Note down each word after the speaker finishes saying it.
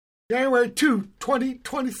January 2,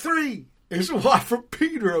 2023 is the Watt from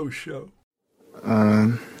Pedro Show.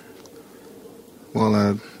 Let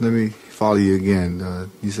me follow you again.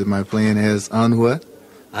 You said my playing has on what?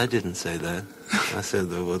 I didn't say that. I said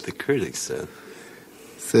what the critics said.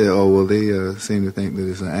 They seem to think that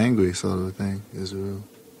it's an angry sort of a thing.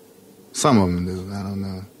 Some of them do. I don't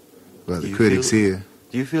know. But the critics here.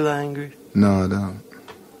 Do you feel angry? No, I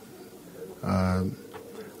don't.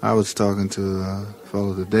 I was talking to a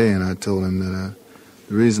fellow today, and I told him that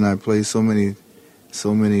the reason I play so many,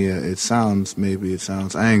 it sounds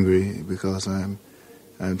angry because I'm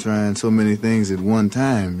trying so many things at one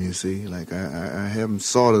time. You see, like I haven't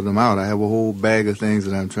sorted them out. I have a whole bag of things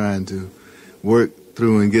that I'm trying to work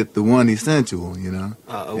through and get the one essential. You know.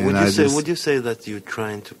 Would you say that you're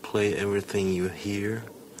trying to play everything you hear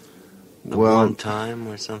at one time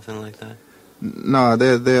or something like that? No,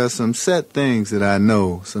 there are some set things that I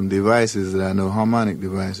know, some devices that I know, harmonic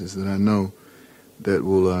devices that I know that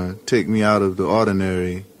will take me out of the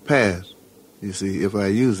ordinary path, you see, if I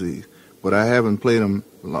use these. But I haven't played them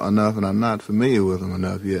enough, and I'm not familiar with them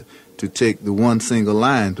enough yet to take the one single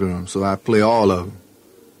line through them. So I play all of them,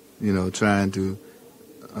 you know, trying to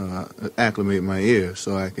acclimate my ear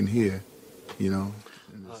so I can hear, you know.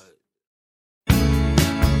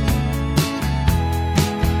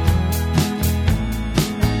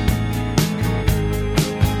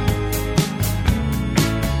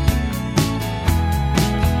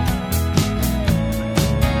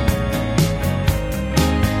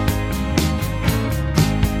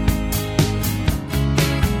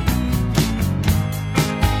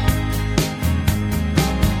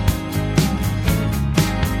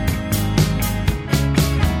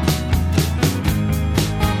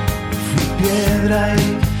 Y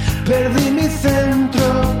perdí mi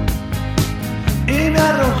centro y me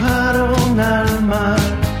arrojaron al mar.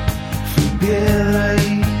 Fui piedra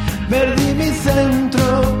y perdí mi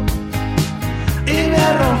centro y me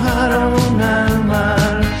arrojaron al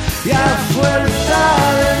mar. Y a fuerza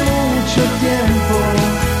de mucho tiempo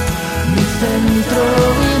mi centro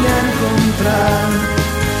vine a encontrar.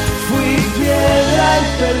 Fui piedra y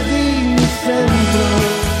perdí mi centro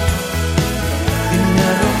y me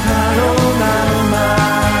arrojaron al mar.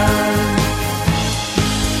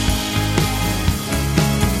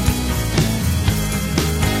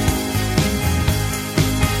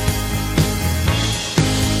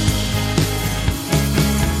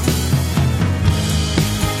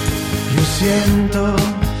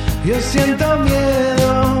 Yo siento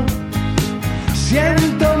miedo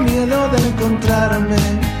de encontrarme.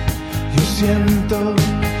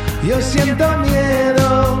 Yo siento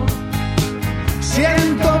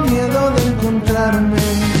miedo de encontrarme.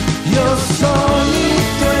 Yo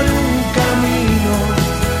solito en un camino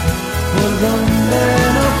por donde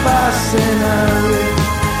no pase nadie,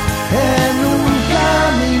 en un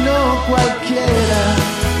camino cualquiera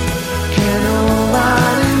que no va a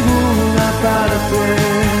ninguna parte.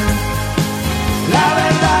 La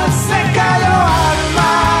verdad se cayó al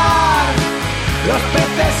mar, los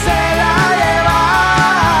peces se la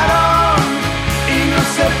llevaron y no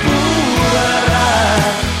se pudo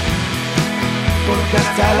agarrar, porque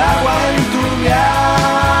hasta el agua enturbiaron.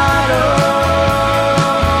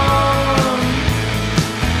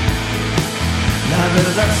 La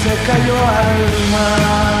verdad se cayó al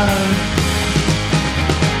mar.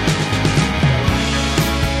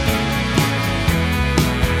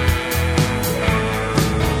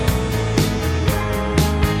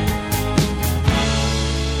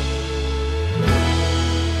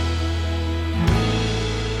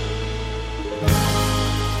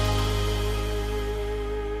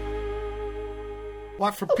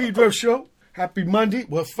 Watt from Pedro Show. Happy Monday.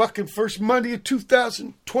 Well, fucking first Monday of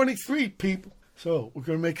 2023, people. So we're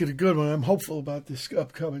going to make it a good one. I'm hopeful about this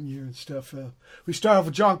upcoming year and stuff. We start off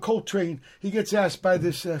with John Coltrane. He gets asked by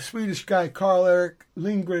this Swedish guy, Carl-Erik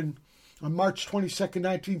Lindgren, on March 22nd,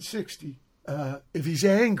 1960, if he's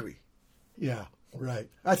angry. Yeah, right.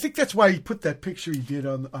 I think that's why he put that picture he did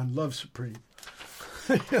on Love Supreme.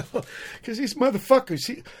 Because these motherfuckers.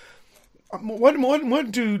 One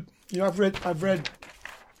dude. You know, I've read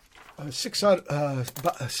 6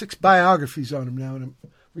 biographies on him now, and I'm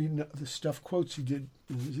reading the stuff, quotes he did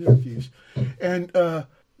in his interviews. And I'm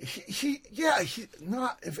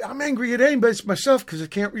angry at anybody, it's myself, because I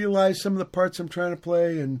can't realize some of the parts I'm trying to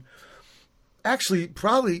play, and actually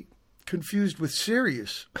probably confused with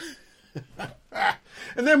serious.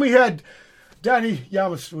 And then we had Dani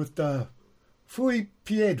Llamas with Fui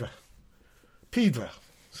Piedra. Piedra.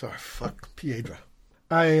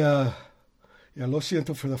 Lo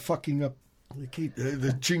siento for the fucking up,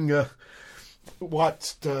 the chinga.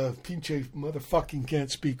 Watts, pinche motherfucking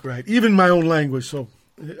can't speak right, even my own language. So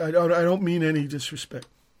I don't mean any disrespect.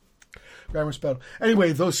 Grammar spell.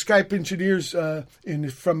 Anyway, those Skype engineers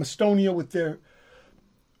from Estonia with their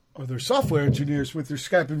software engineers with their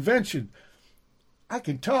Skype invention. I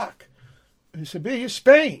can talk. And Sevilla,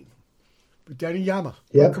 Spain. But Dani Llama.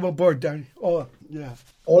 Yep. Welcome aboard, Dani. Hola. Yeah.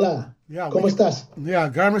 Hola. Yeah. ¿Cómo estás? Yeah,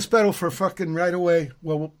 grammar spell for fucking right away.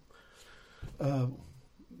 Well,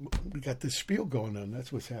 we got this spiel going on.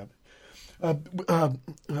 That's what's happening.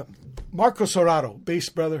 Marco Serrato, bass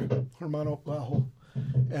brother, hermano bajo,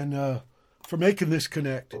 and for making this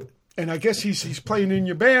connect. And I guess he's playing in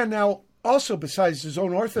your band now also besides his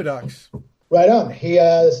own orthodox. Right on.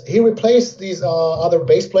 He replaced these other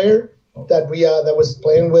bass player that was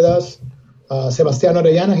playing with us, Sebastián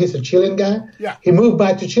Orellana. He's a Chilean guy. Yeah. He moved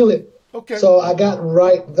back to Chile. Okay. So I got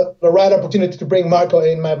the right opportunity to bring Marco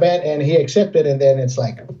in my band, and he accepted, and then it's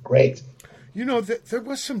like, great. You know, there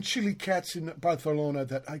was some Chile cats in Barcelona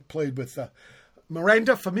that I played with.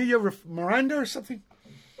 Familia Miranda or something?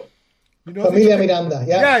 You know Familia Miranda,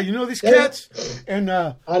 yeah. Yeah, you know these cats? Yeah. And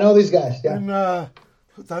I know these guys, yeah. And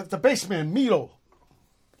the bassman, Milo.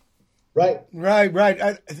 Right.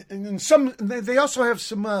 And they also have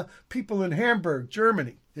some people in Hamburg,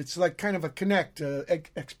 Germany. It's like kind of a connect,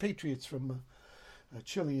 expatriates from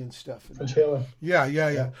Chile and stuff. From Chile.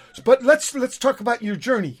 Yeah. But let's talk about your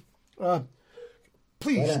journey.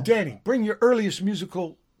 Please, Dani, bring your earliest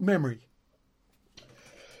musical memory.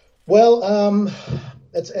 Well,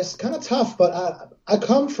 it's kind of tough, but I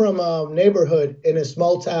come from a neighborhood in a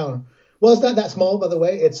small town. Well, it's not that small, by the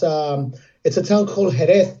way. It's a town called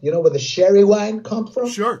Jerez, where the sherry wine comes from.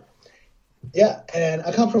 Sure. Yeah, and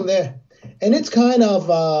I come from there, and it's kind of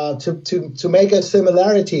to make a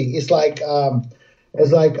similarity. It's like at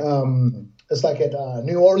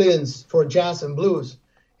New Orleans for jazz and blues.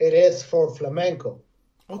 It is for flamenco.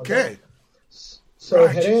 Okay. So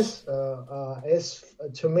right. Jerez is,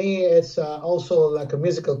 to me, it's also like a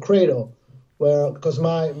musical cradle, because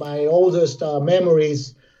my oldest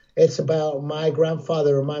memories, it's about my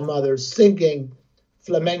grandfather and my mother singing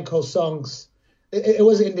flamenco songs. It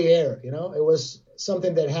was in the air, it was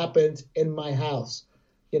something that happened in my house,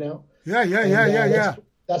 Yeah.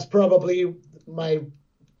 That's probably the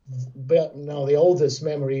oldest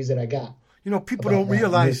memories that I got. People don't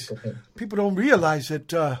realize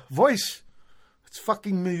that voice, it's a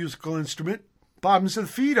fucking musical instrument. Bottoms of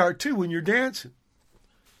the feet are too when you're dancing.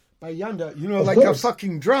 Bayanda, like course. A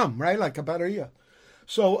fucking drum, right? Like a bateria.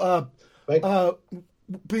 So, right.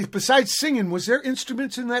 Besides singing, was there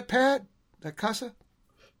instruments in that casa?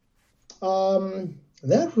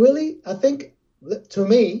 Not really. I think to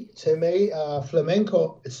me,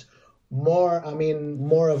 flamenco, it's more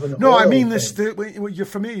of an. No, I mean this. You're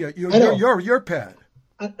familiar. Your pad.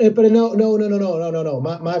 But no.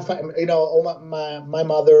 My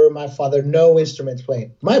mother, my father, no instruments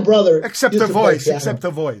playing. My brother, except the voice.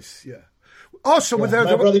 Yeah. Also, my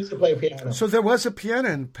brother used to play piano. So there was a piano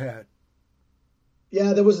in the pad.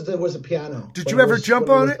 Yeah, there was a piano. Did you ever jump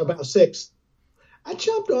on it? About 6. I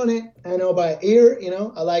jumped on it. I know by ear.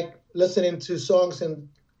 I like listening to songs and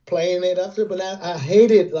playing it after, but I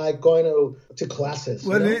hated like going to classes.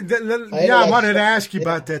 Well, I wanted to ask you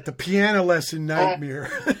about that. The piano lesson nightmare.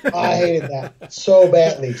 I hated that so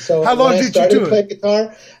badly. So how long did you do it? When I started playing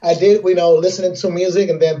guitar, I did, listening to music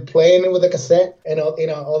and then playing it with a cassette and all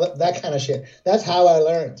that kind of shit. That's how I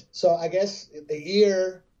learned. So I guess the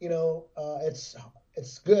ear, it's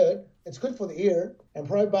good. It's good for the ear and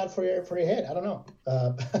probably bad for your head. I don't know.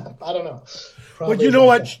 I don't know. Probably well, you know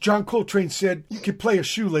what John Coltrane said? You can play a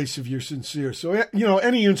shoelace if you're sincere. So,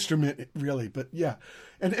 any instrument really. But, yeah.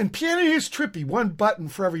 And piano is trippy. One button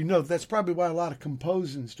for every note. That's probably why a lot of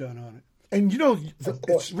composing's done on it. And,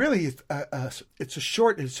 it's really,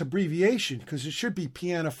 it's abbreviation because it should be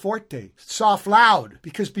pianoforte, soft, loud.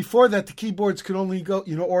 Because before that, the keyboards could only go,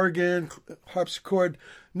 organ, harpsichord,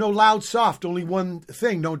 no loud, soft, only one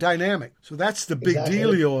thing, no dynamic. So that's the big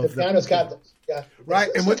dealio of the piano's got right.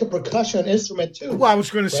 It's like a percussion instrument too. Well, I was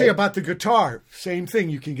going to say about the guitar, same thing.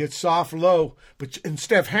 You can get soft, low, but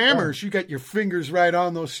instead of hammers, you got your fingers right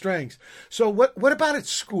on those strings. So what about at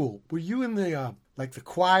school? Were you in the like the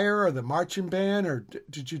choir or the marching band, or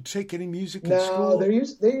did you take any music in school? No, there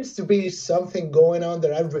used to be something going on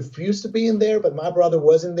that I refused to be in there, but my brother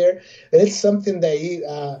was in there, and it's something that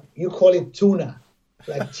you call it tuna.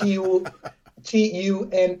 Like Tuna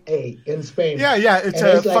in Spain. Yeah, it's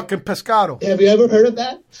a fucking pescado. Have you ever heard of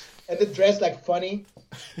that? And they dress like funny,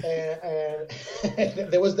 and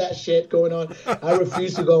there was that shit going on. I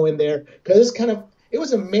refused to go in there because it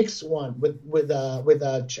was a mixed one with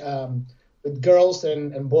with girls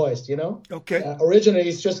and boys, you know? Okay. Originally,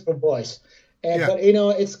 it's just for boys. But, you know,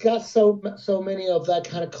 it's got so many of that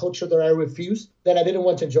kind of culture that I refused that I didn't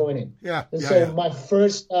want to join in. Yeah. And so my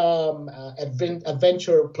first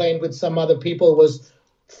adventure playing with some other people was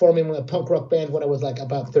forming a punk rock band when I was like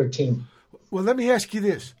about 13. Well, let me ask you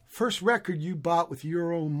this. First record you bought with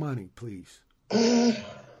your own money, please.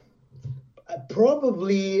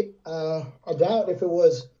 Probably, I doubt if it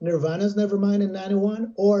was Nirvana's Nevermind in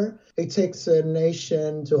 91 or It Takes a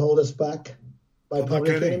Nation to Hold Us Back by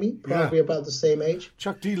Public Enemy. Probably about the same age.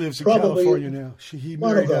 Chuck D lives in California now. He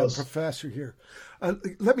married a professor here.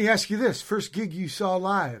 Let me ask you this. First gig you saw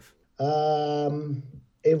live?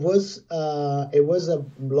 It was a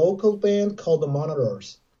local band called the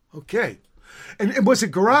Monitors. Okay. And was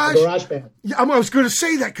it garage? A garage band. Yeah, I was going to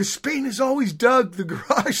say that because Spain has always dug the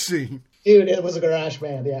garage scene. Dude, it was a garage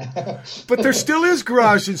band, yeah. But there still is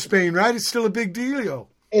garage in Spain, right? It's still a big deal.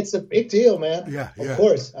 It's a big deal, man. Yeah. Of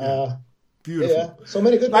course. Yeah. Beautiful. Yeah, so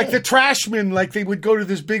many good bands. Like the Trashmen, like they would go to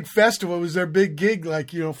this big festival. It was their big gig,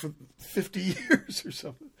 like, you know, for 50 years or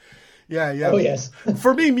something. Yeah. Oh, yes.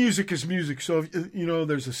 For me, music is music. So, you know,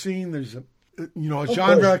 there's a scene, there's a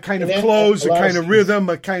genre, a kind of clothes, a kind of rhythm,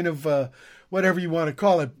 a kind of whatever you want to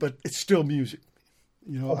call it, but it's still music.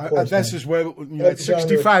 You know, this is where, you know, at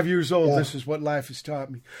 65 years old, this is what life has taught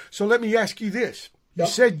me. So let me ask you this. You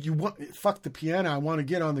said fuck the piano, I want to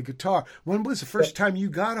get on the guitar. When was the first time you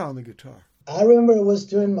got on the guitar? I remember it was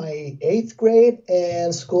during my 8th grade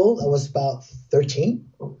in school. I was about 13.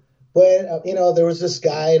 When you know, there was this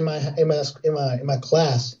guy in my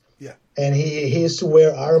class. Yeah. And he used to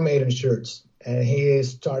wear Iron Maiden shirts. And he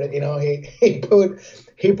started, you know, he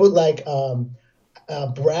put like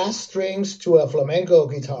brass strings to a flamenco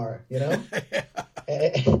guitar, you know?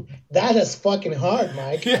 That is fucking hard,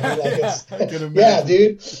 Mike. Yeah,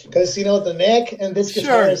 dude. Because, you know, the neck and this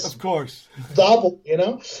guitar is of course double, you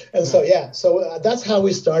know? And so that's how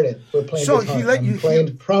we started. We're playing guitar.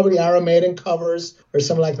 Playing probably Iron Maiden covers or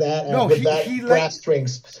something like that. With brass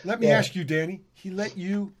strings. Let me ask you, Danny, he let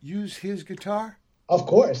you use his guitar? Of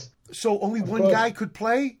course. So only one guy could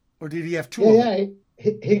play? Or did he have two of them? Yeah.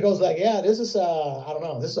 He goes like, this is I don't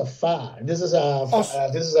know, this is a fa. This is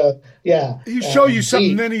a, He'd show you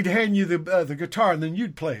something, then he'd hand you the guitar, and then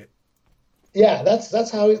you'd play it. Yeah, that's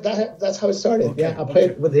how it started. Okay, I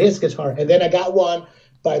played with his guitar, and then I got one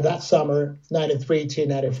by that summer, 93 to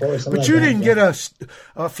 94, something. But you didn't get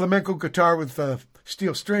a flamenco guitar with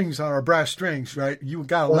steel strings or brass strings, right? You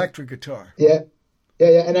got an electric guitar. Yeah.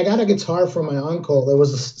 Yeah, and I got a guitar from my uncle. There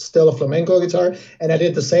was still a flamenco guitar, and I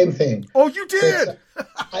did the same thing. Oh, you did?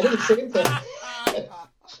 I did the same thing.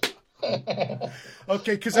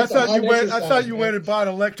 Okay, because I thought you went and bought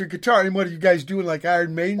an electric guitar. And what are you guys doing, like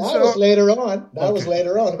Iron Maiden? That was later on.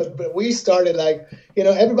 But we started like, you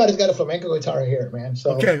know, everybody's got a flamenco guitar here, man.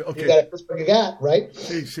 So okay. That's what you got, right?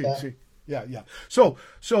 See. Yeah. So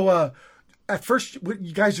at first,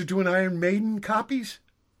 you guys are doing Iron Maiden copies?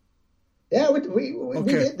 Yeah, we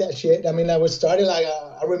did that shit. I mean, I was starting like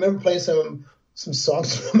I remember playing some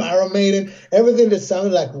songs from Iron Maiden. Everything that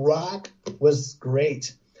sounded like rock was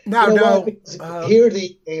great. Here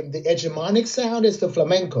the hegemonic sound is the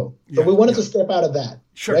flamenco. So we wanted to step out of that.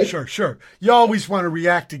 Sure, right? Sure. You always want to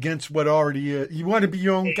react against what already is. You want to be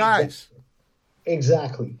your own guys.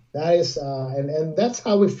 Exactly. That is, and that's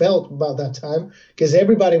how we felt about that time because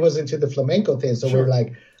everybody was into the flamenco thing. So we were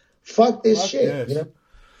like, fuck this shit, you know.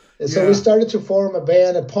 And so we started to form a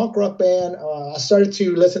band, a punk rock band. I started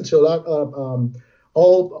to listen to a lot of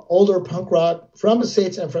older punk rock from the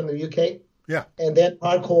States and from the UK. Yeah. And then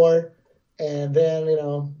hardcore, and then, you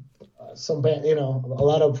know, some band, you know, a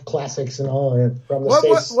lot of classics and all from the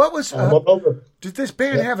States. What was did this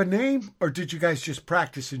band have a name, or did you guys just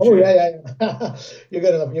practice and yeah. You're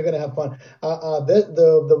gonna have fun.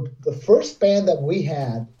 The first band that we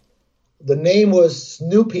had, the name was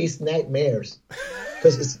Snoopy's Nightmares.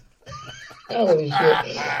 Because it's holy shit.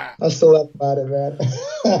 I still laugh about it, man.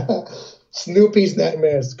 Snoopy's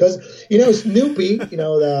Nightmares. Because, you know, Snoopy, you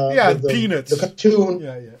know, the Peanuts. The cartoon.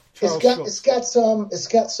 Yeah. It's got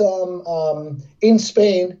some in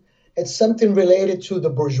Spain, it's something related to the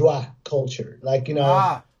bourgeois culture. Like, you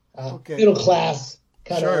know, middle class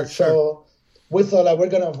kind of. So we thought like we're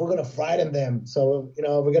gonna frighten them. So, you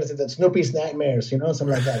know, we're gonna say that Snoopy's Nightmares, you know,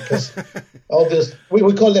 something like that. Because all this we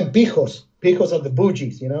call them pijos. Pijos of the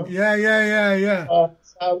bougies, you know? Yeah.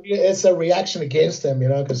 So it's a reaction against them, you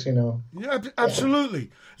know, because, you know. Yeah, absolutely.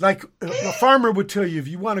 Like a farmer would tell you, if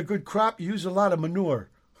you want a good crop, use a lot of manure.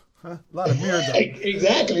 A lot of murder.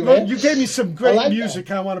 Exactly, man. You gave me some great music.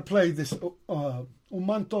 I want to play this un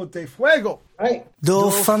manto de fuego. Right.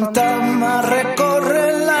 Dos fantasmas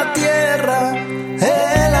recorren la tierra,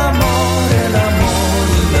 el amor y la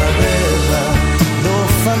guerra. Dos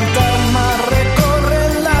fantasmas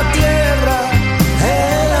recorren la tierra,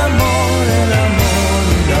 el amor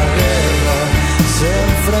y la guerra. Se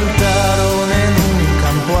enfrentaron en un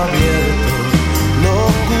campo abierto, lo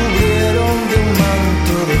cubrieron de un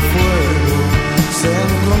manto de fuego. Se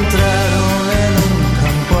encontraron en un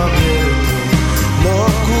campo abierto, lo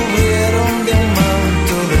cubrieron de un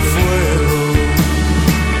manto de fuego.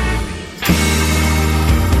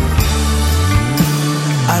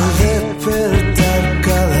 Al despertar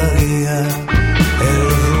cada día, el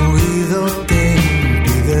ruido te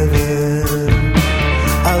impide ver.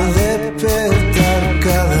 Al despertar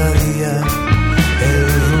cada día, el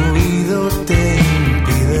ruido te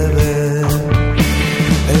impide ver.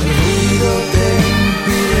 El ruido te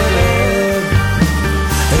impide ver.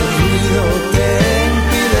 El ruido te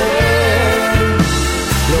impide ver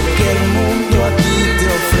lo que el mundo a ti te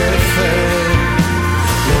ofrece,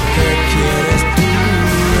 lo que quieres tú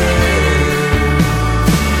ver.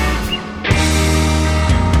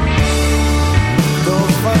 Dos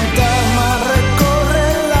fantasmas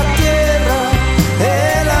recorren la tierra,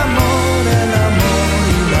 el amor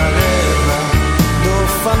y la guerra. Dos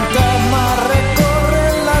fantasmas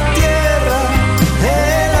recorren la tierra,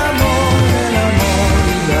 el amor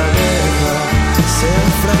y la guerra. Se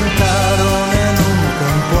enfrentaron en un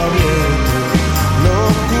campo abierto, lo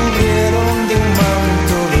cubrieron de un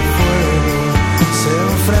manto de fuego. Se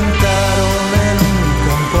enfrentaron en un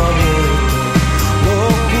campo abierto, lo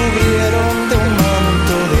cubrieron de un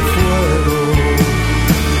manto de fuego.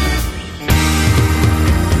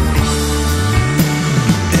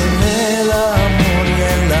 En el amor y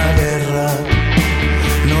en la guerra,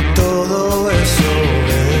 no todo es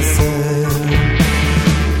obedecer.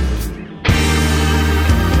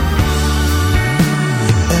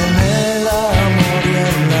 En el amor y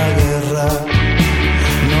en la guerra,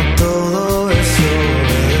 no todo es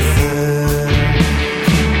obedecer.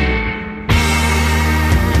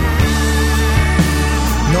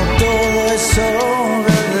 No todo es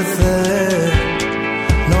obedecer.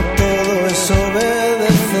 No todo es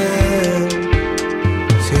obedecer.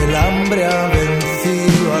 Si el hambre ha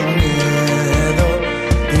vencido al miedo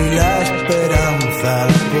y la esperanza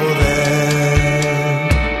al poder.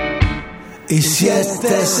 Y si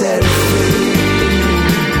este es el fin,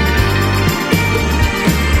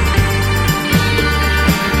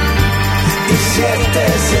 y si este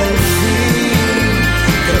es el fin,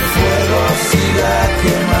 que el fuego siga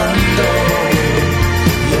quemando.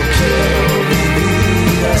 Yo quiero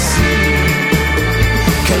vivir así,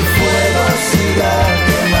 que el fuego siga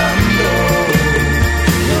quemando.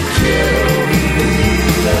 Yo quiero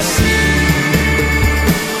vivir así.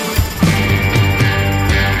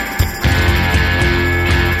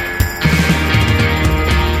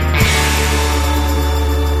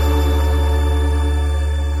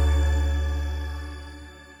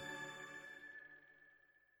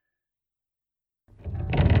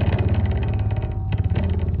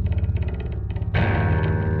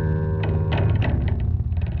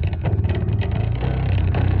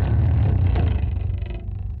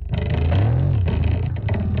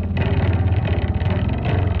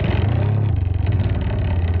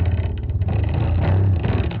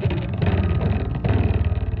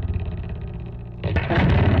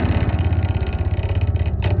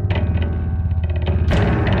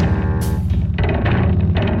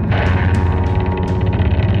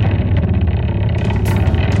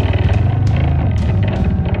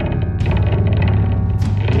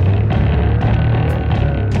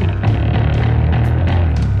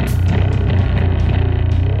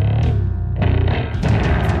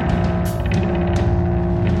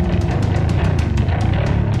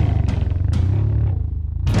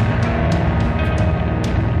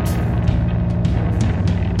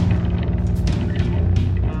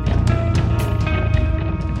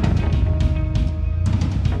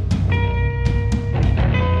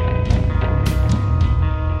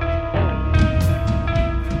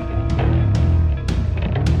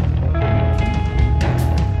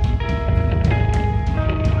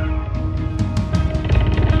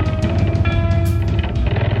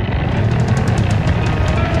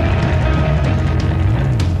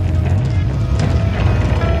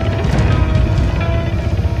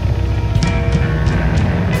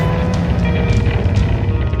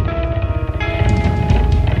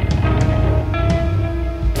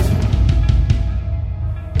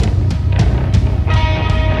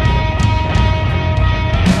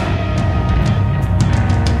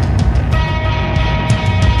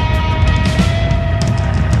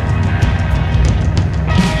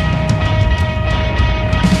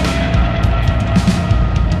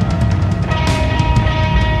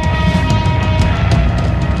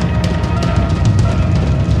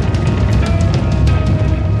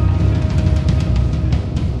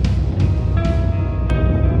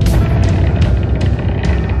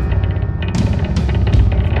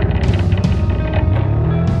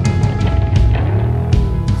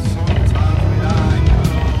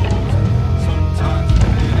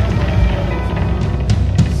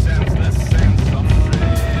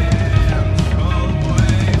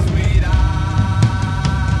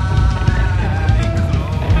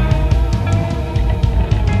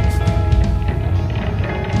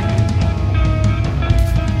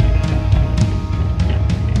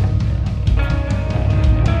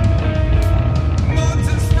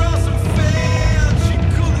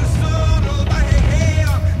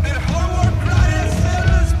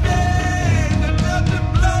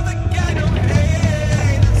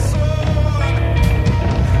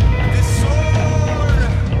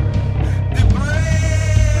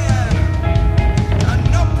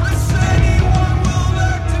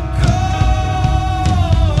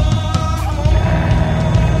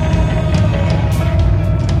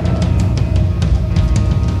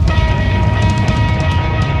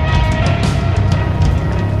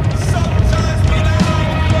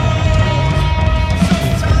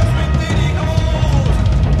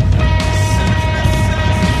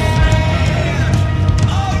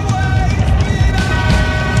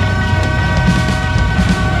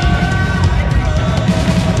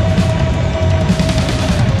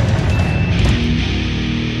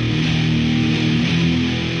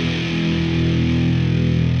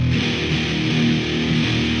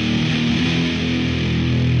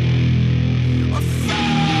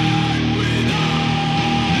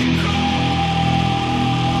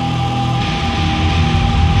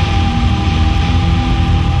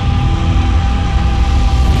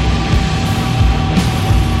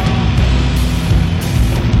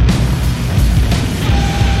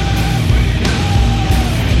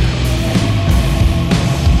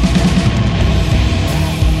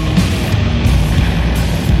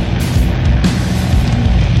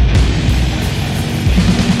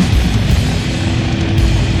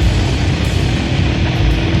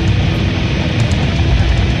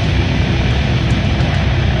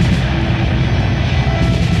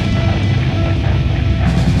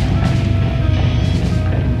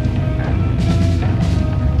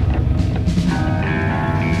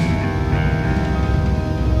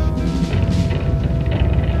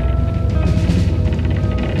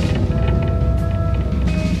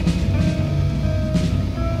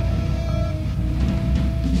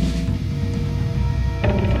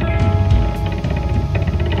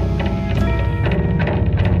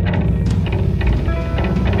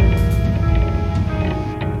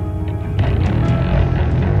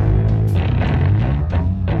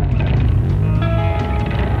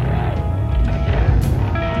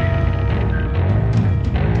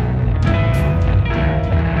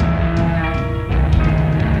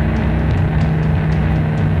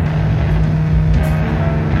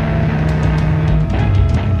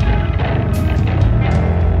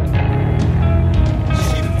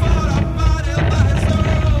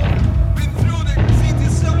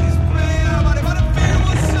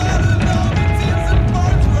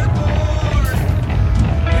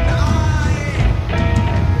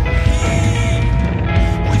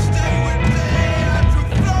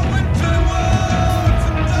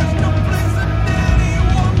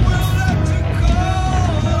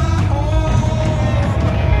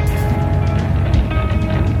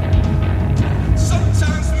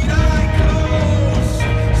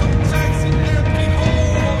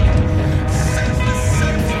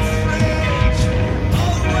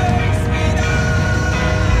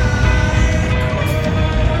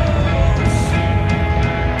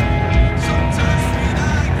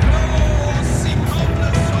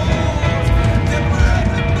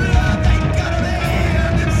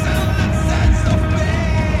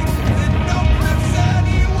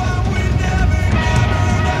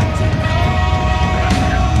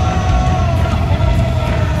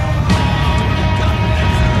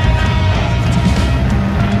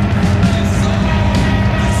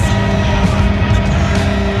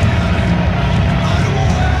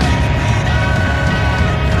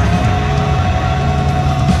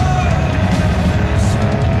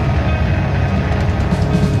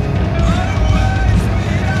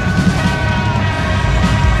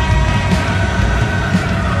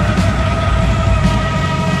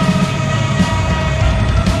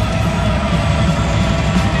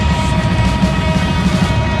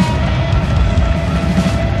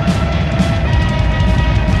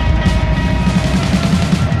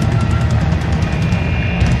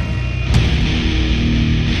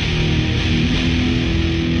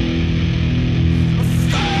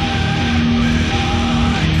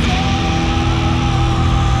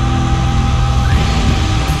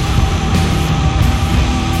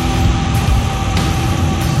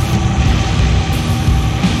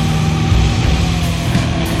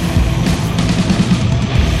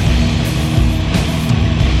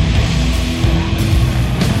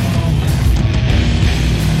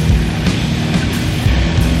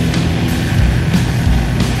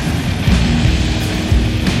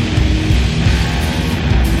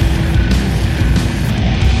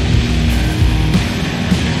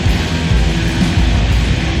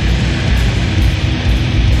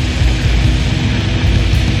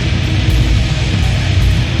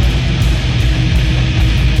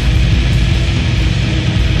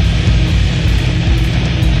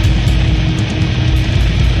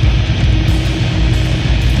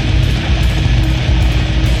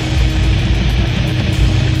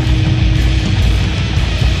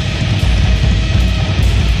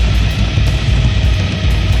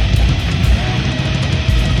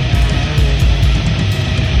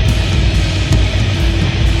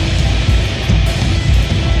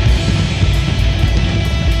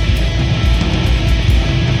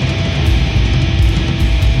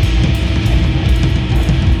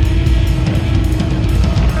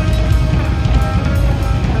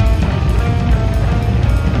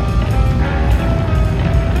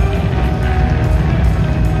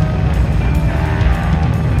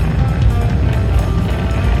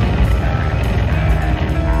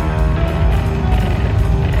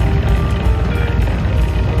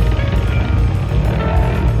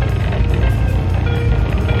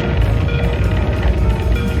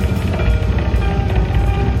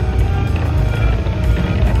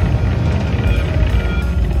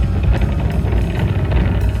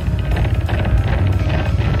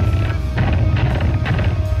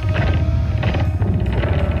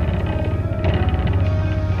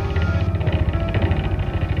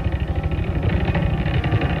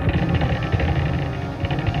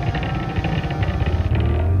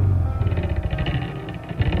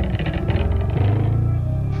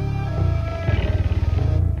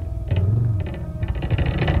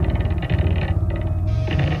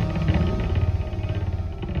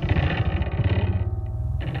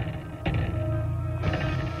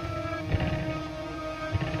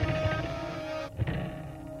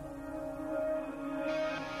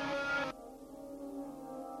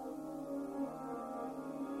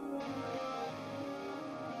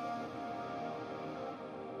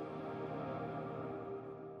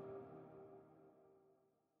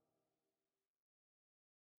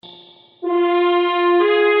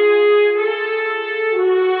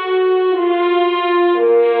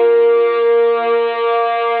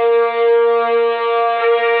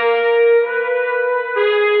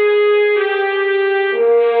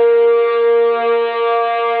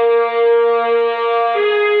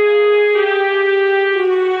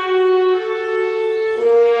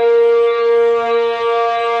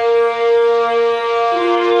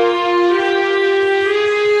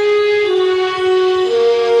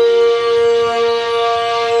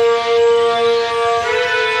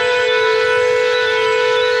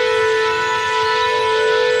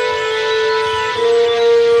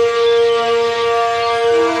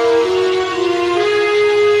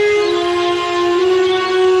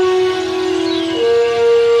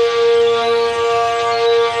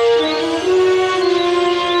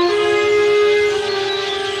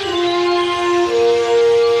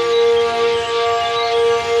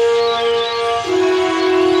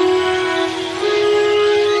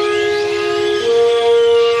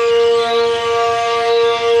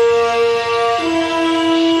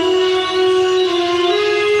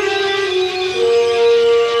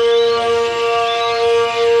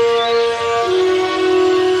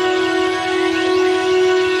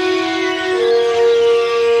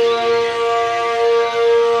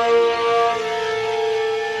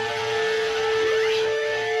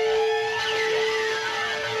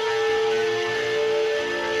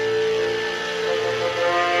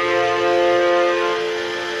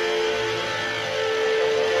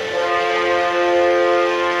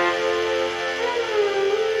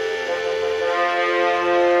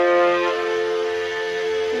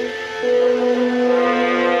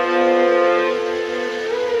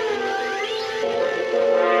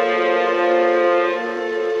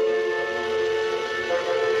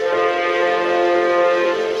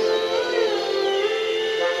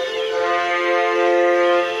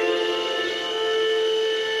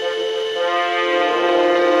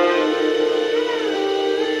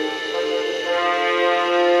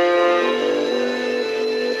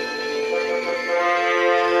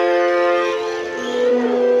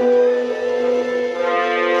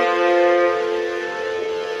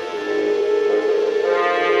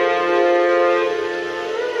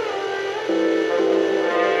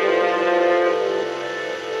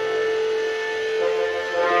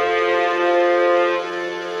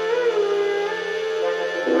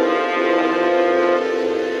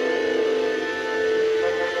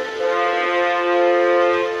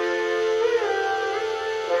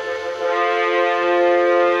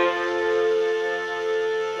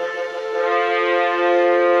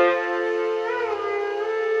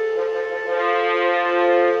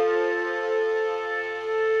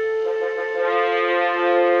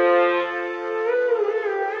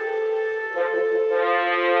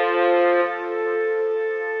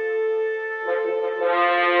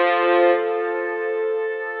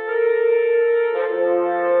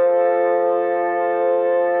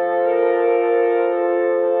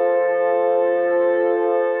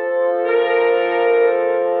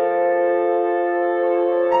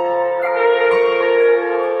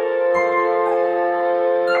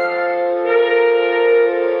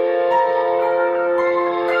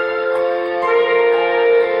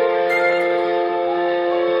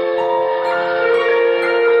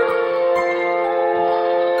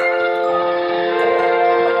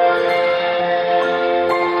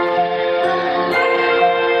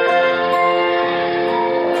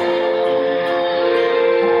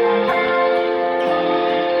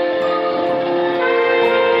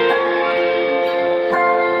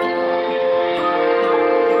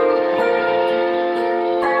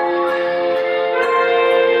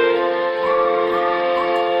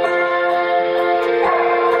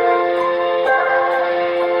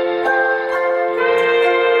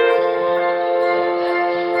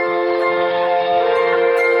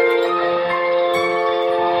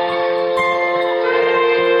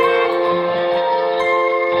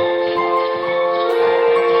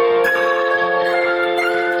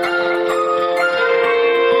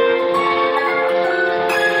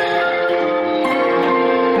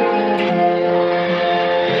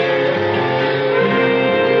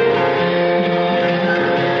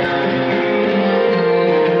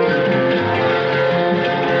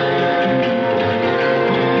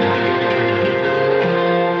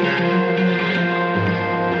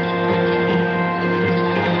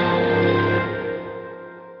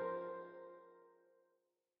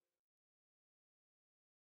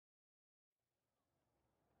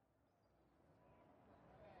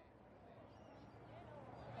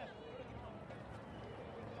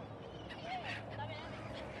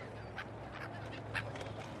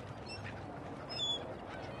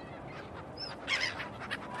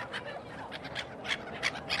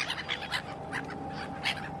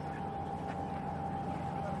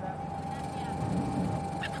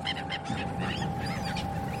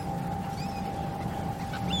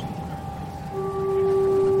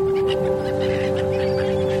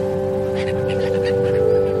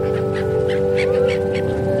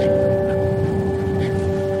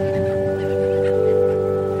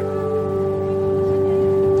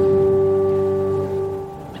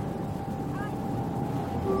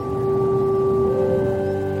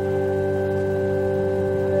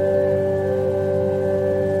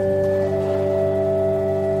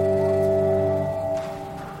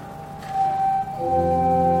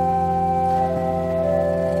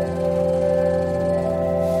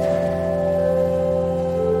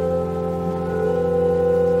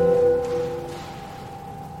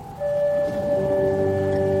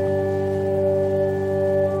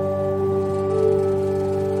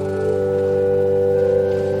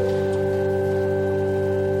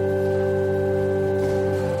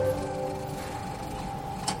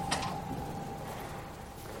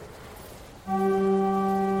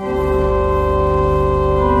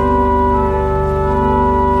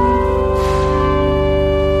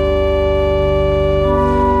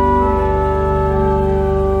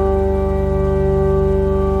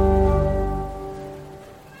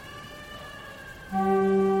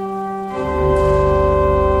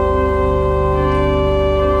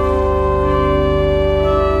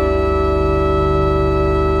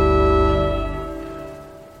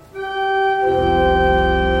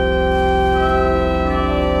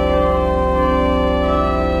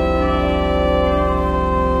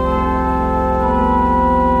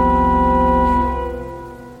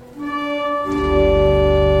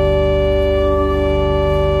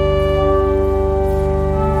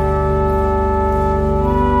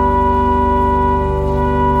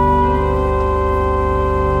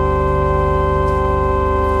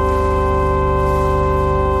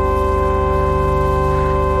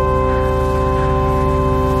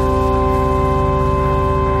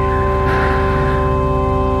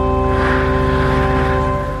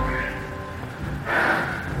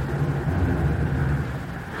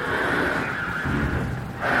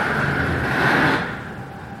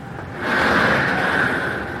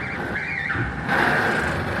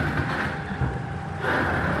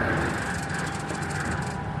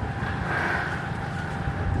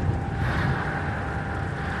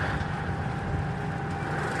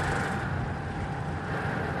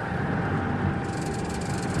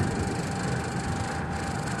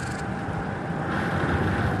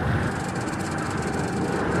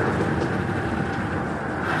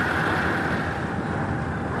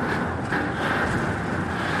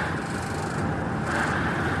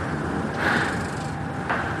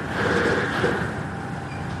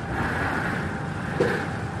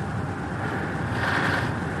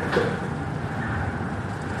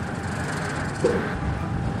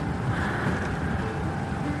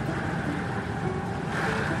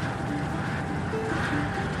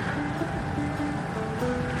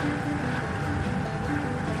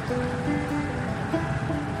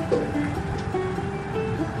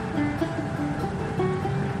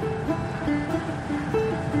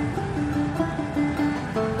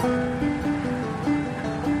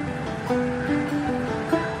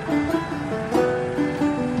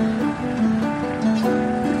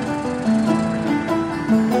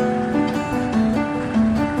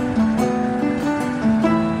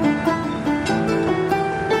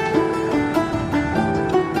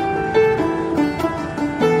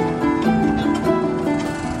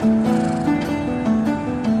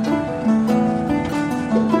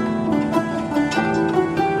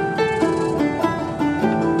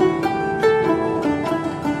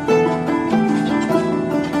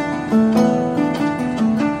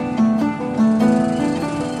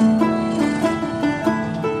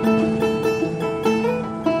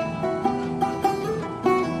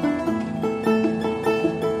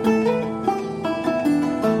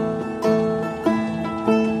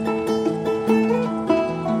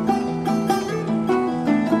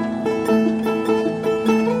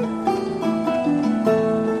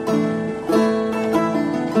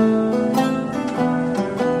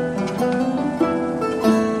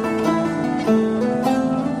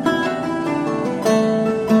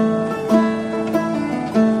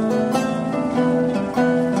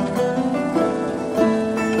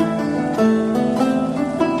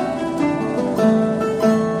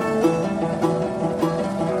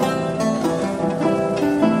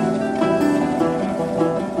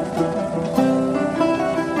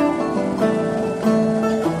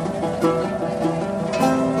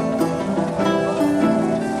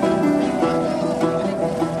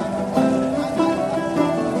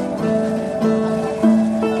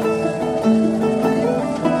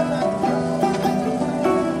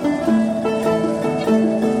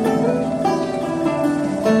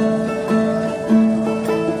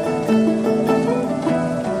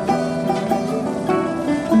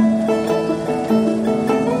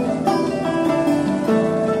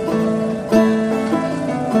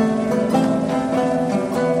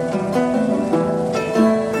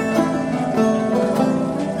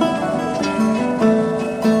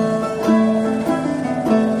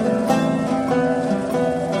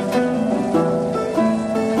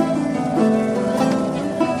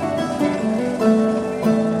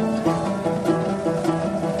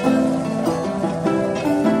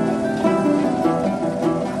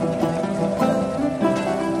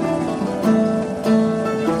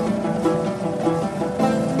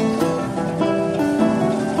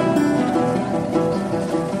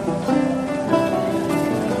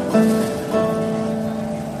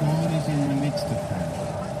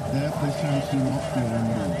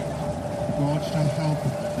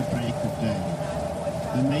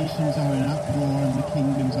 nations are in uproar and the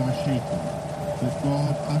kingdoms are shaken. But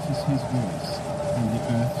God utters his voice, and the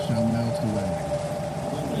earth shall melt away.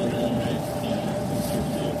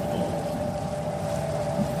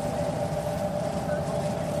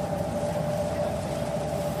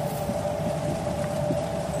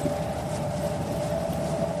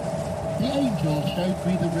 The angel showed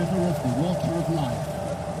me the river of the water of life,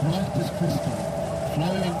 bright as crystal,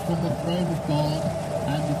 flowing from the throne of God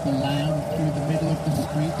and of the Lamb through the middle of the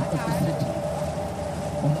street of the city.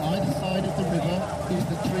 On either side of the river is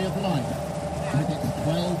the tree of life, with its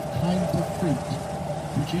 12 kinds of fruit,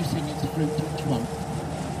 producing its fruit each month.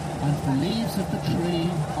 And the leaves of the tree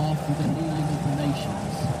are for the healing of the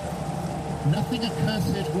nations. Nothing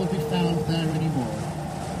accursed will be found there anymore.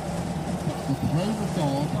 But the throne of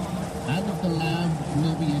God and of the Lamb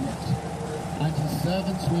will be in it, and his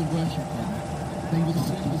servants will worship him. They will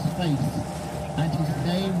see his face, and his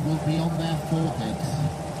name will be on their foreheads.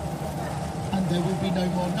 And there will be no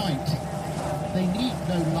more night. They need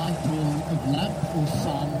no light of lamp or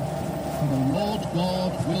sun, for the Lord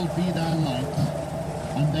God will be their light,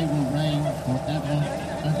 and they will reign forever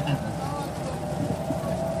and ever.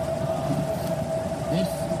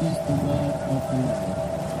 This is the word of the Lord.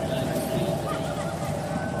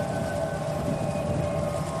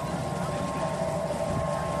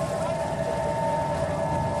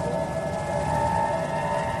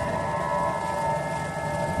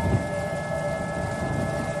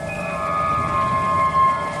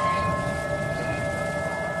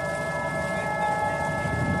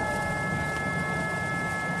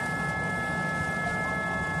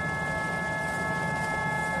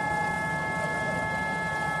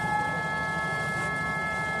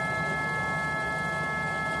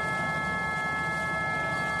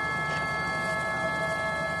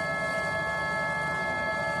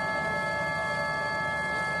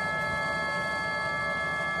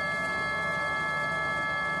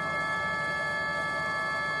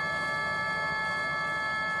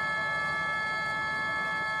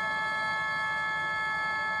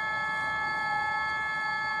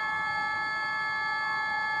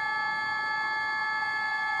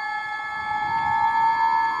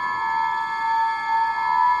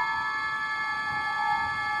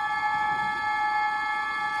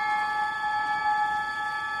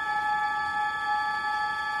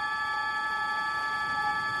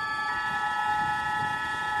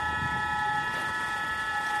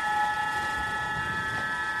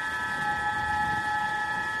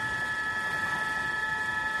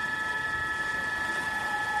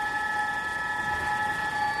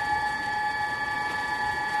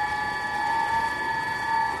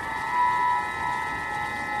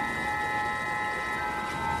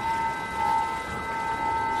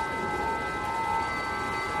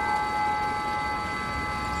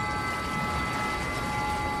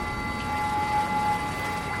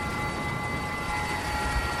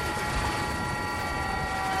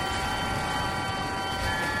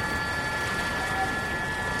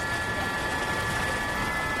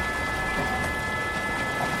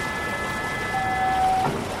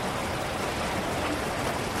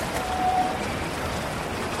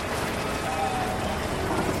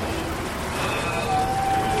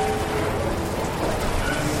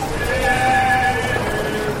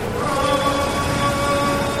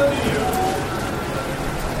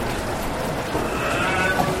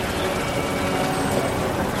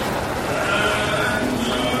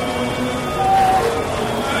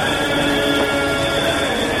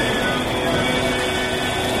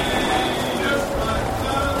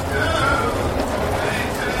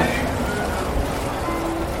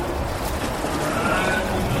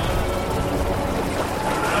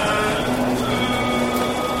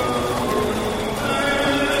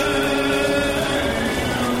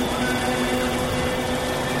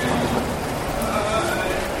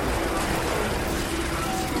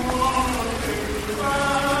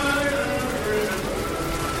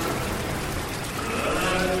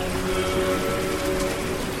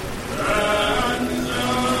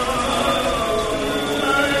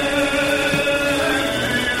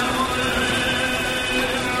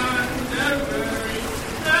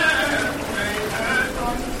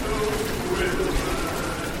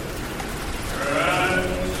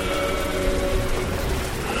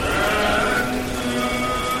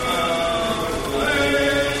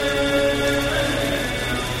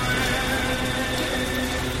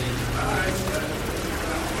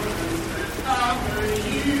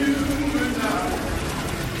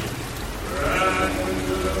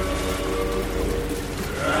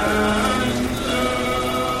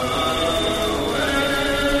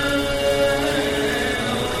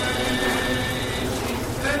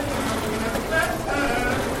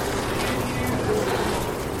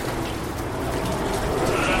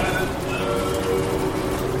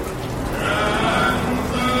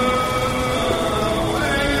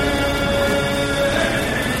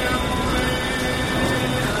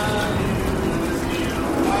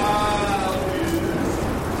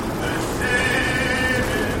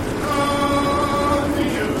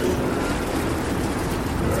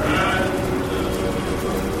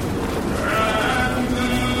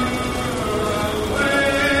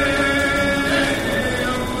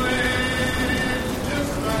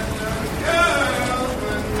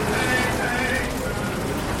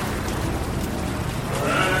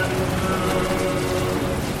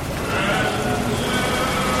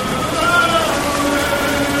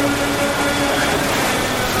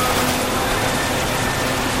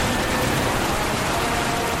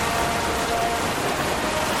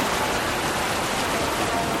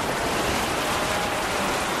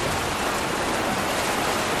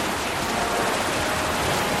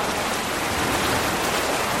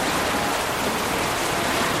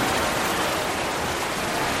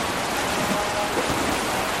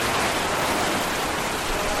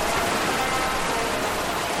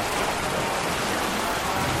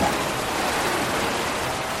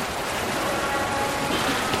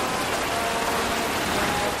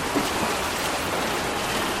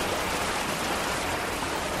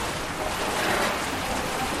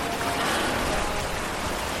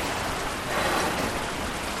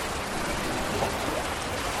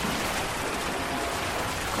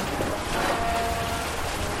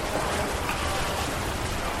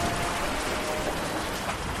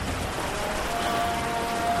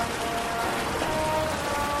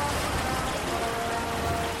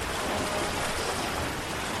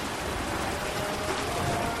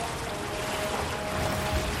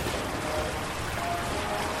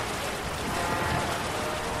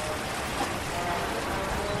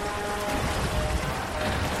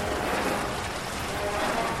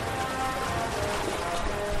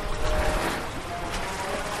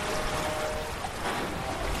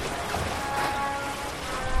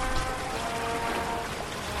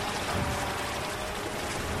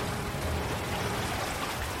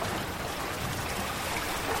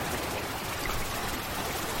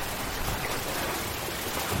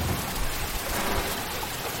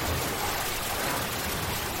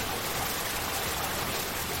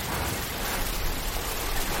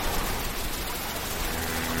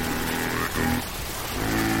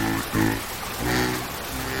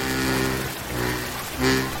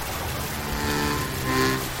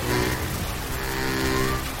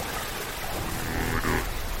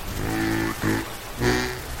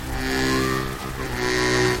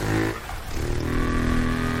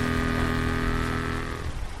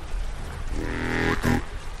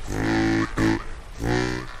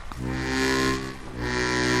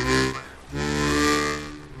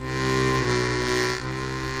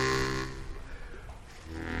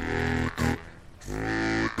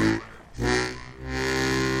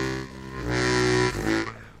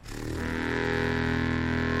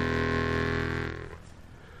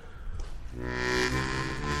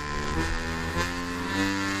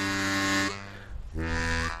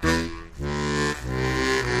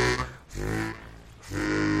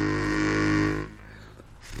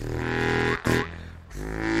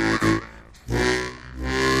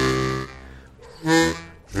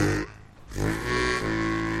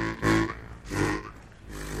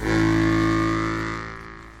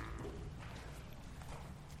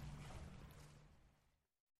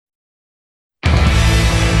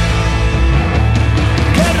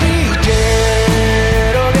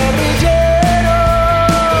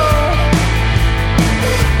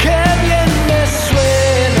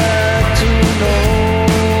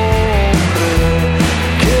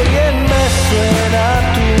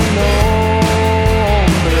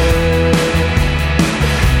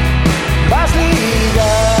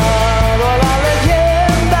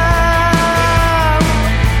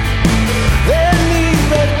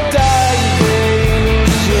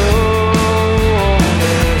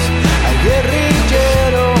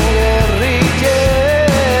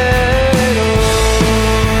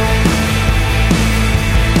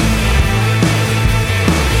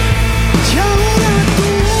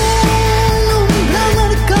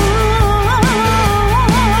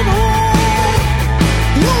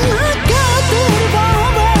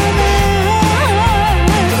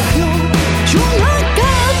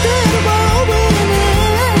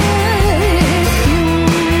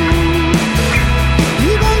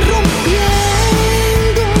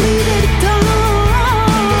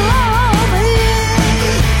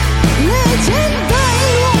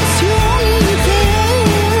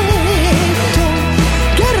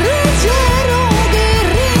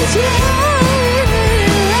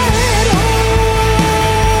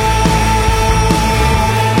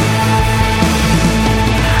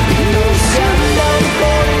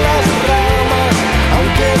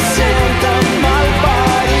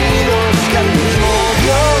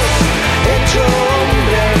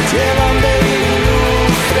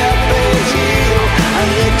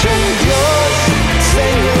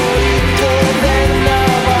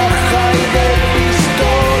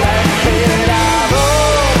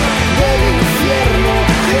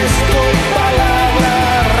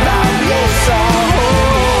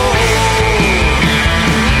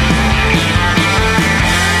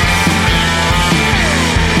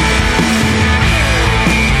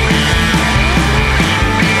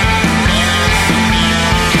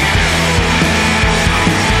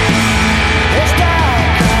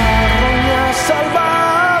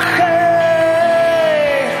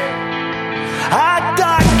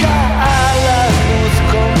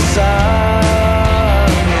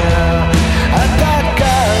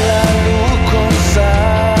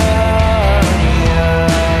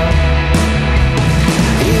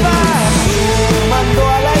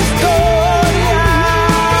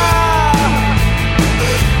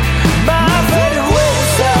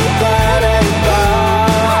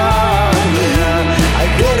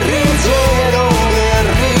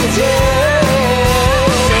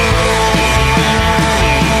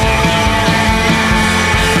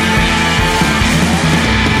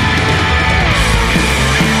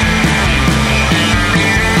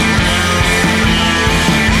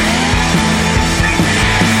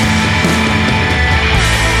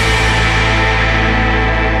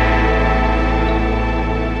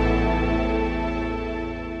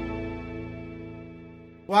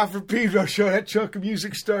 Watt from Pedro Show. That chunk of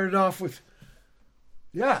music started off with,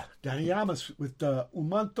 Dani Llamas with Un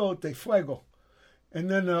Manto de Fuego. And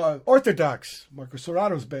then Orthodox, Marco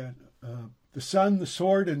Serrato's band. The Sun, the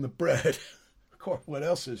Sword, and the Bread. Of course, what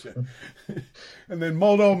else is there? And then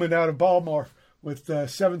Omen out of Baltimore with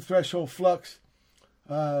Seventh Threshold Flux.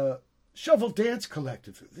 Shovel Dance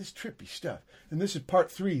Collective. This trippy stuff. And this is part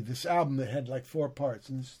 3, this album that had like 4 parts,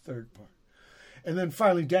 and this is the 3rd part. And then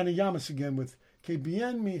finally, Dani Llamas again with Que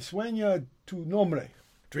bien me suena tu nombre.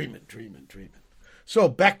 Dreaming. So,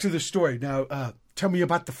 back to the story. Now, tell me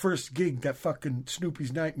about the first gig that fucking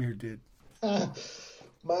Snoopy's Nightmare did. Man,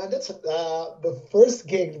 that's the first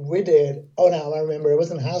gig we did. Oh, now I remember. It was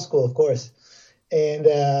in high school, of course. And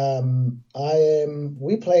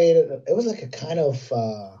we played, it was like a kind of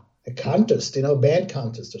a contest, band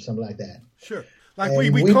contest or something like that. Sure. Like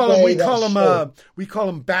we call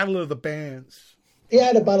them Battle of the Bands.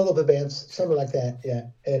 Yeah, the Battle of the Bands, something like that. Yeah,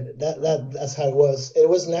 and that's how it was. It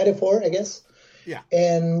was 94, I guess. Yeah.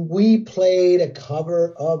 And we played a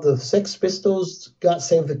cover of the Sex Pistols' "God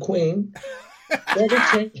Save the Queen." Then we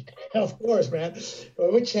changed, of course, man.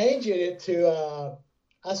 But we changed it to.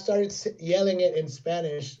 I started yelling it in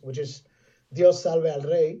Spanish, which is "Dios salve al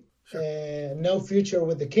rey." Sure. And no future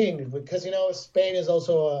with the king, because Spain is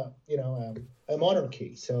also a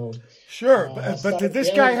monarchy. So sure, but this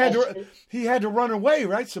guy had to run away,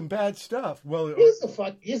 right? Some bad stuff. Well,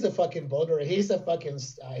 he's a fucking bulgar. He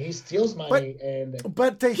steals money,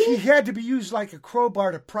 he had to be used like a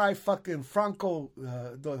crowbar to pry fucking Franco,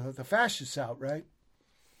 the fascists out, right?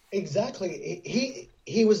 Exactly.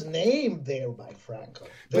 He was named there by Franco.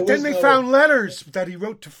 But then they found letters that he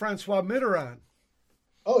wrote to Francois Mitterrand.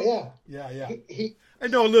 Oh, yeah. Yeah. I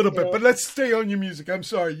know a little bit, but let's stay on your music. I'm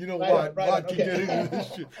sorry. You know right why on, can get into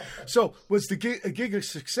this shit. So, was a gig a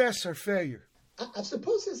success or failure? I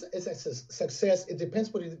suppose it's a success. It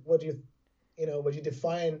depends what you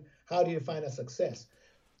define. How do you define a success?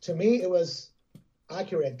 To me, it was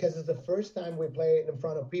accurate because it's the first time we played in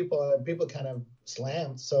front of people and people kind of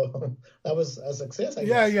slammed. So that was a success, I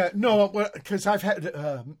guess. Yeah. No, because I've had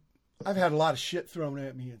a lot of shit thrown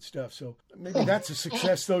at me and stuff, so maybe that's a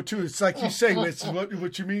success though too. It's like you say, it's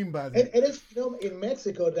what you mean by that. And it's in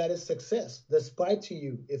Mexico that is success. Despite to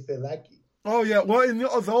you if they like you. Oh yeah, well in the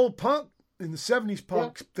old punk in the 70s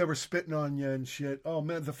punks, they were spitting on you and shit. Oh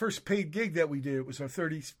man, the first paid gig that we did, it was our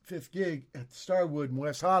 35th gig at Starwood in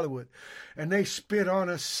West Hollywood, and they spit on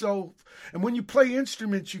us so. And when you play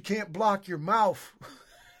instruments, you can't block your mouth.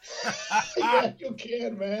 Yeah, you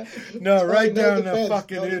can, man. No, right down the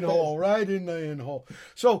fucking in-hole. Right in the in-hole.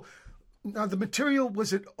 So, now the material,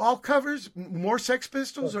 was it all covers? More Sex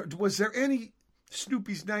Pistols? Or was there any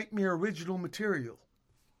Snoopy's Nightmare original material?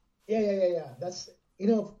 Yeah. That's, and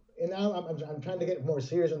now I'm trying to get more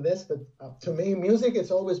serious on this, but to me, music, it's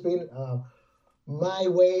always been my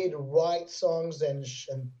way to write songs and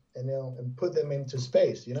put them into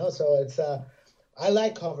space, So it's... I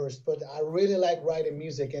like covers, but I really like writing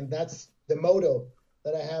music, and that's the motto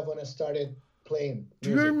that I have when I started playing music. Do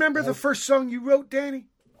you remember the first song you wrote, Danny?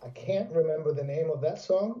 I can't remember the name of that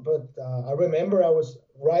song, but I remember I was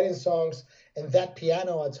writing songs, and that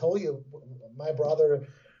piano, I told you, my brother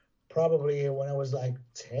probably when I was like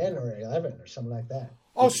 10 or 11 or something like that.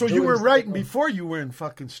 Oh, so you were writing before you were in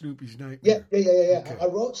fucking Snoopy's Nightmare? Yeah. Okay. I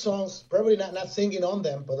wrote songs, probably not singing on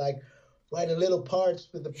them, but like writing little parts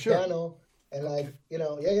with the piano. And I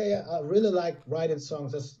really like writing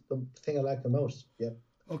songs. That's the thing I like the most. Yeah.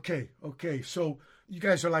 Okay. So you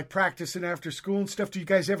guys are like practicing after school and stuff. Do you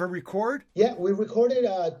guys ever record? Yeah, we recorded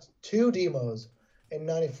 2 demos in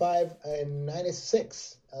 95 and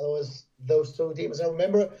 96. Those 2 demos. I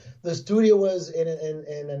remember the studio was in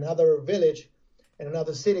another village, in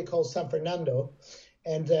another city called San Fernando.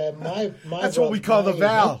 And that's what we call the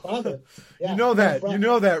Val. Yeah, you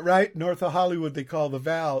know that, right? North of Hollywood, they call the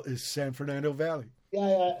Val is San Fernando Valley.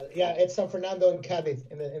 Yeah. It's San Fernando and Cadiz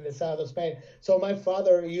in the south of Spain. So my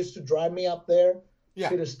father used to drive me up there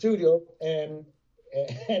to the studio, and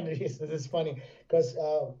this is funny because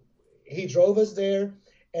he drove us there,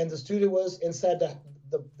 and the studio was inside the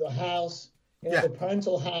house. The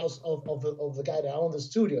parental house of the guy that owned the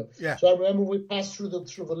studio. Yeah. So I remember we passed through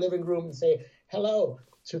the living room and say hello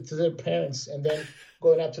to their parents, and then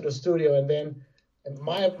going up to the studio, and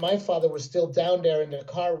my father was still down there in the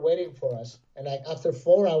car waiting for us, and like after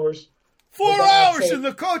 4 hours. 4 hours in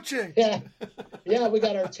the coche. Yeah, we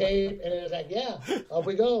got our tape, and it was like, off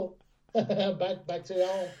we go,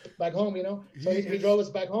 back home, So he drove us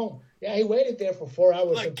back home. Yeah, he waited there for 4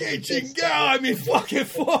 hours. Like fucking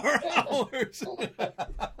 4 hours.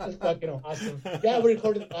 That's fucking awesome. Yeah, we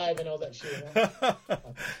recorded live and all that shit.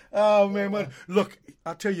 Oh, man. Look,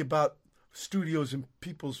 I'll tell you about studios and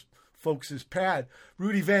folks' pad.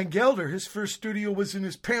 Rudy Van Gelder, his first studio was in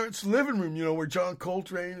his parents' living room, where John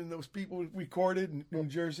Coltrane and those people recorded in New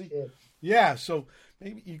Jersey. Yeah, so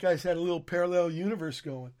maybe you guys had a little parallel universe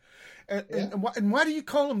going. And why do you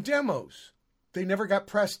call them demos? They never got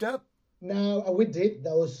pressed up? No, we did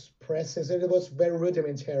those presses. It was very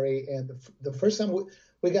rudimentary. And the first time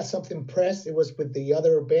we got something pressed, it was with the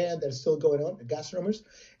other band that's still going on, the Gas Drummers.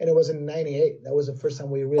 And it was in 98. That was the first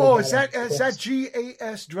time we really is that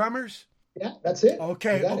GAS Drummers? Yeah, that's it.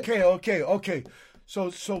 Okay.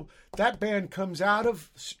 So that band comes out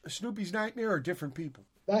of Snoopy's Nightmare or different people?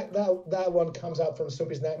 That one comes out from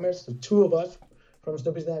Snoopy's Nightmares. The two of us from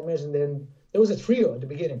Snoopy's Nightmares, and then there was a trio at the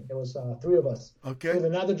beginning. There was three of us. Okay. With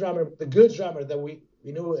another drummer, the good drummer that we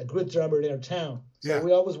knew, a good drummer in our town. So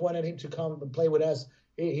we always wanted him to come and play with us.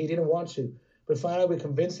 He didn't want to, but finally we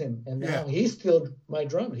convinced him, and now he's still my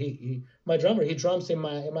drummer. My drummer. He drums in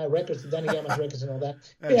my records, the Dani Llamas records and all that.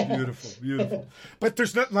 That's beautiful. But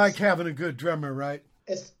there's nothing like having a good drummer, right?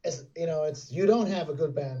 It's you don't have a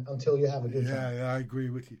good band until you have a good drummer. Yeah, I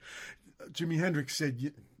agree with you. Jimi Hendrix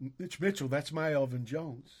said, "Mitch Mitchell, that's my Elvin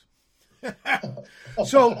Jones."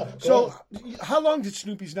 So how long did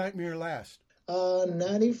Snoopy's Nightmare last?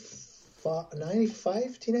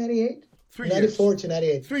 95 to 98. 3 years. 94 to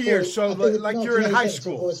 98. 3 years. So you're in high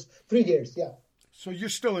school. So it was 3 years. Yeah. So you're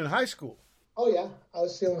still in high school. Oh yeah, I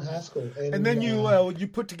was still in high school. And then you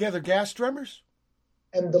put together Gas Drummers.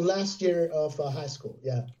 And the last year of high school.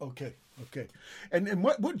 Yeah. Okay. And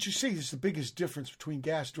what did you see is the biggest difference between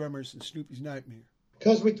Gas Drummers and Snoopy's Nightmare?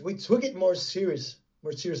 Because we took it more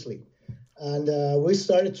seriously. And we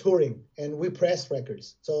started touring, and we pressed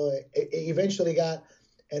records. So it eventually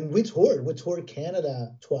and we toured. We toured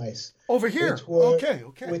Canada twice. Over here? Okay.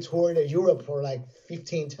 We toured Europe for like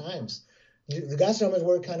 15 times. The Gas Drummers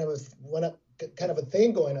were kind of a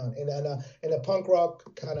thing going on in a punk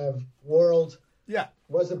rock kind of world. Yeah.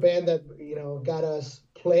 Was a band that, got us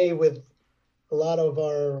play with a lot of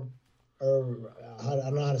our I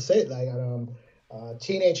don't know how to say it, like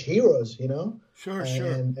teenage heroes, Sure.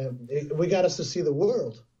 And we got us to see the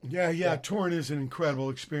world. Yeah. Touring is an incredible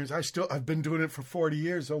experience. I've been doing it for 40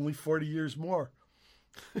 years, only 40 years more.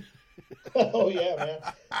 Oh yeah, man.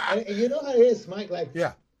 And you know how it is, Mike. Like,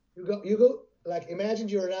 yeah, you go. Like, imagine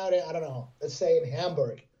you're out at, I don't know, let's say in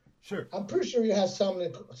Hamburg. Sure. I'm pretty sure you have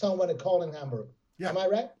someone to call in Hamburg. Yeah. Am I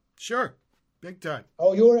right? Sure. Big time.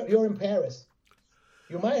 Oh, you're in Paris.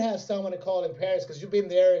 You might have someone to call in Paris because you've been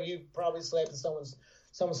there and you probably slept in someone's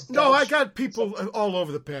couch. No, I got people all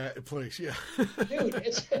over the place. Yeah. Dude,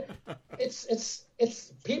 it's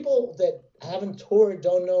people that haven't toured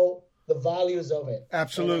don't know the values of it.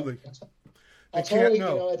 Absolutely. I totally,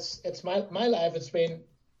 it's my life. It's been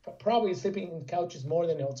probably sleeping in couches more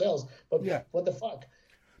than hotels. But yeah, what the fuck?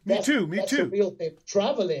 Me too. That's the real thing.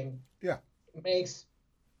 Traveling, makes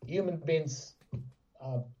human beings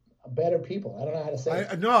better people. I don't know how to say it.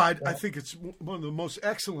 I think it's one of the most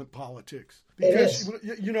excellent politics because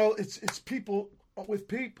it's people with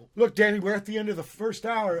people. Look, Danny, we're at the end of the first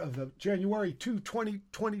hour of the January 2,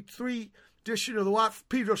 2023 edition of the Watt for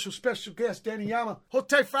Pedro Show. Special guest Danny Yama. Hold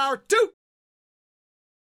tight for hour 2.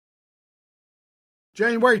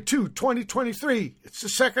 January 2, 2023. It's the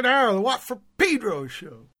second hour of the Watt for Pedro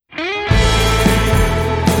Show.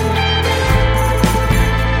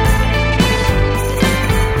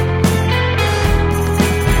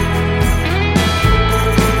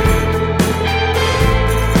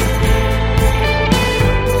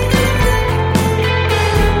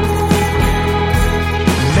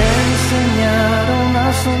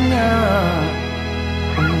 Soñar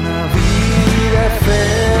una vida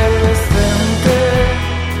efervescente,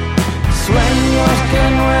 sueños que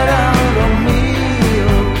no eran los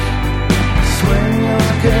míos, sueños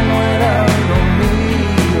que no eran los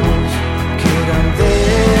míos, que eran de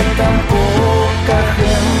tan poca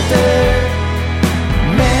gente.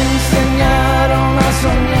 Me enseñaron a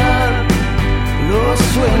soñar los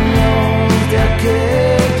sueños de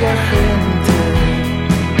aquella gente.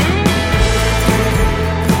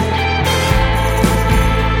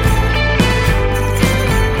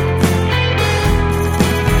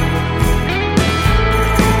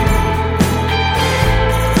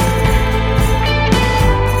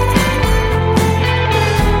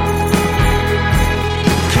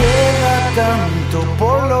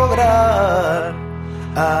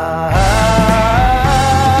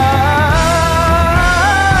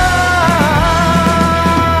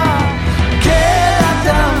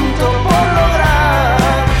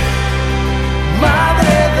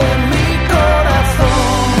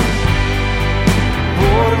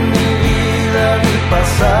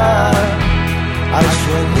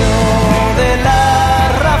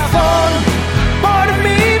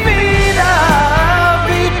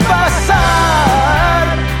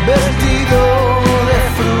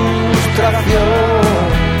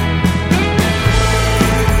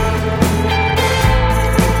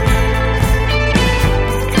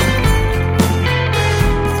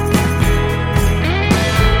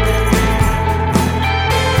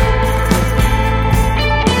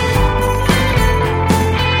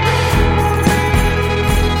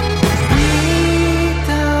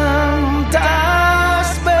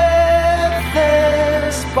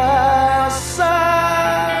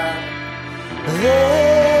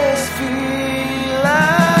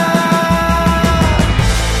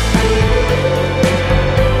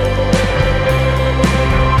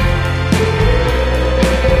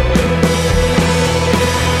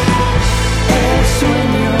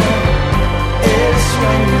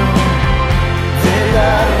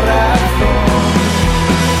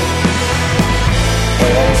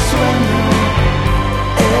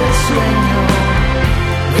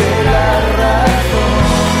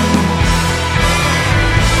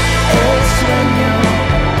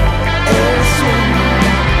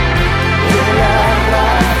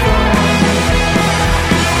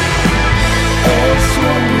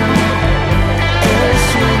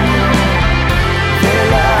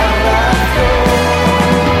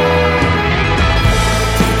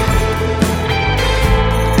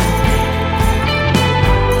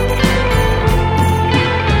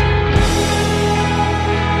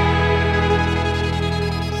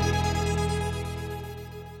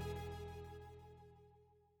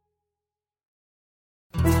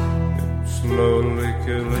 slowly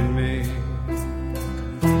killing me.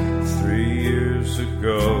 3 years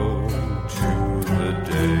ago, to the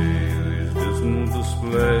day these dismal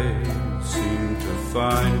displays seem to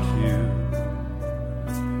find you.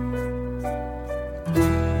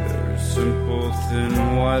 Very simple, thin,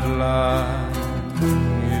 white line,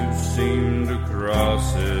 you seem to cross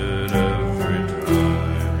it every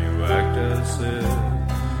time. You act as if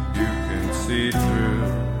you can see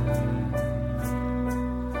through.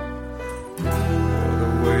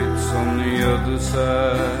 On the other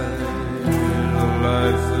side,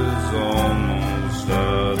 life is almost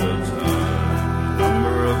out of time. The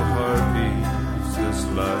number of heartbeats this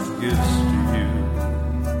life gives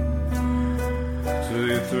to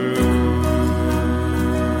you through.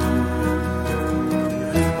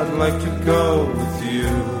 I'd like to go with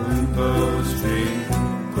you and those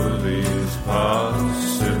people, these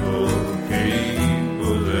possible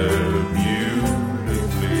people, they're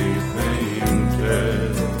beautifully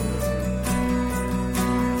painted.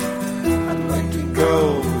 Go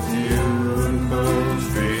with you and those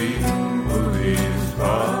people, these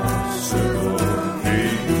possible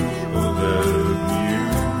people that are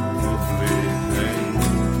beautifully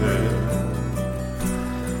painted.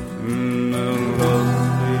 The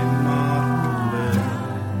lovely marvelous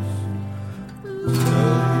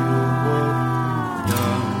tell you what you've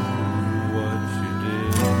done, what you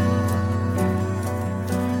did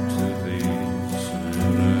to these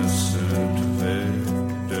innocent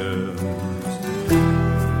victims.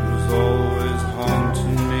 Always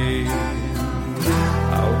haunting me.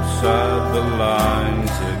 Outside the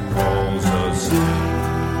lines it calls us in,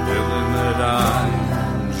 feeling that I'm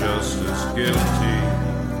just as guilty.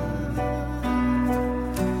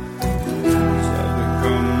 As I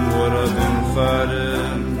become what I've been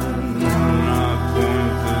fighting, I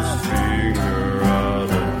point this finger out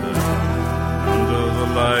at them. Under the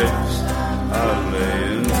lights I lay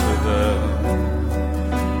into them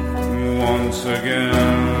once again.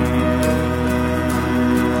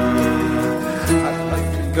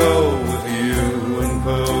 Go with you and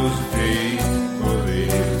those people,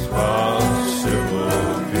 these possible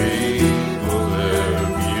people, they're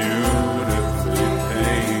beautifully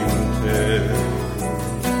painted.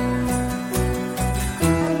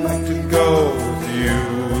 I'd like to go with you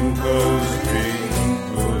and those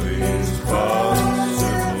people, these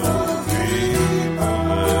possible people,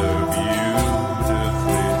 they're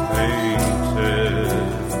beautifully painted.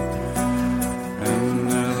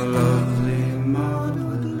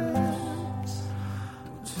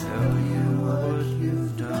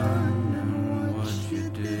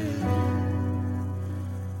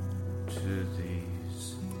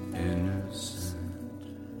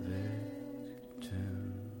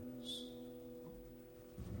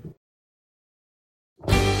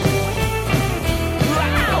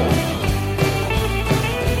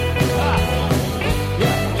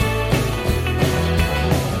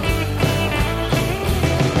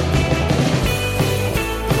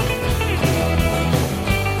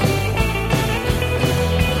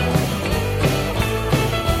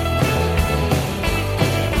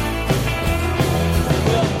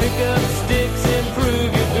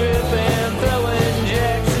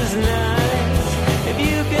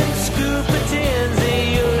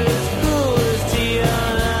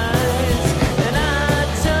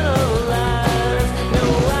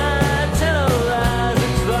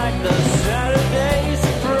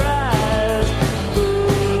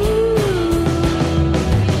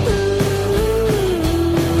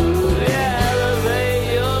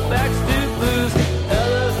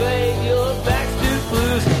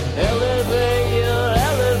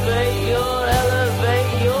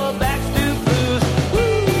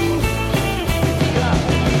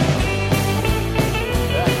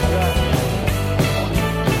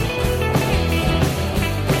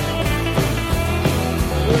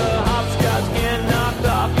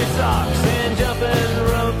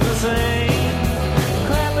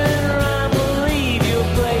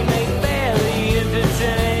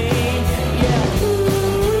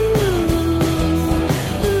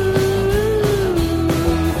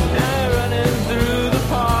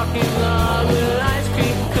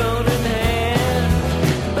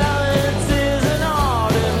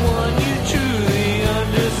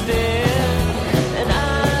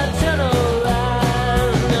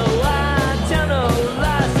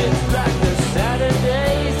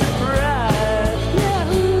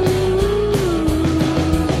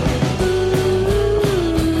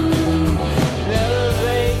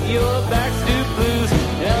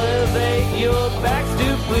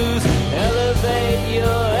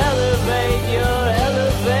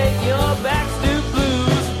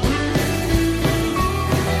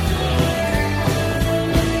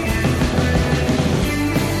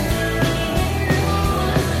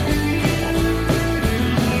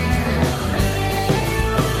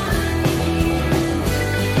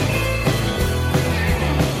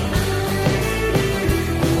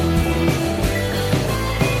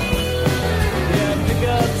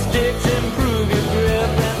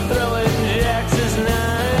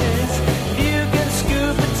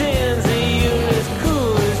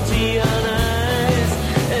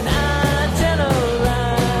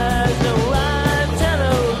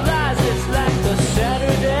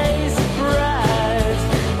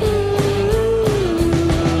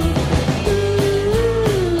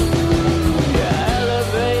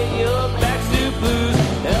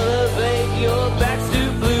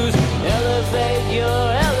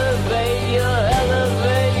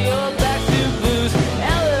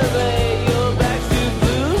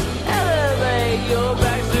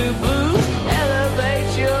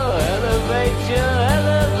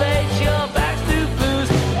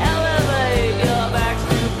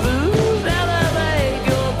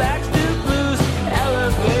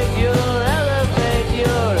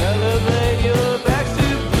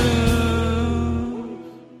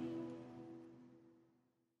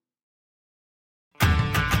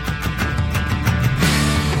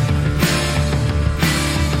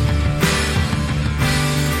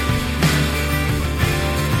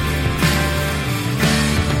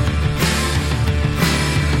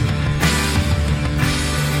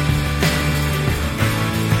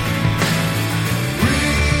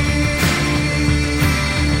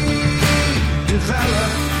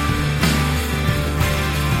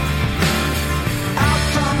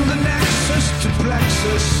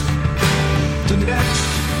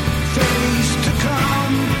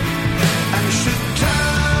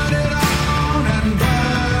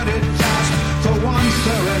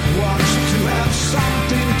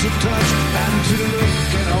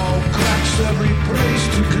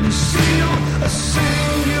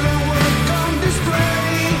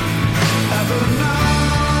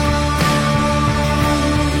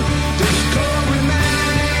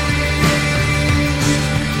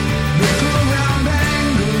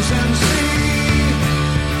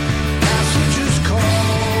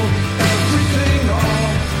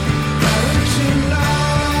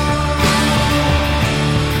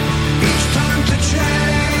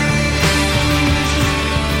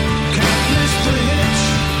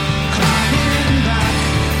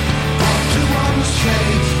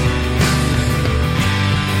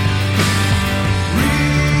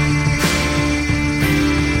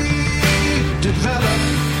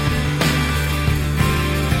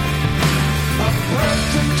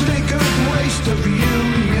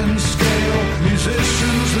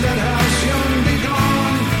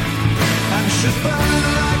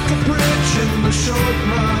 like a bridge in the short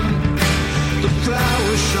run. The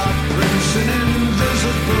flower shop prints an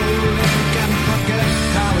invisible ink, and forget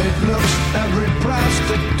how it looks. Every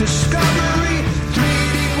plastic discovery,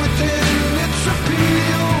 3D within its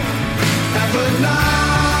appeal. Ever now,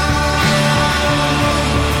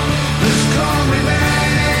 this calm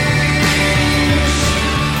remains.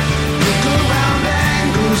 Look around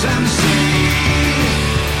angles and see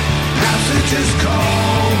passages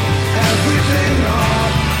call everything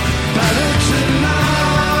off. Better to know.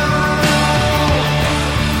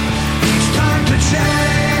 Each time to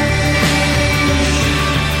change.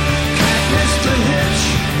 Can't miss the hitch.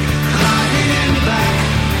 Climbing in back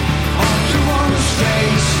onto one's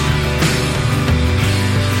face.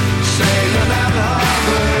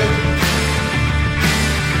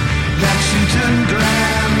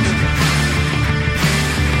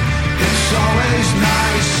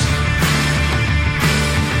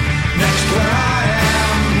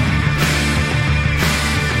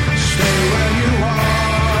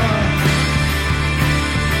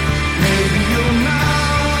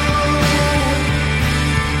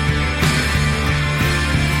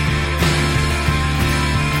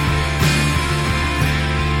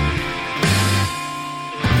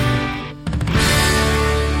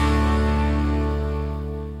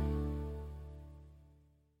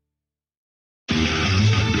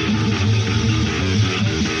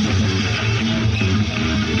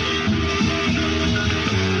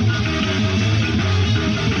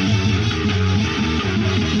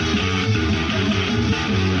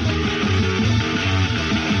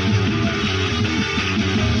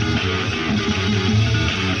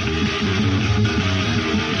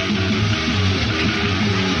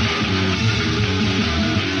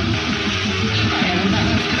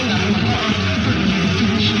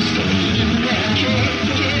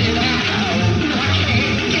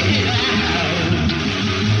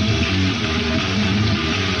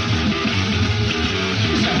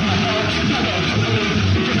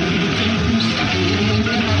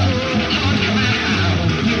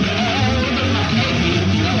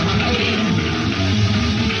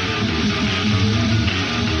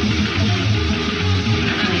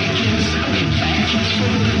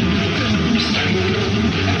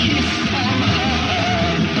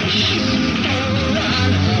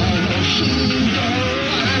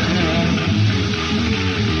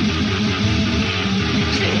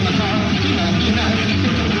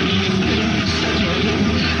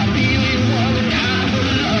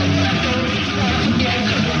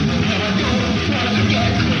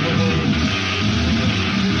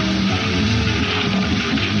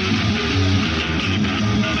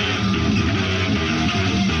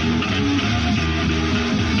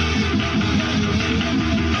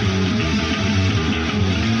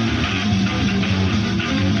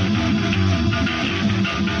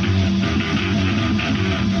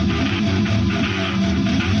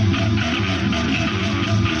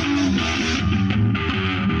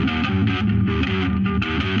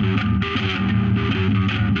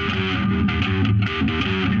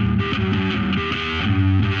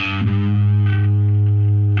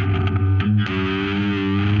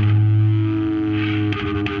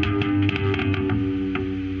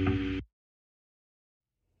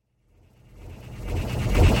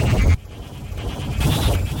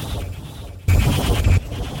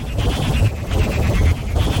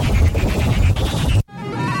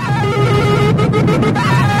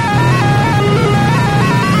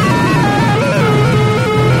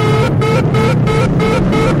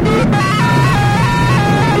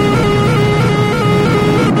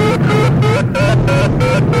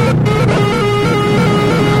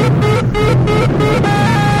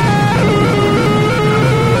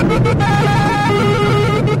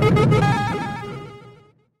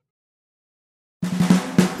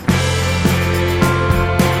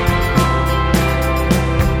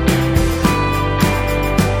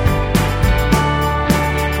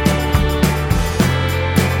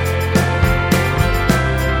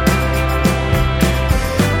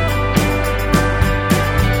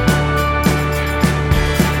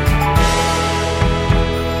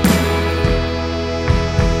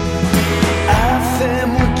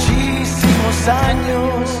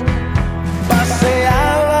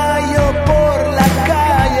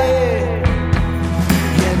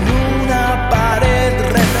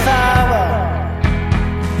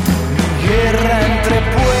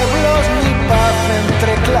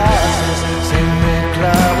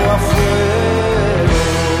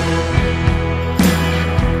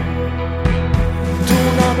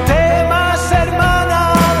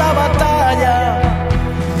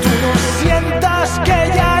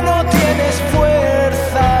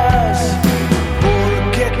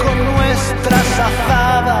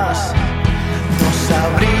 azadas. Nos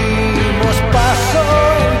abrimos paso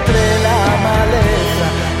entre la maleza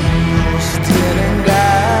y nos tienen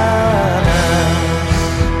ganas.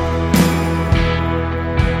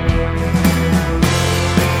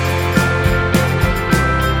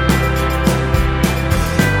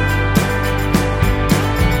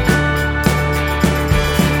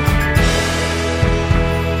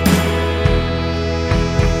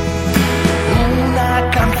 Una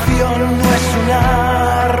canción no es un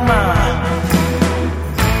arma.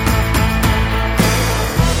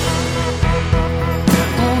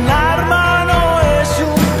 Un arma no es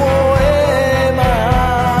un poema.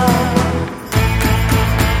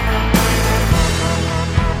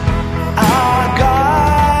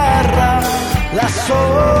 Agarra la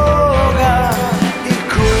soga y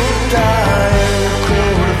corta el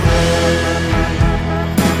cordel.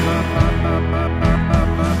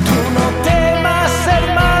 Tú no temas,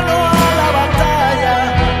 hermano, a la batalla.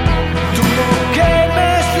 Tú no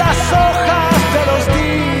quemes las hojas de los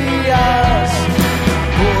días,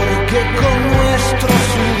 porque con nuestro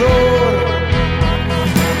sudor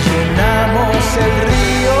llenamos el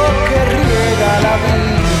río que riega la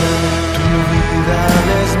vida. Tu vida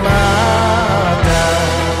les mata.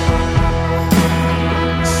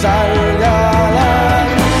 Salga la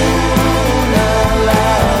luna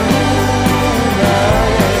y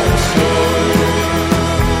el sol.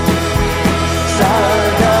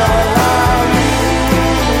 Salga la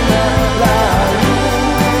luna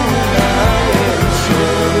y el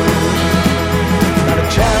sol.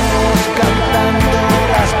 Marchamos cantando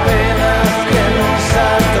las penas que nos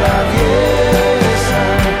atraviesan.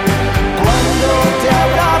 Cuando te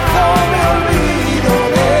abrazo me olvido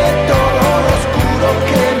de todo lo oscuro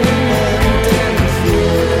que mi mente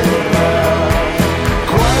encierra.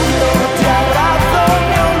 Cuando te abrazo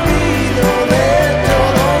me olvido de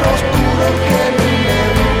todo lo oscuro que mi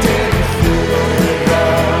mente encierra.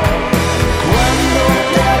 Cuando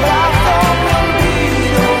te abrazo me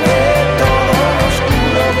olvido de todo lo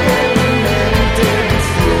oscuro que mi mente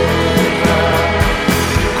encierra.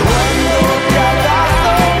 Cuando te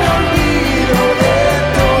abrazo me olvido de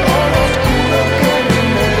todo lo oscuro que mi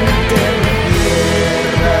mente encierra.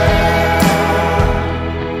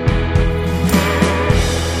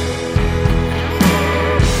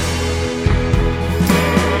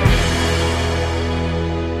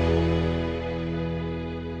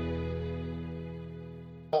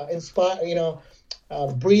 Inspire,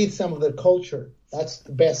 breathe some of the culture. That's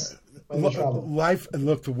the best when you travel. Life, and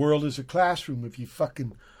look, the world is a classroom. If you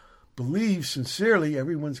fucking believe sincerely,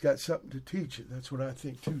 everyone's got something to teach you. That's what I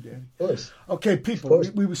think too, Danny. Of course. Okay, people,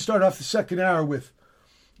 we would start off the second hour with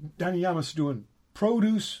Danny Llamas doing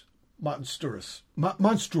Produce Monstruos.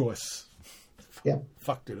 Monstruos. Yeah.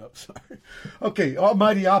 Fucked it up, sorry. Okay,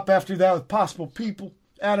 Almighty Op after that with Possible People.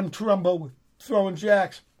 Adam Trumbo with Throwin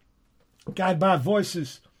Jacks. Guide by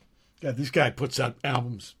Voices. God, this guy puts out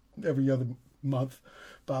albums every other month.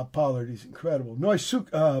 Bob Pollard, he's incredible.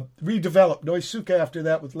 Noisukka, redeveloped. Noisukka after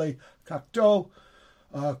that with Le Couteau.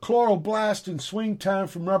 Chloroblast and Swing Time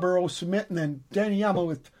from Rubber O Cement. And then Danny Llama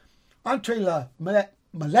with Entre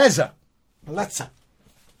maleza. Maleza.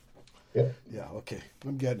 Yeah. Yeah, okay.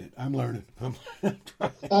 I'm getting it. I'm learning. I'm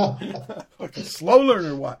fucking slow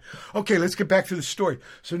learner, what? Okay, let's get back to the story.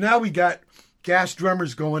 So now we got gas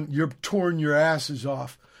drummers going. You're touring your asses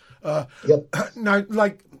off. Yep. Now,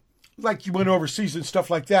 like you went overseas and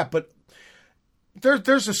stuff like that, but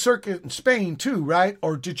there's a circuit in Spain too, right?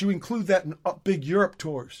 Or did you include that in big Europe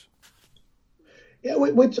tours? Yeah,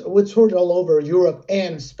 we toured all over Europe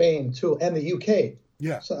and Spain too, and the UK.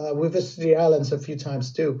 Yeah. So, we visited the islands a few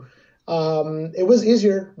times too. It was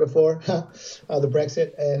easier before the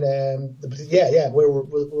Brexit, and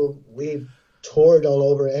we toured all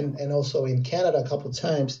over, and also in Canada a couple of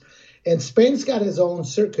times. And Spain's got its own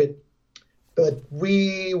circuit, but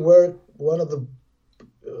we were one of the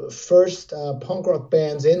first punk rock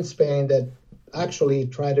bands in Spain that actually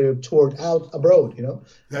tried to tour out abroad.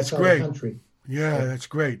 That's great. The country. Yeah, that's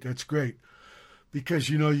great. That's great, because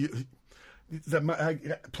I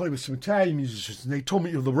play with some Italian musicians, and they told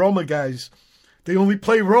me the Roma guys, they only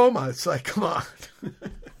play Roma. It's like, come on.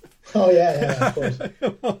 Oh yeah, of course.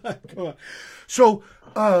 Come on. So,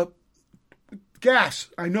 Gas,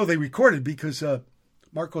 I know they recorded because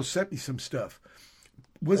Marco sent me some stuff.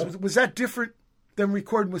 Was that different than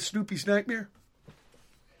recording with Snoopy's Nightmare?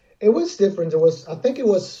 It was different. I think it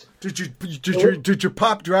was. Did your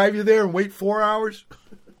pop drive you there and wait 4 hours?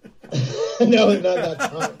 No, not that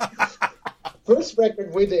time. First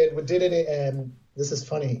record we did it, and this is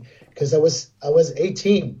funny because I was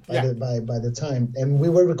 18 by the time, and we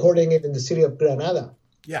were recording it in the city of Granada.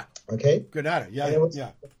 Yeah. Okay. Granada. Yeah. And it was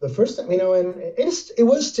yeah. the first time, and it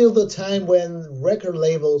was still the time when record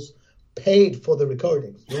labels paid for the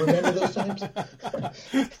recordings. You remember those times?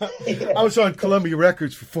 Yeah. I was on Columbia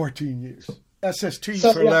Records for 14 years. SST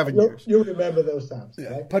for 11 years. You remember those times,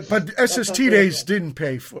 yeah. Right? But SST days didn't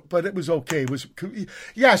pay for, but it was okay. It was,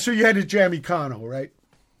 yeah. So you had a Jamicano, right?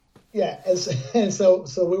 Yeah, and so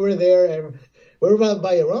we were there, and we were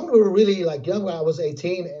by around. We were really like young. I was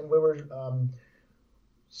 18, and we were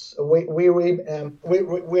we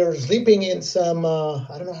were sleeping in some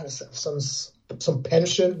I don't know how to say, some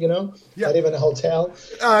pension, not even a hotel.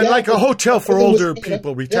 Like a hotel for older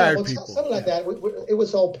people, retired people. Something like that. It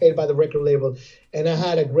was all paid by the record label, and I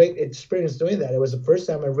had a great experience doing that. It was the first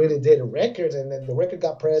time I really did a record, and then the record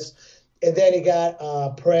got pressed, and then it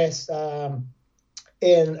got pressed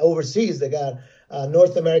in overseas. They got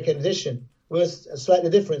North American edition. It was slightly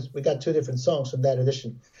different. We got 2 different songs from that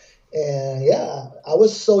edition. And yeah, I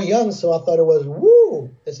was so young, so I thought it was, woo,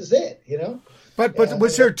 this is it, But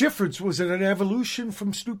was there a difference? Was it an evolution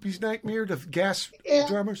from Snoopy's Nightmare to gas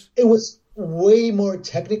drummers? It was way more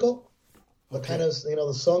technical. The kind of,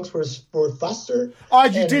 the songs were faster. Oh,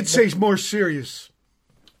 you did say more serious.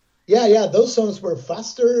 Yeah, those songs were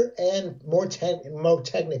faster and more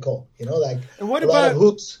technical, like and what a about, lot of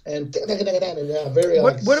hooks and very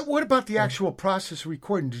what about the actual process of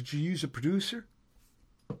recording? Did you use a producer?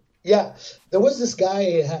 Yeah, there was this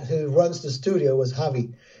guy who runs the studio, was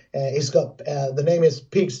Javi. He's got, the name is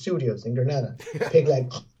Pig Studios in Granada. Pig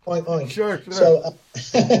like, oink, oink. Sure. So,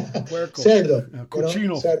 cerdo.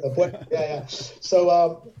 Cochino. Cerdo. Yeah.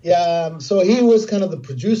 So, so he was kind of the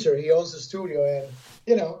producer. He owns the studio and,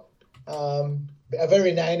 a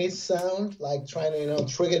very 90s sound, like trying to,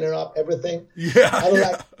 triggering up everything. Yeah. I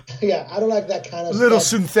don't like that kind of stuff. A little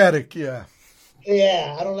stuff. synthetic, yeah.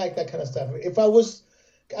 Yeah, I don't like that kind of stuff. If I was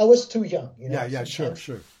too young, Yeah, sure.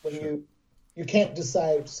 When you can't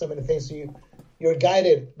decide so many things, so you're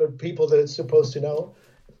guided by people that are supposed to know.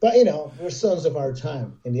 But we're sons of our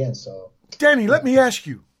time in the end. So, Danny, let me ask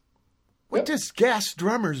you, what does gas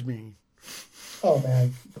drummers mean? Oh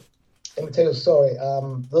man, let me tell you a story.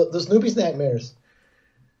 The Snoopy's Nightmares.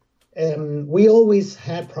 We always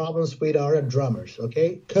had problems with our drummers,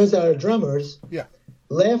 okay? Because our drummers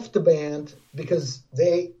left the band because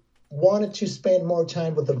they wanted to spend more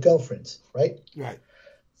time with their girlfriends, right? Right.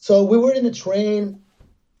 So we were in a train,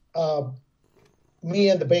 me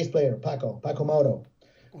and the bass player, Paco Moto.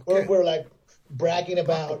 Okay. We're like bragging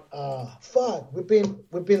about, fuck, we've been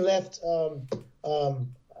left, we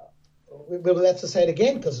were left aside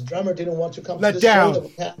again because the drummer didn't want to come to the show.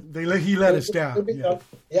 He let us down.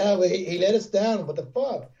 Yeah, he let us down. What the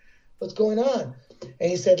fuck? What's going on? And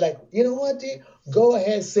he said, like, you know what, dude? Go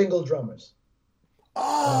ahead, single drummers.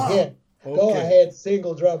 Go ahead,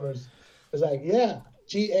 single drummers. It's like, yeah,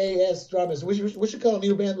 GAS drummers. We should call a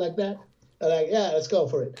new band like that. They're like, yeah, let's go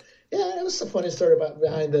for it. Yeah, it was a funny story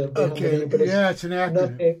behind the name. But it's an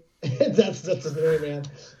acronym. That's the name, man.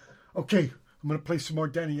 Okay, I'm going to play some more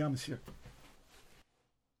Danny Llamas here.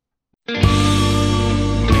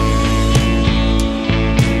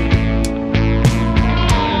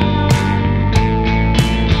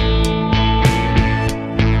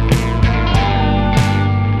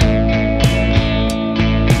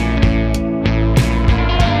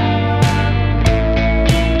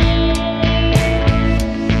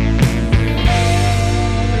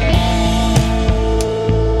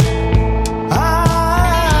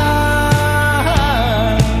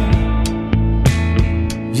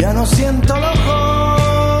 Ya no siento los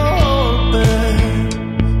golpes,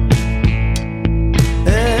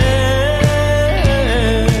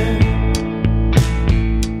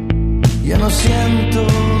 ya no siento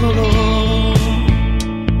dolor.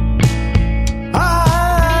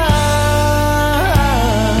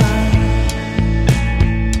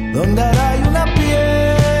 Donde hay una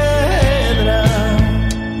piedra,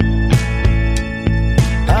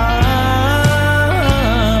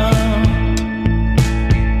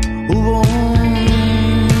 hubo un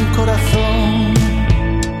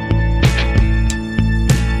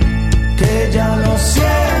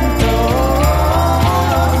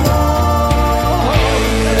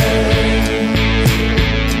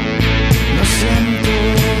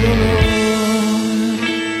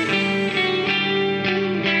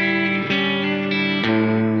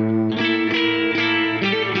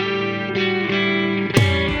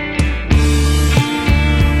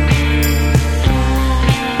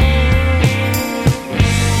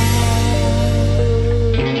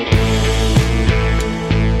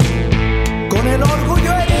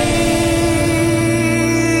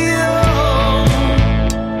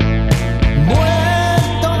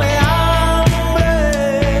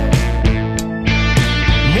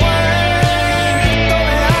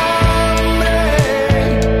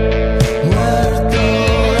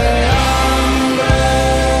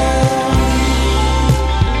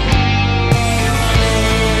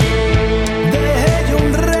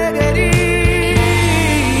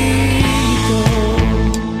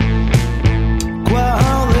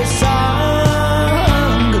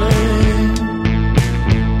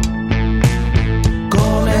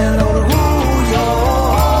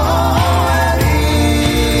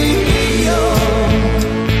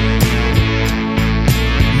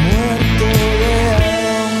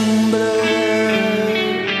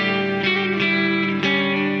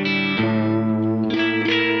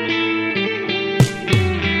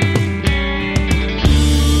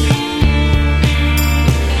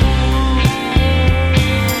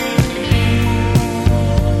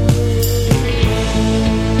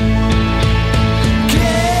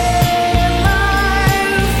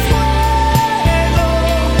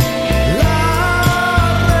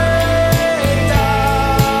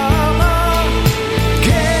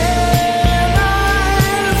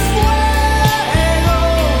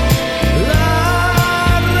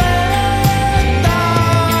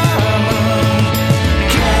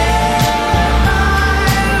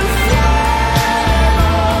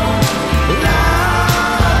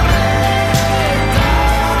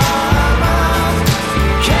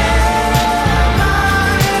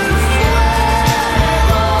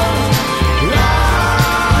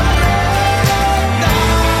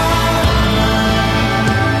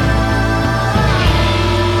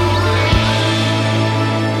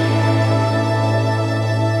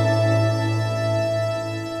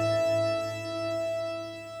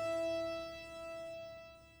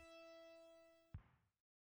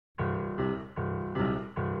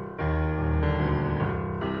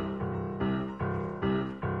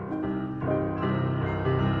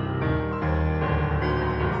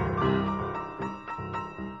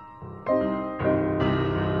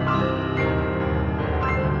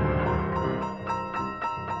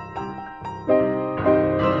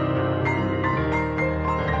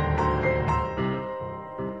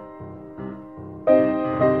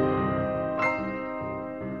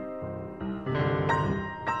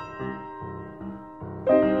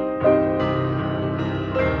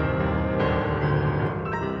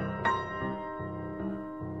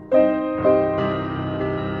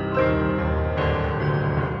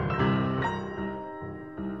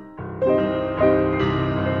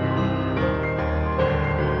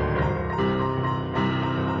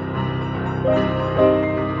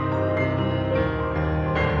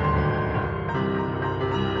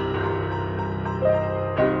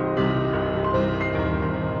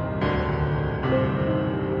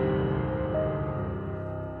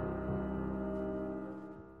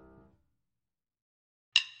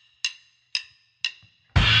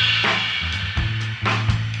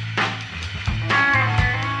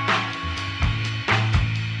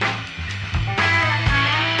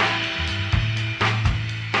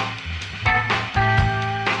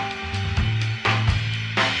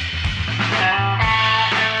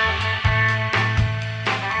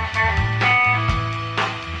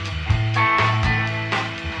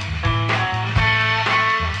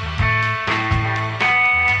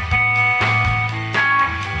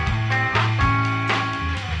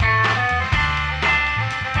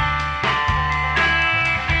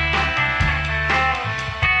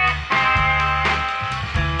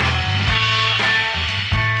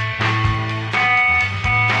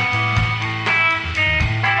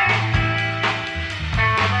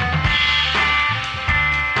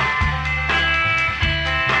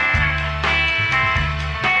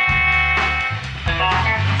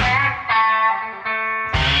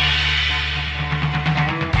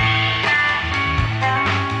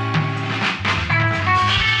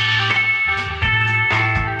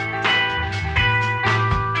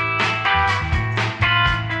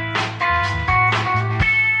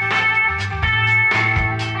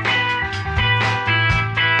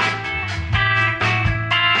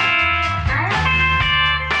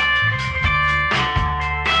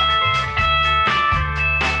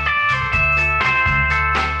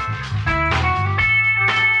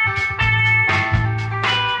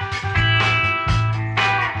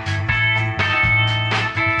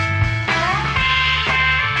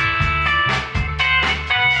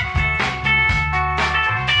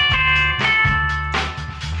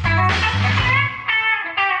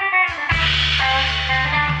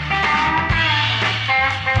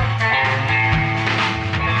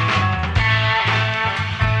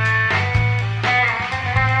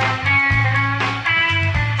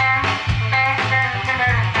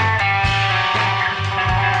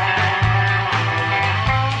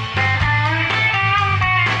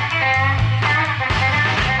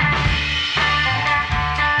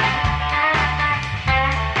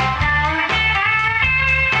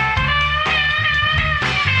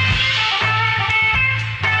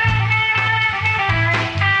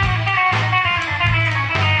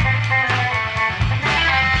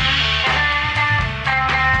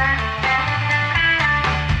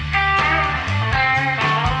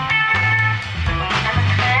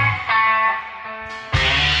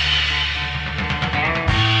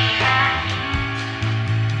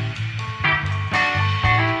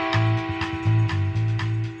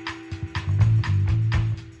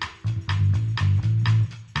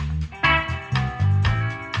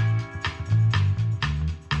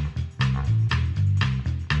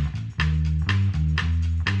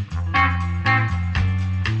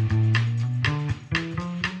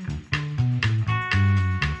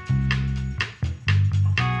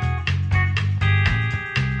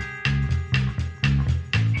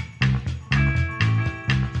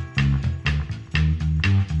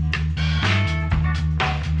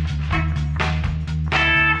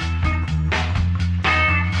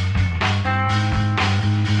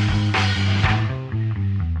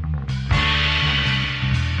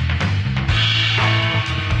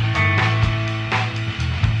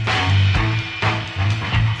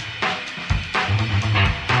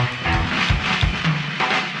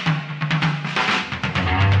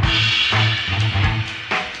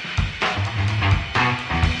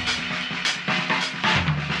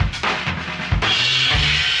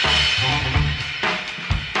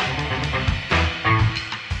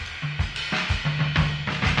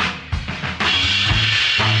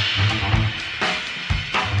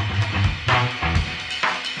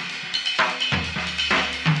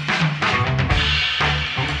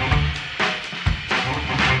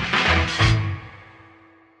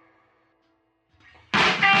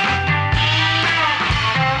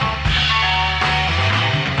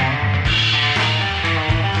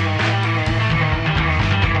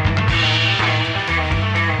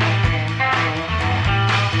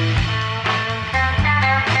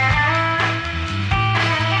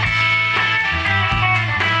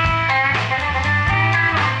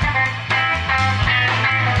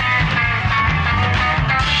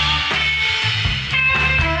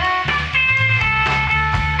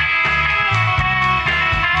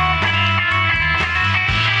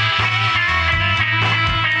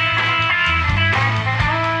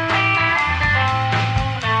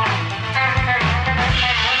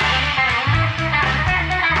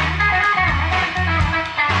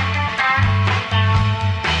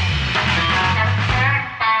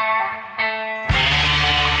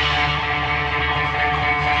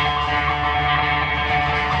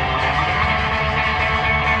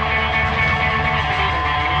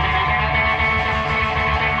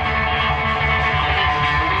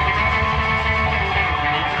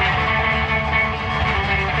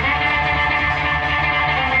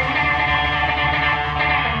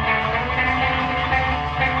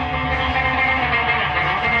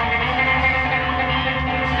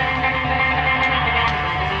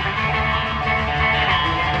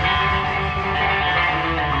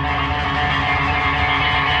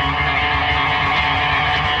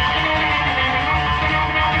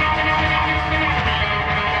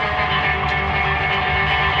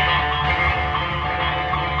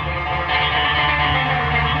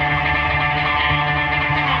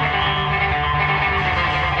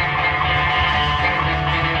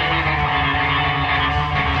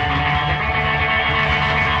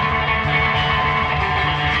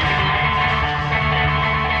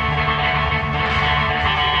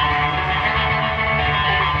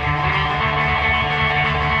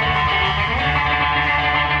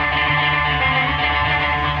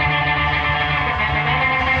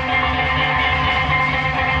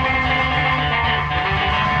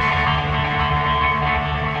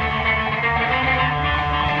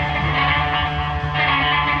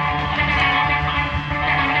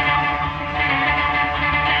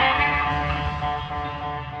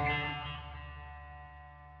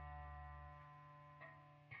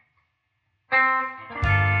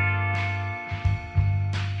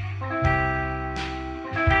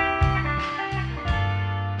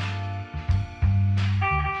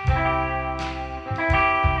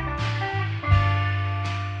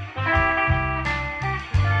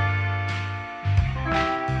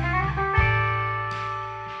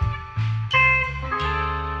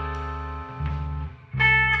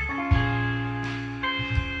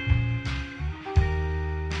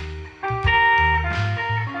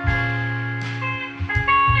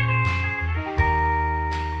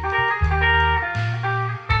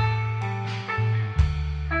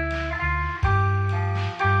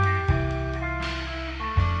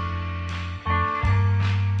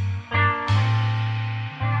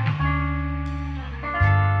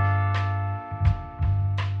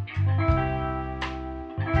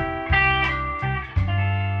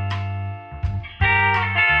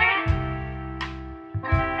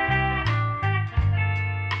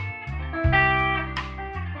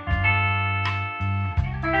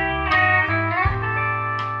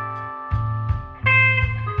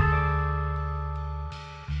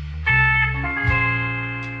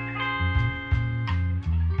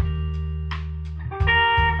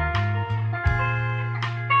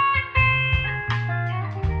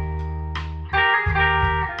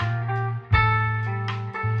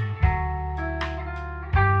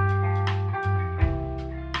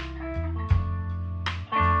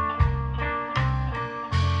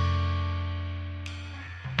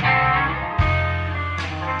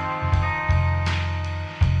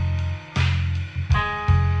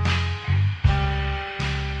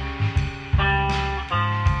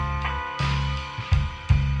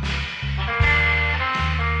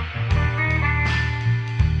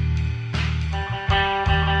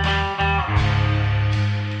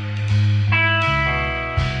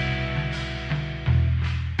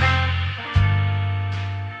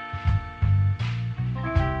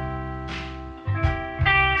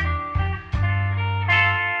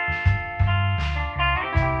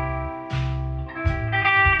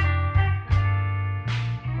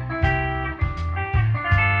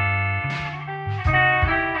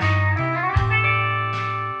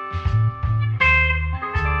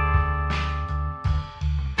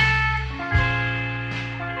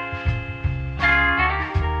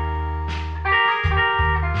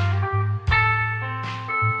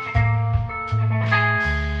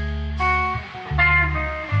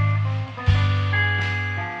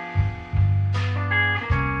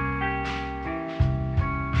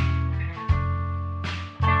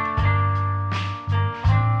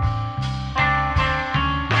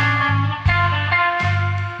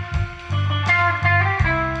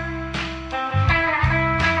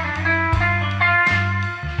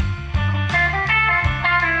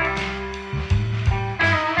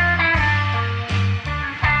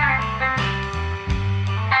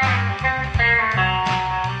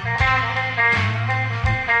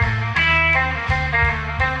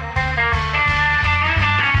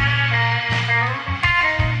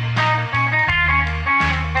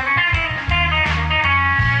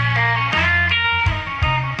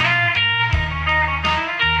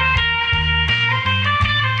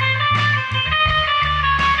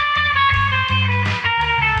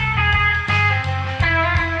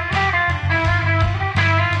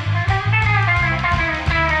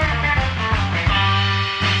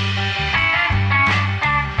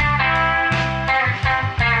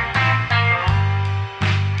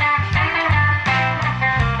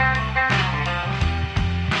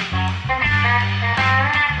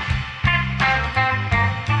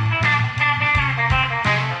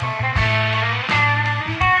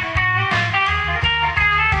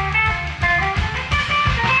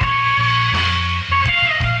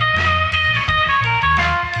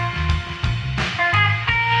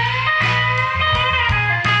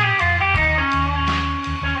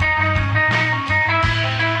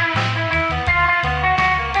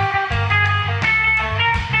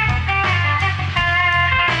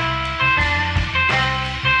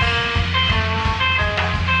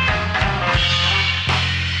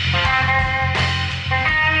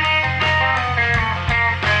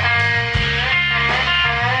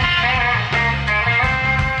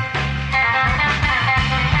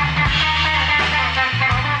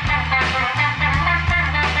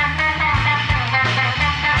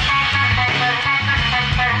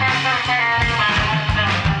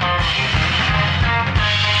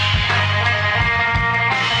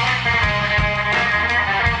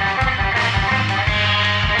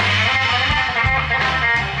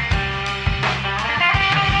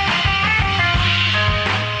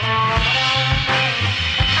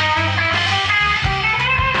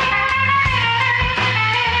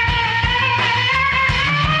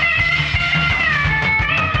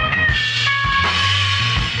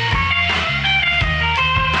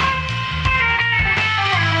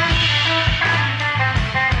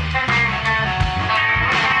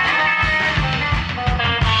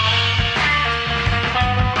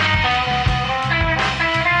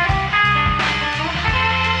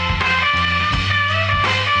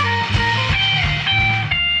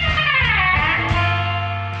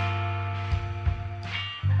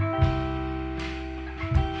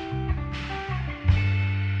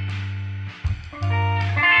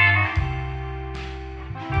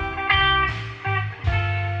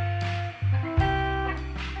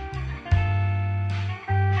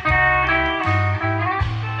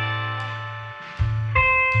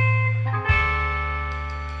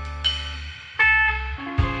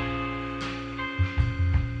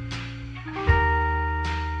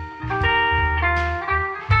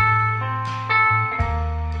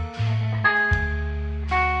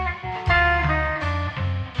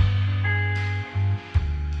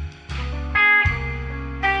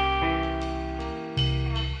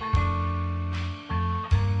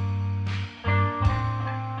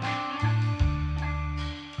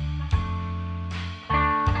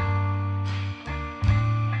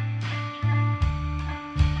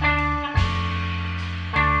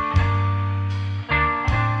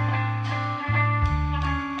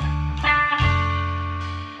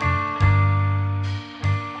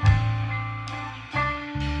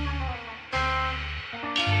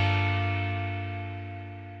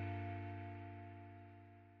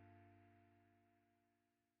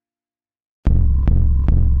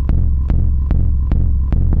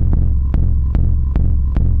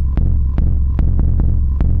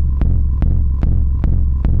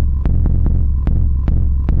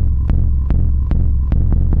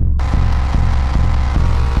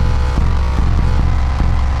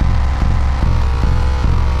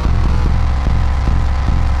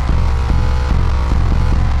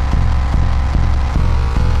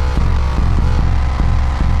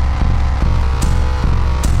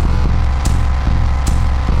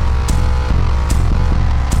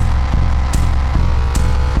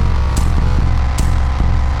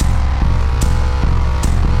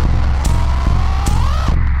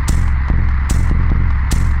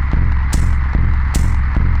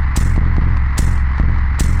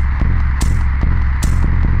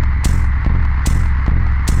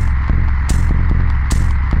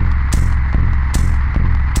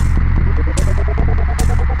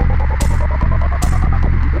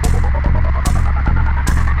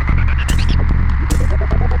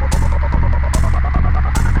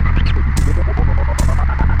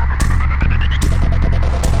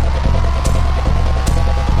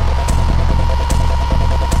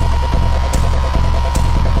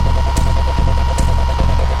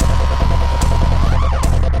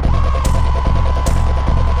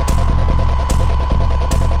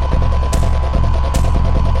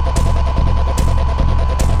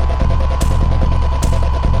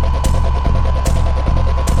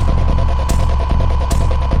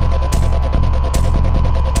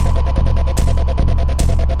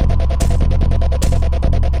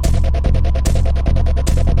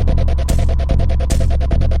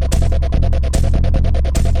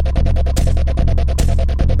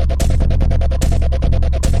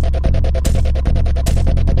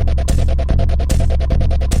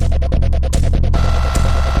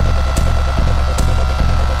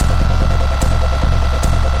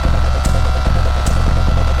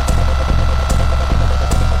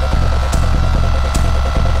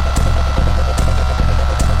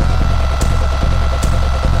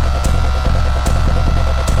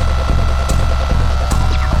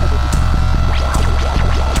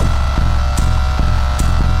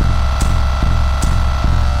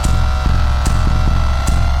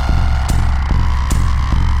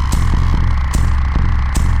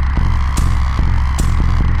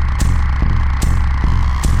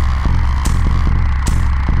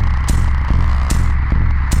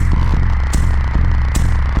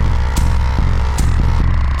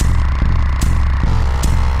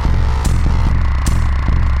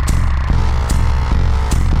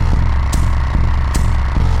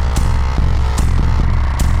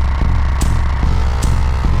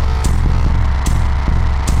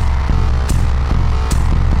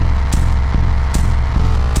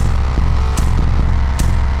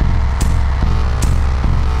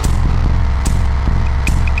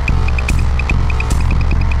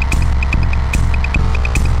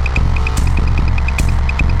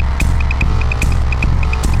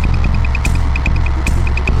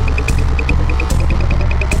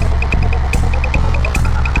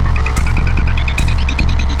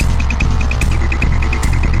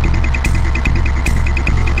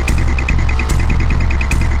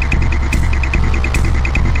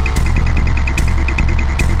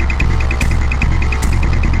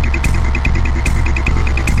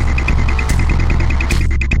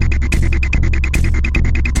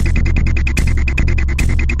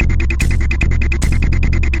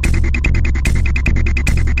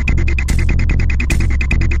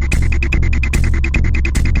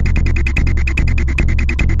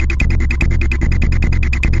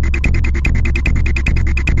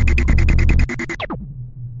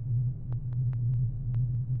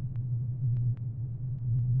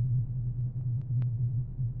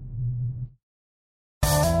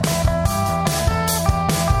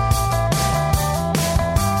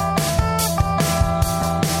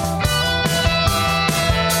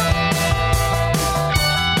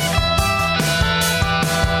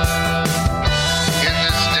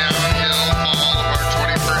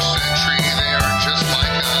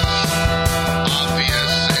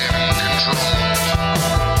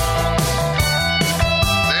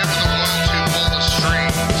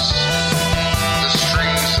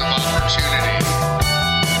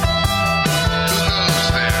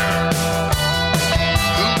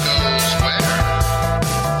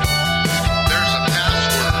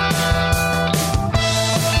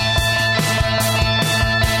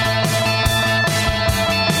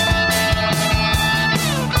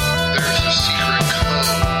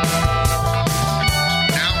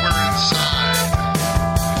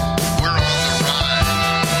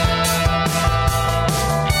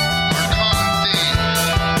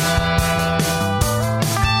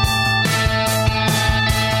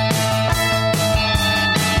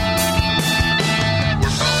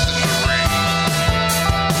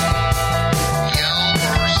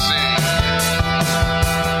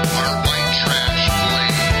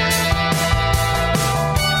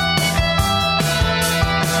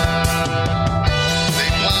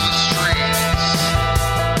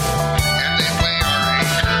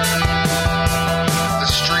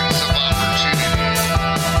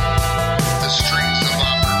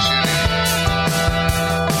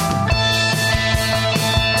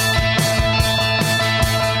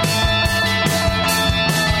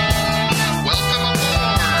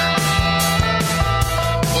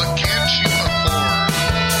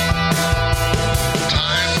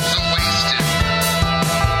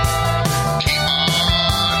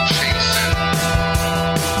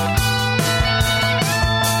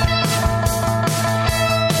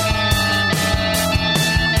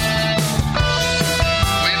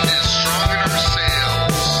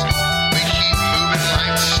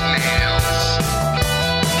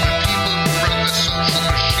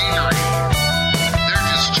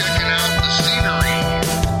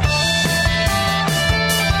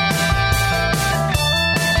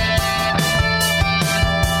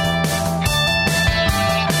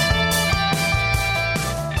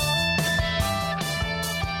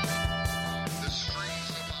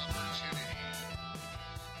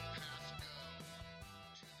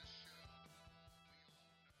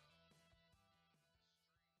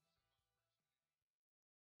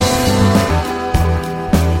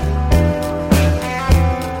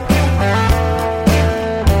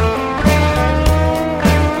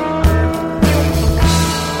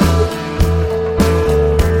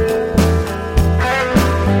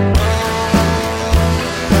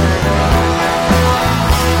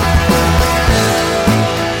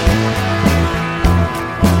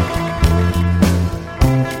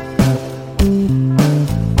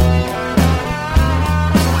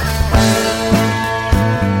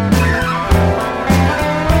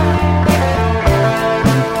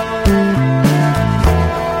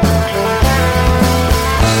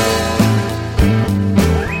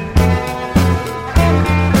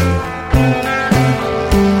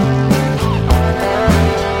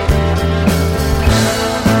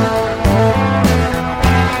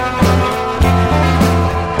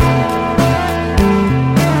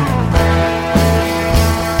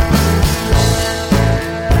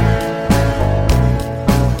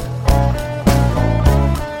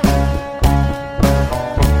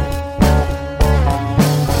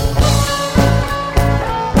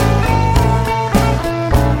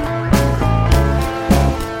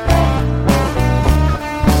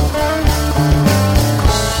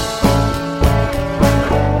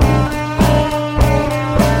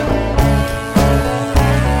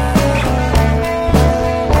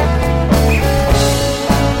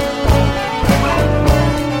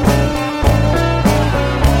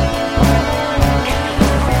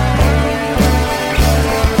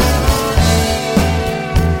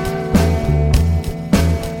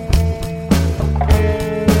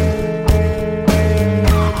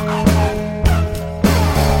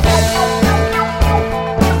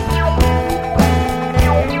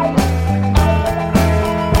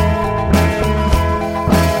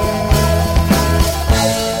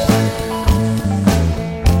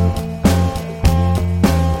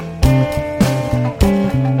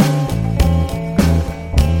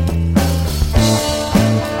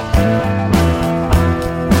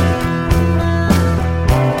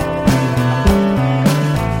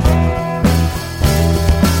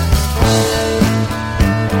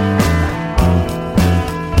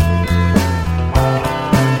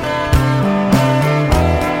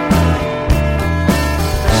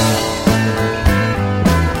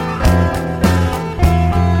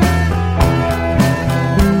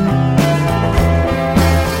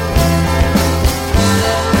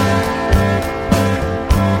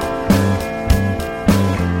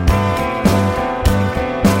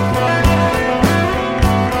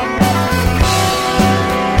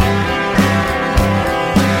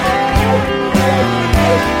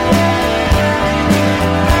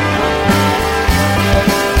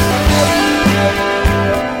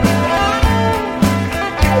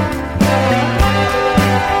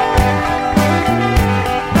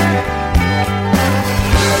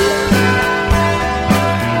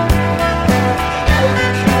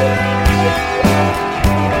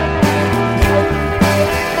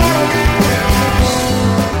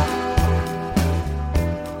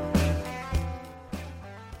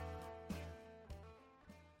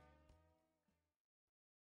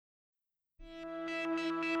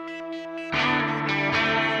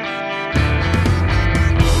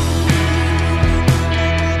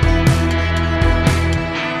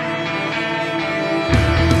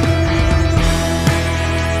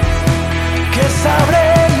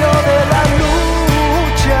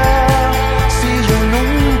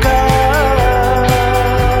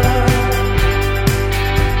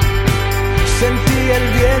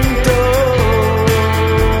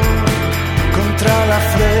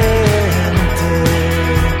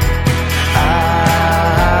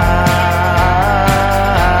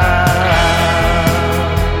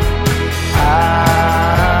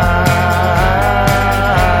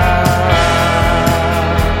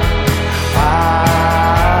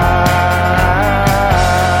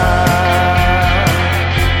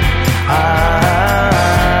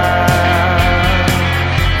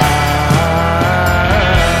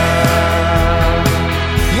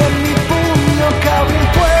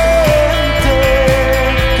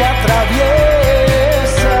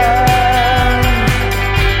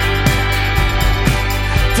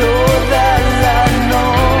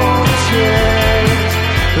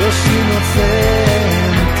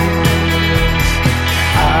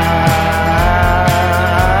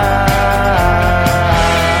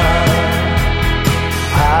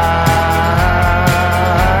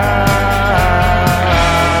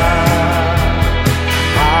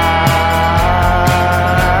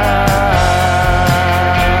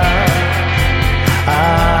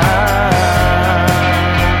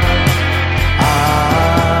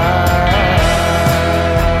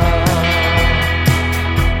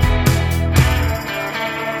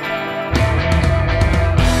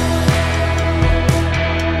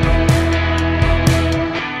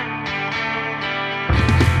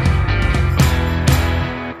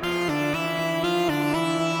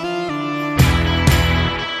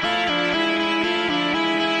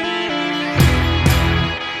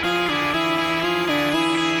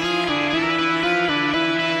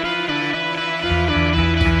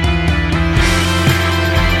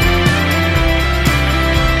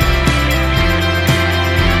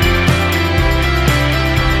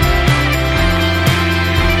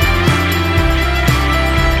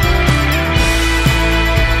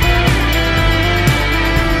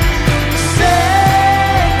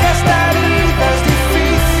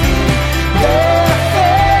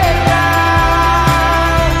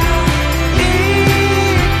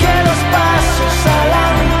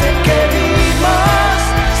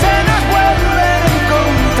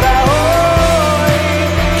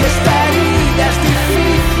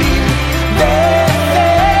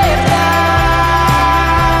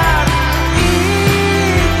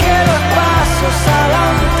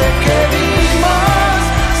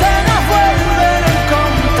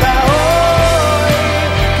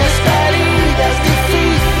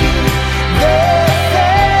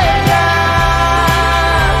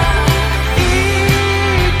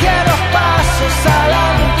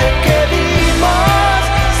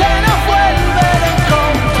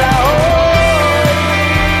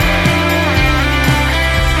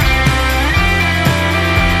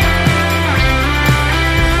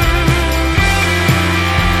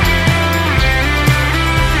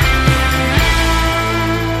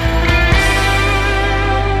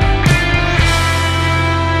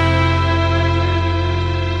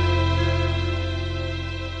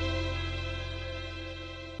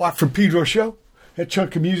Watt from Pedro Show. That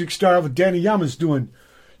chunk of music started with Dani Llamas doing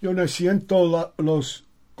Yo no siento los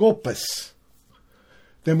golpes.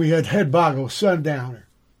 Then we had Headboggle, Sundowner.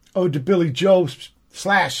 Ode to Billy Joe /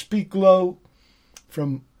 Speak Low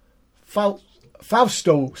from Fausto /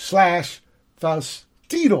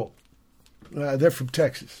 Faustito. They're from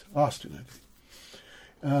Texas, Austin,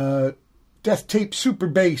 I think. Death Tape Super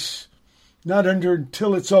Bass, Not Under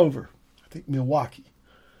Until It's Over. I think Milwaukee.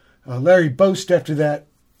 Larry Bost after that.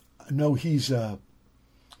 I know he's, goddamn,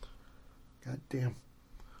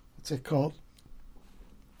 what's it called?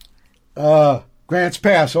 Grants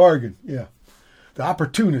Pass, Oregon, yeah. The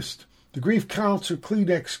Opportunist. The Grief Council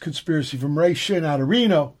Kleenex Conspiracy from Ray Shinn out of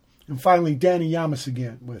Reno. And finally, Dani Llamas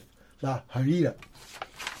again with La Herida.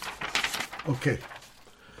 Okay.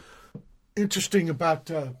 Interesting about,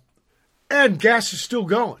 and gas is still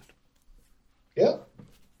going. Yeah.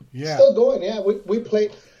 Yeah. Still going, yeah. We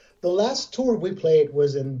played, the last tour we played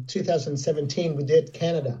was in 2017. We did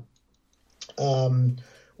Canada.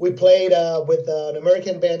 We played with an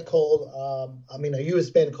American band called, a U.S.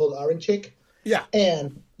 band called Chick. Yeah.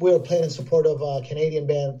 And we were playing in support of a Canadian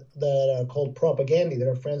band that are called Propaganda. That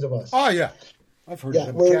are friends of us. Oh, yeah. I've heard of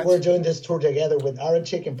them. We're doing this tour together with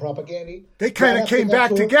Chick and Propaganda. They kind of came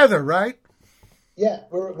back together, right? Yeah,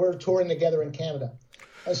 we're touring together in Canada.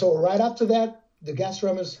 And so right after that, the Gas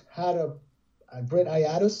Drummers had a great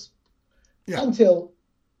hiatus until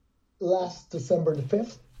last December the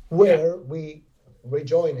 5th, where we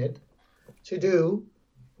rejoined it to do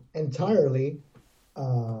entirely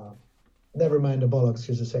Never Mind the Bollocks,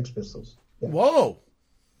 Here's the Sex Pistols. Yeah. Whoa.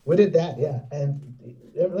 We did that, yeah. And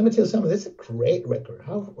let me tell you something. This is a great record.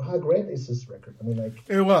 How great is this record? I mean, like,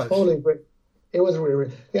 it was. Totally great. It was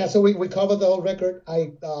really, yeah. So we covered the whole record.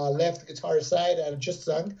 I left the guitar aside and just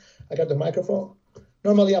sung. I got the microphone.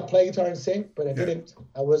 Normally I play guitar and sing, but I didn't.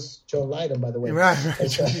 I was Joe Lydon, by the way. Right.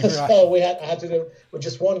 So I had to do with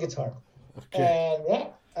just one guitar. Okay.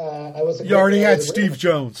 And I was. You already had Steve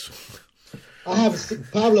Jones. I have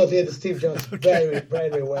Pablo did the Steve Jones very,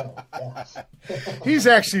 very well. Yeah. He's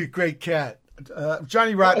actually a great cat.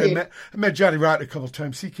 Johnny Rotten. I met Johnny Rotten a couple of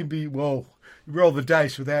times. He can be you roll the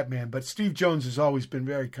dice with that man. But Steve Jones has always been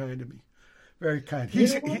very kind to me. Very kind.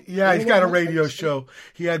 He's got a radio show.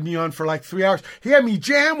 He had me on for like 3 hours. He had me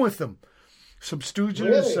jam with him. Some Stooges,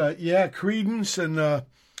 really? Creedence, and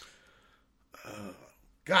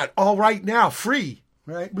God, All Right Now, free.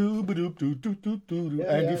 right? Boo, ba, doop, doo, doo, doo, doo, doo.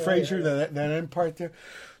 Andy Fraser, that end part there.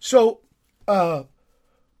 So,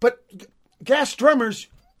 but gas drummers,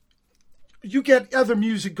 you get other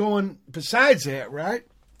music going besides that, right?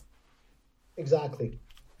 Exactly.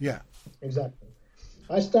 Yeah. Exactly.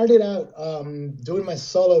 I started out doing my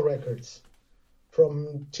solo records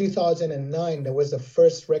from 2009. That was the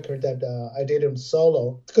first record that I did in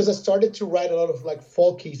solo, because I started to write a lot of like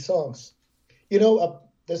folky songs. You know,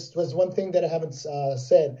 this was one thing that I haven't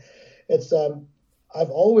said. It's I've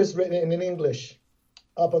always written in English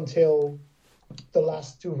up until the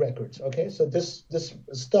last two records. Okay, so this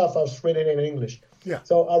stuff I was written in English. Yeah.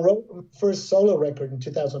 So I wrote my first solo record in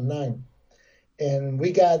 2009, and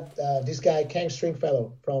we got this guy Ken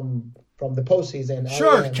Stringfellow from the Posies and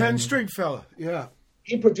sure, R.E.M. Ken Stringfellow. Yeah.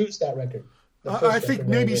 He produced that record. I think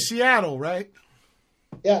maybe Seattle, right?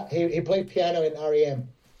 Yeah, he played piano in R.E.M.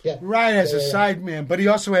 Yeah. Right, as a sideman, but he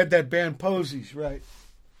also had that band Posies, right?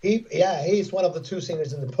 He's one of the two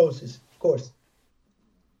singers in the Posies, of course.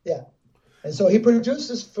 Yeah. And so he produced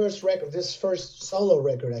this first record, this first solo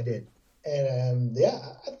record I did. And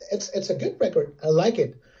it's a good record. I like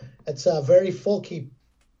it. It's a very folky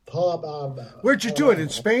pop. Where'd you do it, in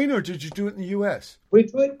Spain, or did you do it in the U.S.? We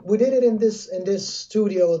did it in this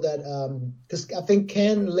studio that because I think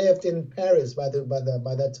Ken lived in Paris by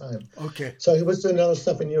that time. Okay. So he was doing other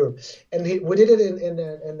stuff in Europe, and we did it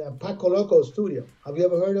in a Paco Loco studio. Have you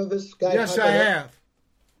ever heard of this guy? Yes, Paco I Loco? have.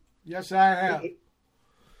 Yes, I have.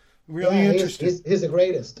 Really interesting. He's the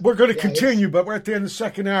greatest. We're going to continue, but we're at the end of the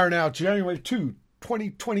second hour now. January 2,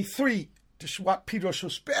 2023. The Schwab Pedro Show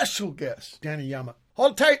special guest, Danny Yama.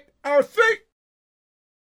 Hold tight, hour 3.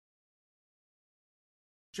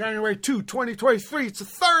 January 2, 2023. It's the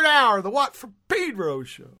third hour of the What for Pedro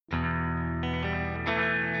Show.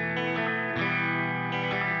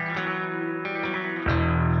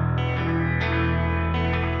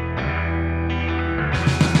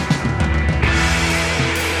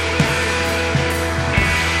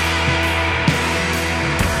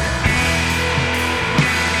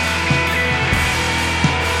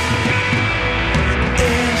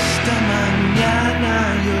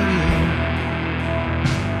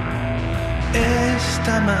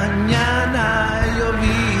 Esta mañana ha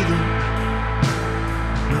llovido,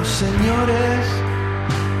 los señores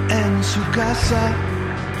en su casa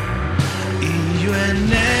y yo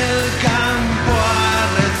en el campo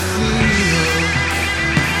arrecido.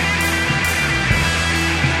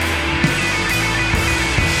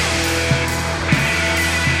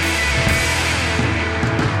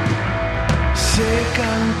 Se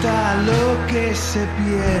canta lo que se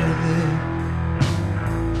pierde,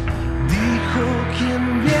 quien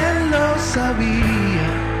bien lo sabía.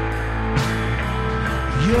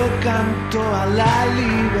 Yo canto a la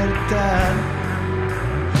libertad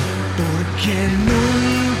porque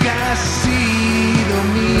nunca ha sido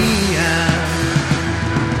mía.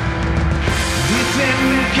 Dicen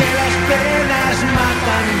que las penas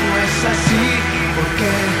matan, no es así,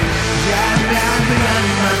 porque ya me habían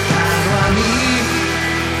matado a mí.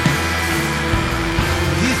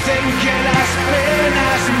 Dicen que las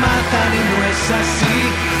penas matan y no es así,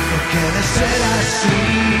 porque de ser así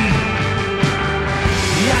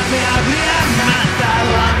ya me habrían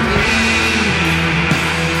matado a mí.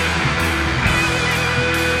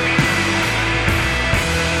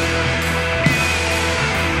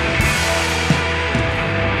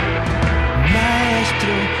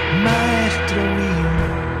 Maestro, maestro mío,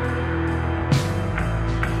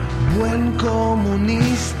 buen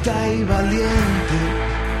comunista y valiente,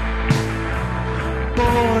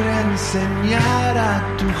 por enseñar a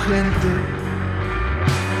tu gente,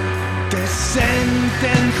 te sentenciaron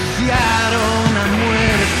a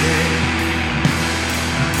muerte.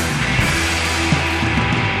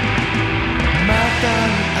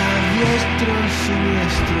 Matan a diestro y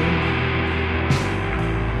siniestro,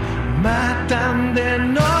 matan de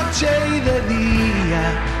noche y de día,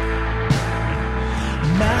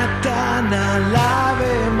 matan al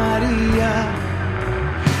Ave María,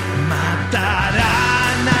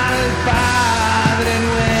 matarán al Padre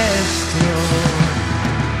Nuestro.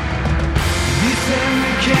 Dicen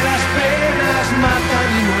que las penas matan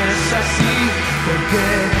y no es así, porque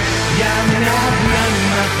ya me habían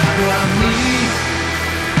matado a mí.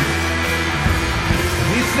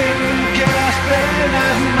 Dicen que las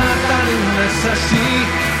penas matan y no es así,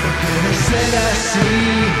 porque de ser así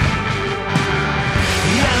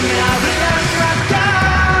ya me habrían matado.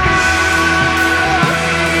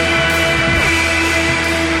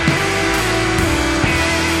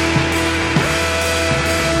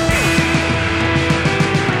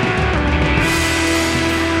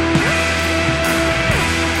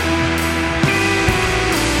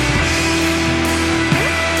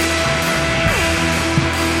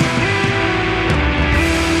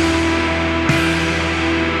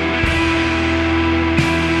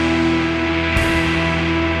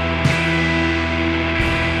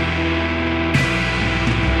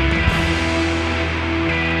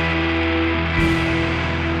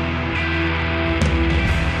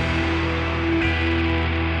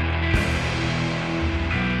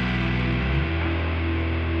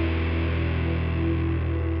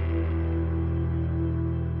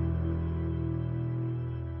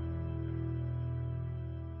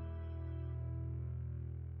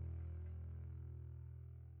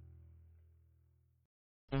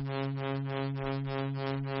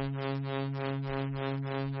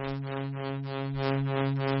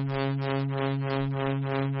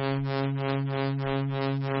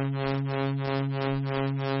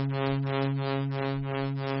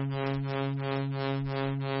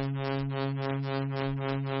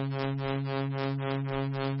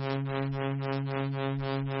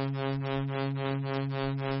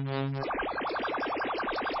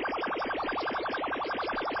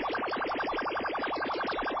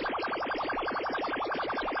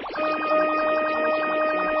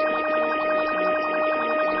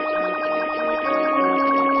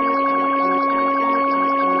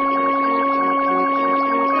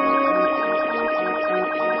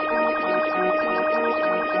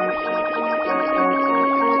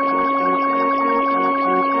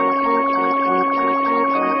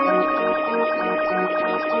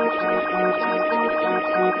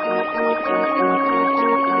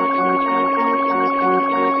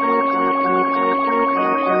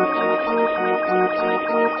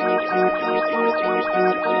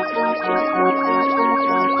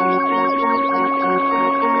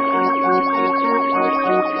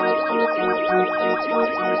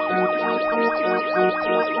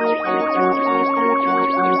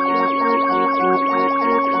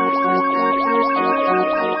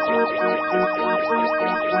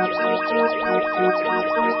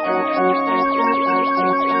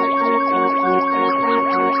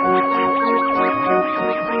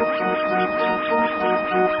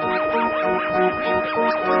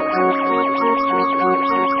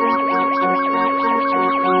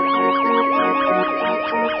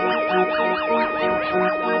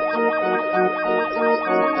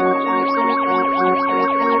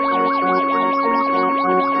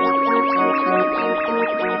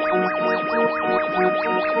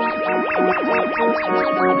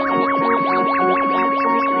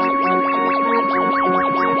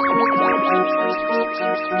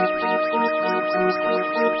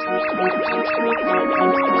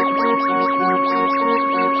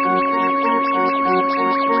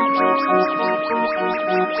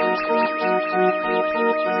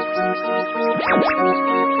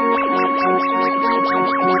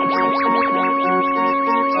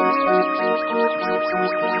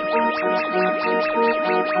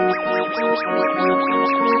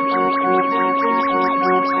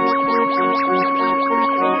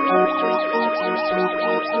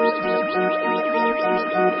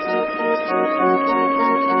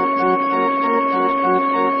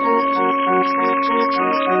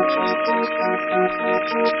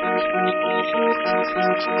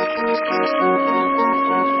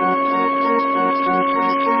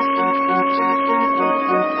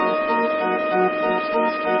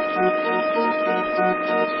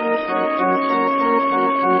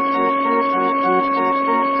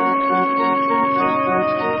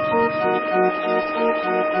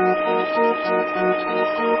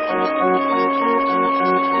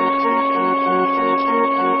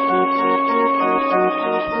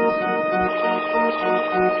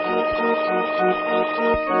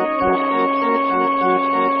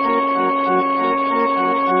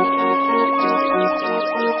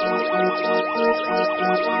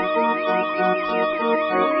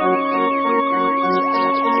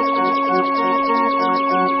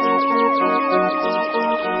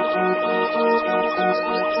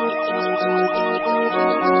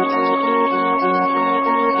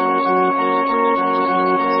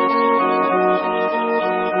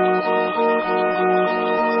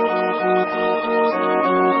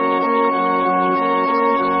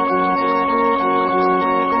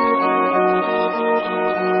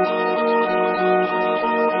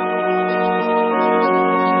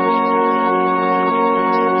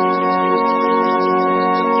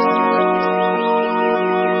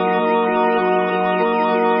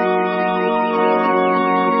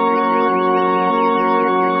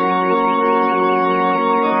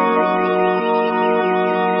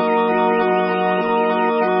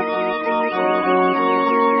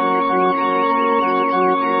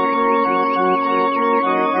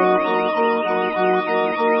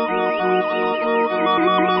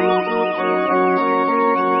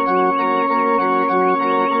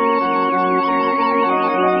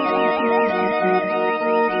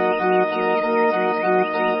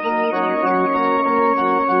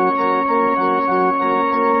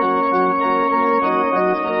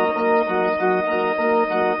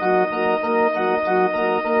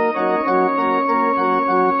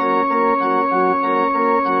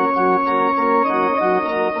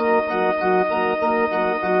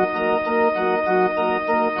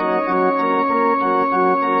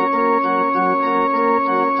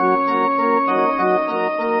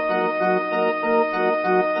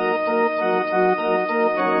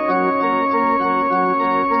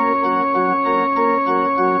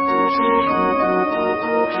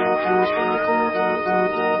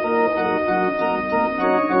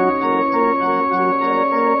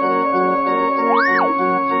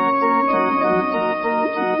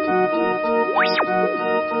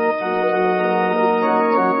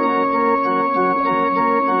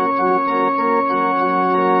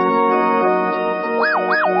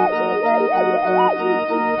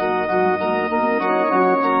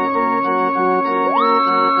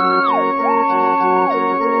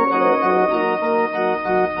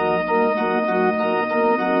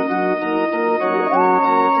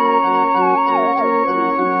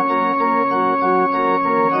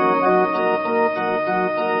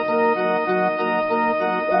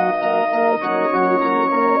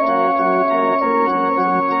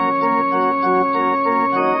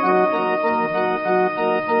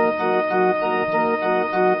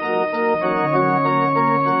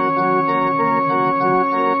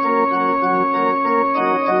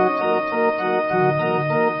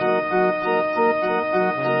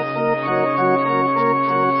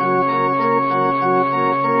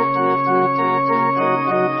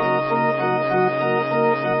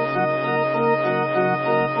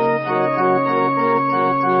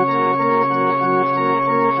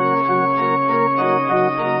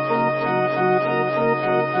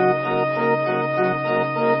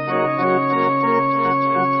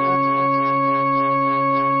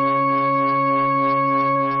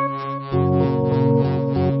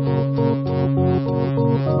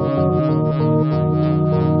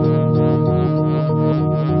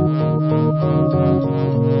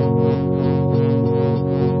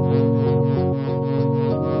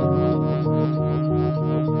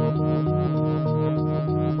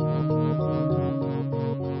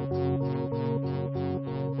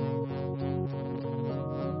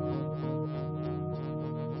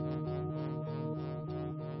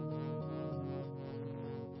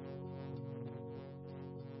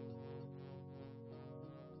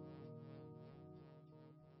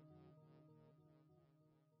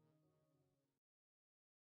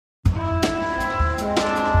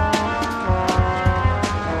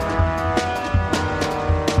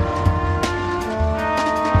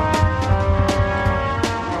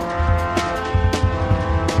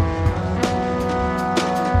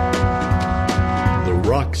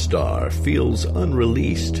 feels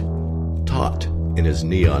unreleased, taut in his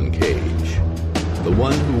neon cage. The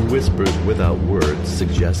one who whispers without words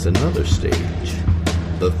suggests another stage.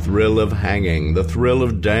 The thrill of hanging, the thrill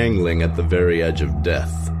of dangling at the very edge of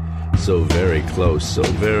death. So very close, so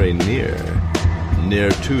very near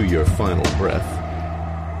to your final breath.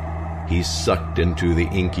 He's sucked into the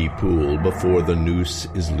inky pool before the noose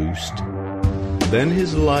is loosed. Then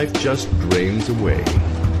his life just drains away.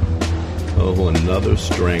 Oh, another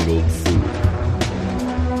strangled fool.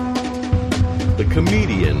 The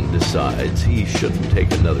comedian decides he shouldn't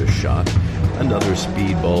take another shot. Another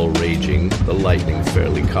speedball raging, the lightning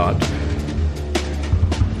fairly caught.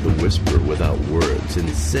 The whisper without words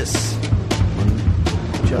insists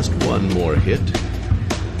on just one more hit.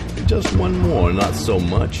 Just one more, not so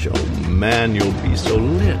much. Oh man, you'll be so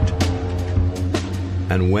lit.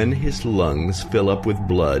 And when his lungs fill up with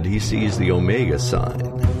blood, he sees the omega sign.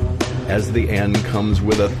 As the end comes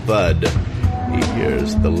with a thud, he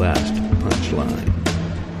hears the last punchline.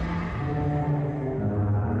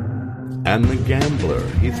 And the gambler,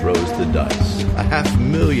 he throws the dice,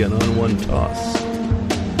 500,000 on one toss.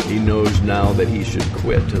 He knows now that he should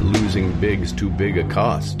quit, losing big's too big a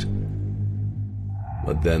cost.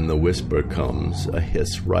 But then the whisper comes, a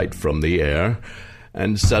hiss right from the air,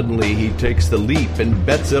 and suddenly he takes the leap and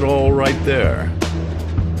bets it all right there.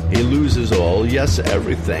 He loses all, yes,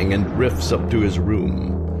 everything, and drifts up to his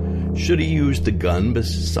room. Should he use the gun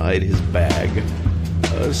beside his bag?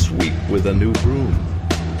 A sweep with a new broom.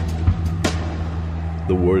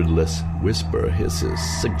 The wordless whisper hisses,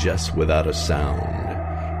 suggests without a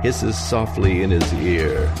sound, hisses softly in his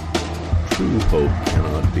ear, true hope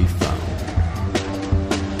cannot be found.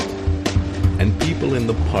 And people in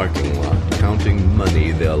the parking lot, counting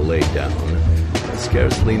money they'll lay down,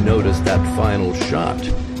 scarcely notice that final shot,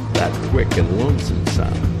 that quick and lonesome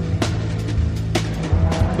sound.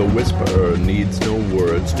 The whisperer needs no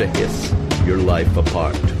words to hiss your life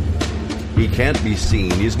apart. He can't be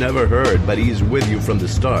seen, he's never heard, but he's with you from the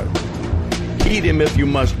start. Heed him if you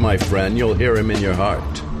must, my friend, you'll hear him in your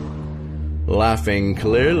heart. Laughing,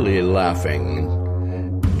 clearly laughing,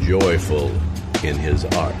 joyful in his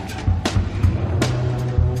art.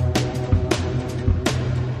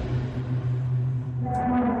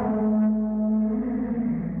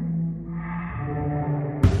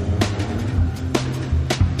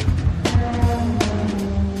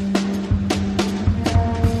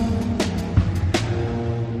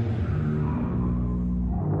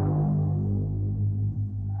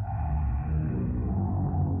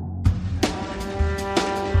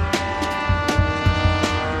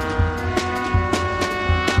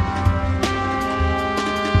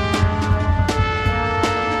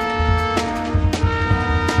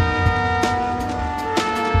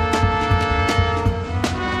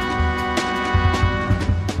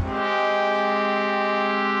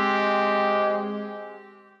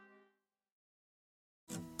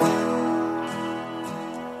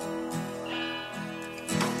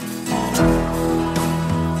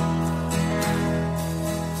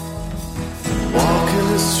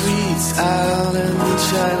 Out in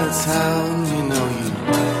Chinatown, you know you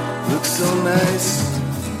look so nice.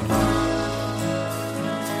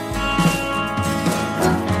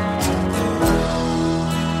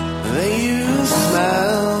 Then you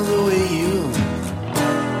smile the way you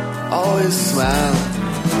always smile.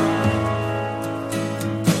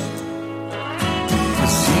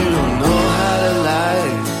 'Cause you don't know how to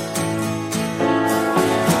lie,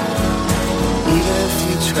 even if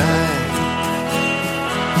you try.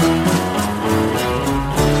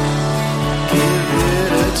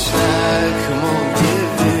 Come on,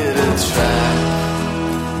 give it a try.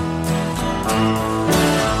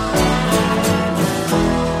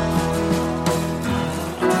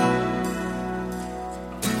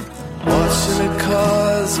 Watching the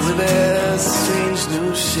cars with their strange new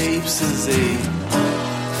shapes as they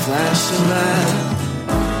flash and light.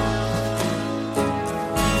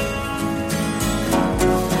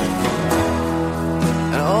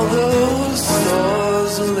 And all those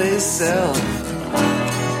stores where they sell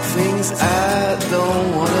things I don't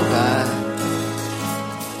wanna buy.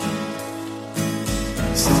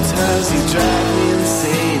 Sometimes you drive me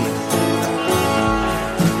insane,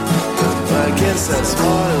 but I guess that's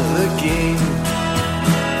part of the game.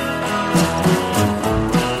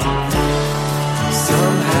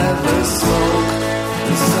 Some have their smoke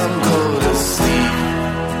and some go to sleep.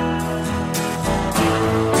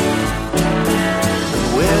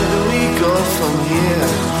 Where do we go from here?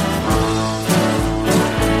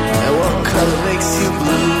 Color makes you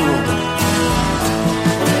blue.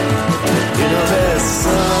 You know there's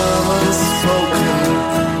some unspoken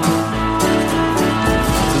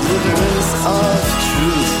deliverance.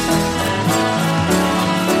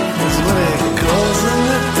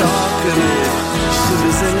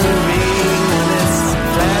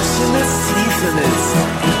 and it's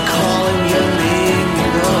calling your name, you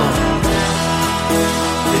know.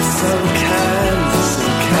 It's some kind of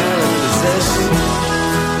possession.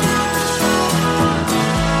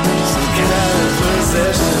 Some kind of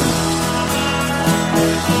possession.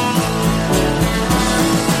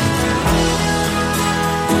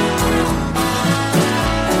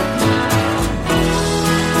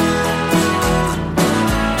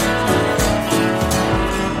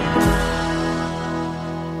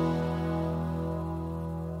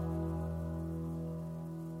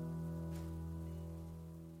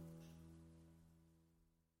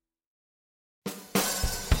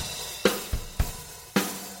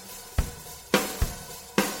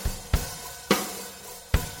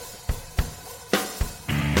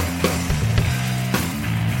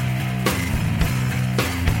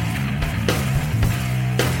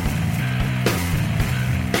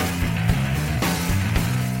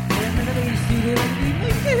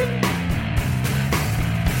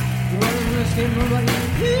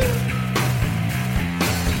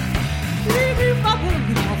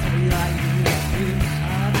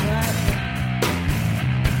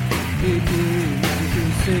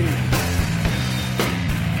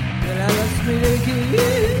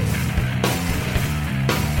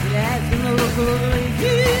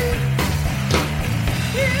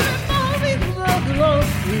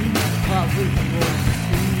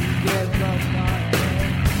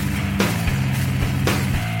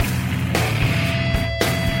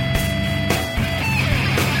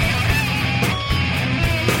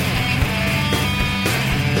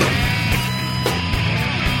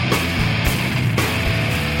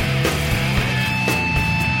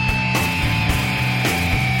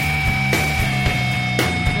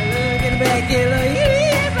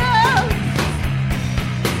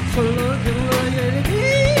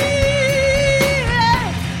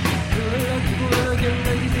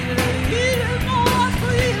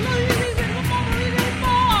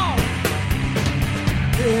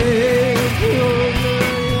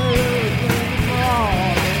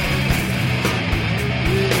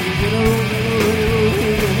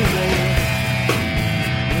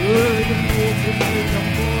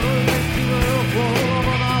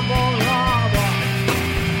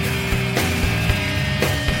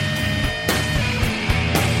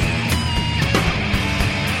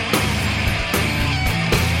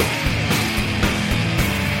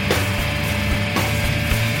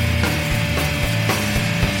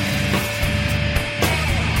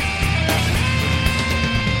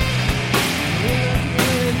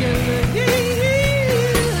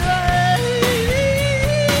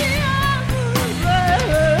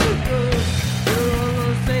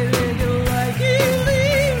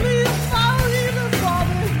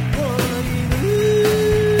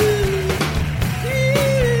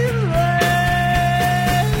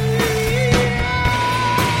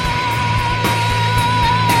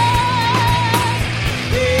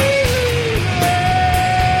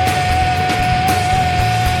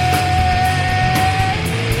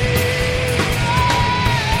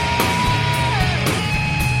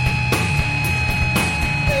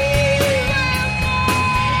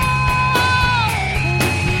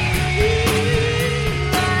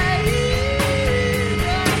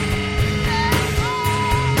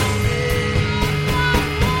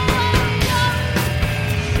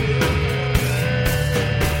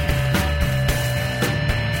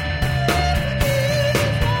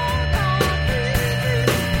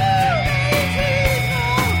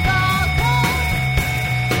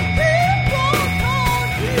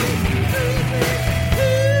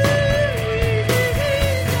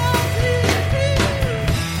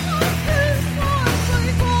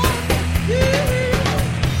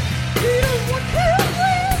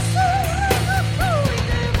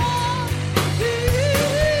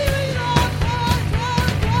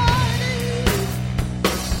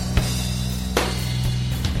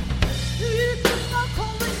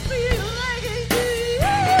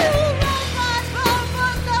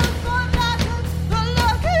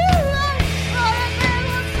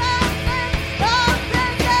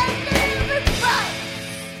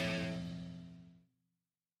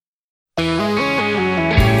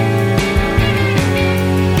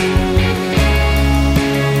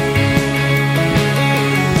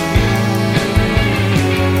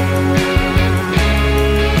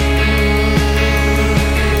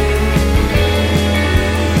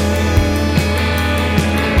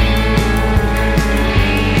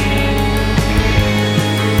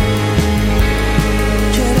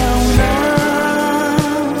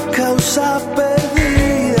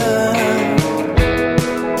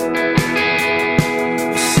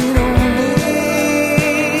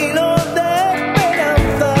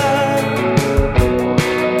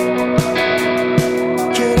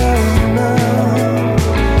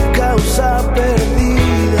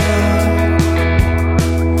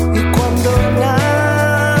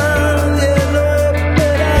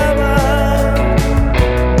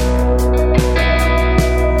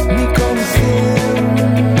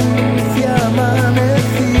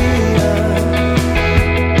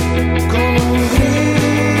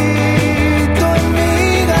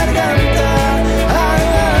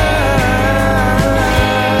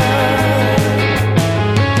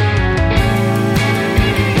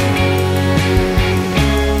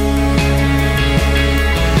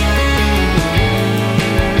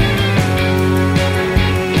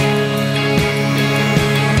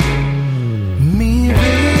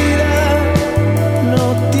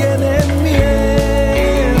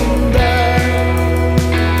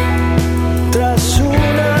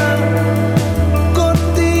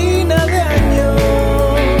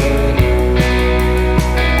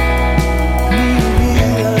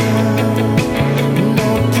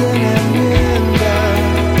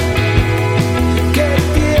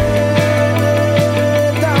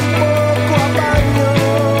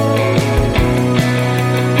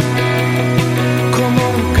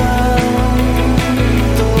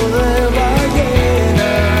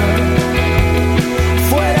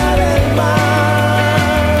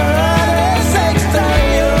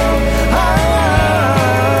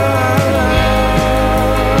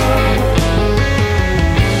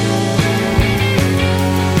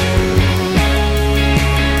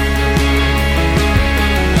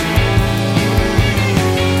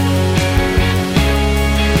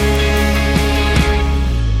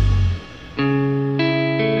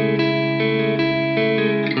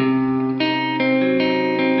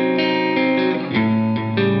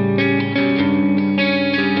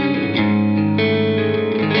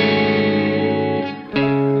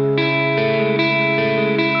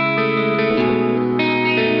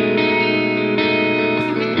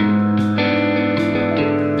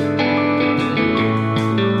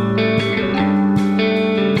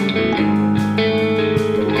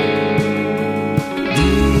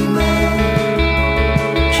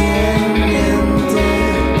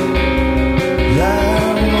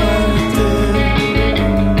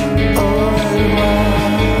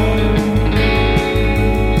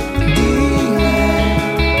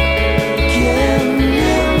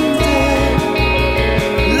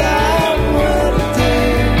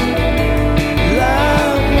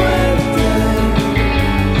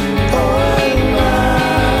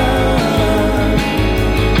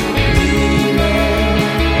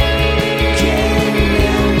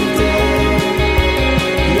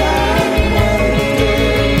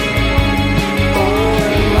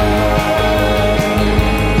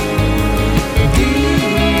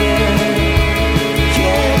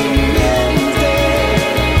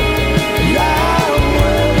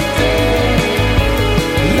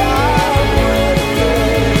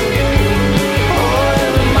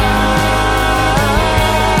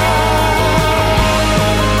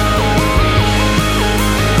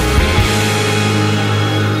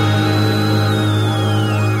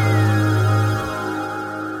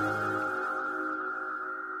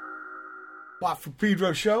 Bought for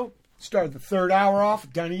Pedro Show. Started the third hour off.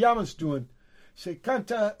 Dani Llamas doing Se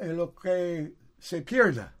canta en lo que se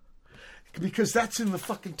pierda. Because that's in the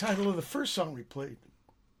fucking title of the first song we played.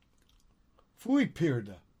 Fui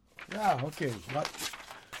pierda. Yeah, okay.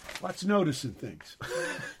 Lots noticing things.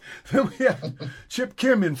 Then we have Chip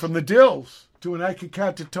Kim from the Dills doing I Could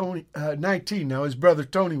Count to Tony 19. Now, his brother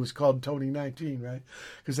Tony was called Tony 19, right?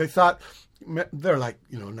 Because they thought, they're like,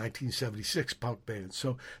 1976 punk bands.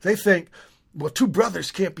 So they think, well, two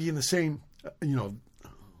brothers can't be in the same,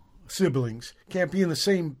 siblings, can't be in the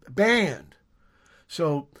same band.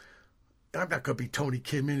 So I'm not going to be Tony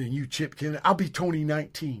Kimmin and you Chip Kim. I'll be Tony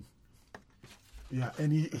 19. Yeah,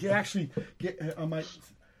 and he actually,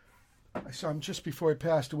 I saw him just before he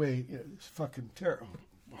passed away. It's fucking terrible,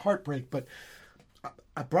 heartbreak. But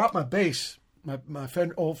I brought my bass, my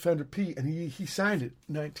old Fender P, and he signed it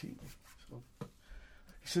 19. So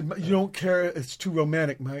he said, "You don't care? It's too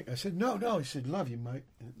romantic, Mike." I said, "No." He said, "Love you, Mike."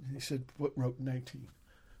 And he said, "What wrote 19?"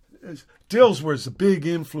 Dills was a big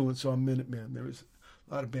influence on Minutemen. There was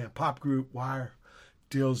a lot of band, pop group, Wire,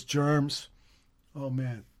 Dills, Germs. Oh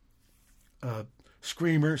man,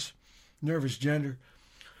 Screamers, Nervous Gender.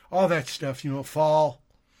 All that stuff, Fall.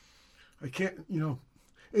 I can't,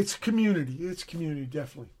 it's community. It's community,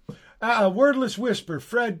 definitely. Wordless Whisper,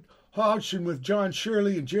 Fred Hodgson with John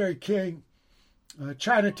Shirley and Jerry King.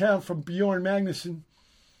 Chinatown from Bjorn Magnuson.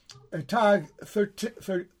 Etag,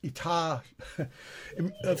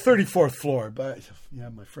 34th floor.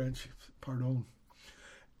 My French, pardon.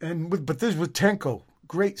 But this was Tenko,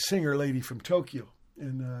 great singer lady from Tokyo.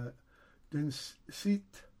 And then Seat.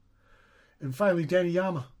 And finally, Dani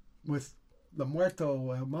Llama with La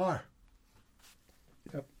Muerto El Mar.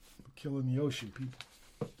 Yep, killing the ocean, people.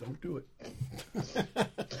 Don't do it.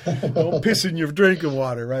 Don't piss in your drinking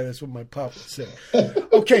water, right? That's what my pop would say.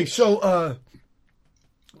 Okay, so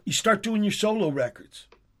you start doing your solo records.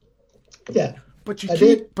 Yeah, but you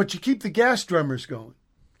keep the gas drummers going.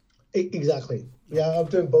 Exactly. Yeah, I'm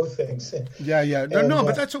doing both things. Yeah.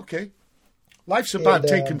 But that's okay. Life's about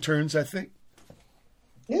taking turns, I think.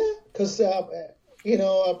 Yeah, because I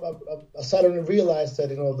suddenly realized that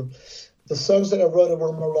the songs that I wrote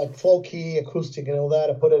were more like folky, acoustic, and all that.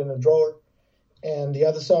 I put it in a drawer, and the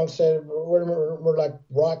other songs were more like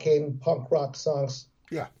rocking, punk rock songs.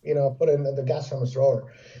 Yeah, I put it in the gas drummer's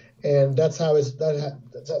drawer, and that's how that's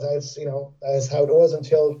how it was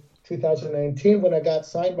until 2019 when I got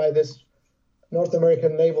signed by this North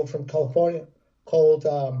American label from California called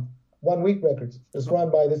 1 Week Records. It's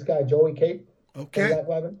run by this guy Joey Cape. Okay.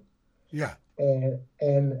 Lagwagon. Yeah. And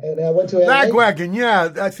I went to LA. Lagwagon,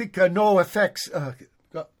 yeah. I think No Effects.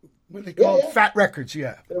 What do they call it? Fat Records,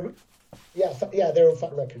 yeah. They were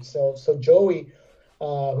Fat Records. So Joey,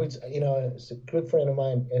 who's is a good friend of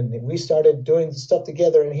mine, and we started doing stuff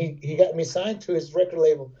together. And he got me signed to his record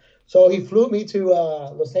label. So he flew me to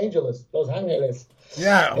Los Angeles.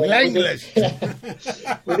 Yeah, Los Angeles.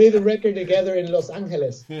 We did a record together in Los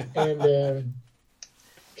Angeles, and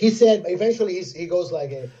he said eventually he goes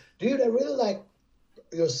like, "Dude, I really like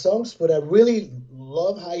your songs, but I really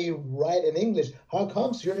love how you write in English. How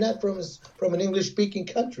comes you're not from an English speaking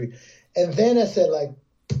country?" And then I said like,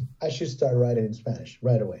 I should start writing in Spanish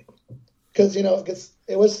right away, because it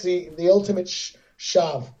was the ultimate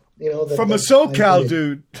shove. From a SoCal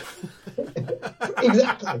dude.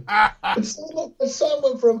 Exactly.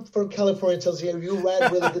 Someone from California tells you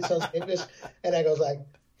write really good songs in English, and I goes like,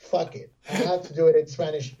 fuck it, I have to do it in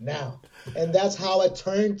Spanish now. And that's how I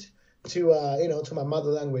turned to my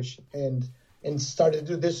mother language and started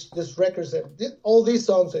to do this records all these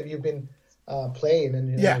songs that you've been playing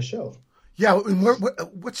in the show. Yeah, and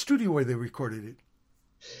what studio were they recorded in?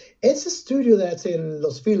 It's a studio that's in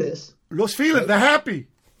Los Feliz. Los Feliz, the Happy.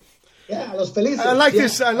 Yeah, Los Felices. I like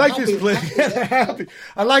this. I like this place. Happy.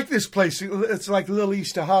 I like this place. It's like a little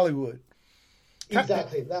east of Hollywood.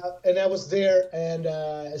 Exactly. And I was there, and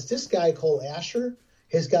it's this guy called Asher.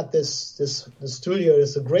 He's got this studio.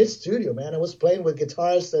 It's a great studio, man. I was playing with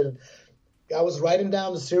guitars, and I was writing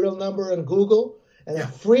down the serial number on Google, and I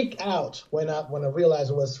freaked out when I realized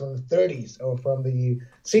it was from the 30s or from the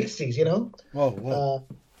 60s. Whoa.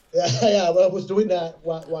 I was doing that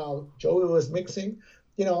while Joey was mixing.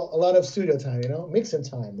 A lot of studio time, mixing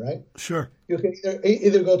time, right? Sure. You can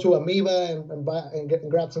either go to Amoeba and buy and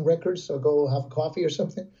grab some records, or go have coffee or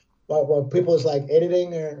something, while people is like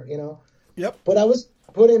editing or Yep. But I was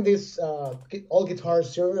putting these all guitar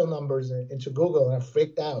serial numbers into Google, and I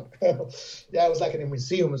freaked out. Yeah, it was like in a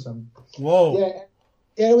museum or something. Whoa.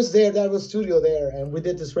 Yeah, it was there. That was studio there, and we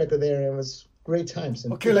did this record there, and it was great times.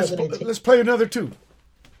 Okay, let's play another tune.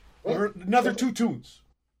 Or another two tunes.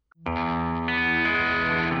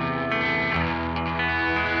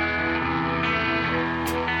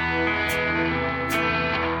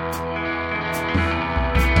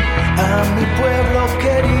 pueblo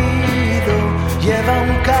querido lleva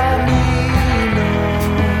un camino.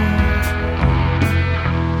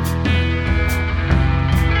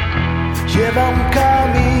 Lleva un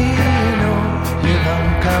camino, lleva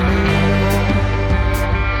un camino.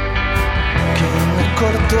 Que no es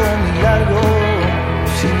corto ni largo,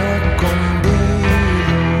 sino escondido.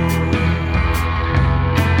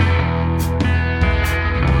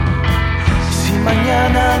 Si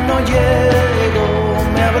mañana no llego,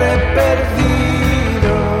 me habré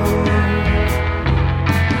perdido.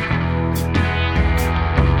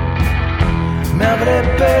 Me habré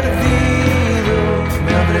perdido,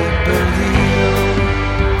 me habré perdido.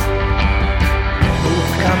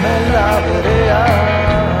 Búscame en la vereda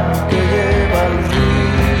que lleva al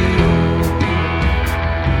río.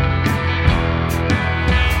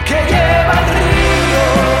 Que lleva al río.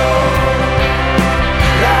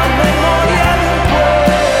 La memoria de un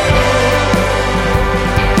pueblo.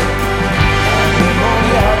 La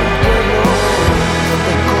memoria de un pueblo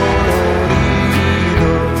descolorido.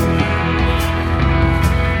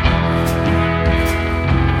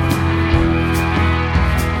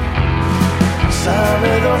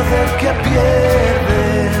 Sabedor del que pierde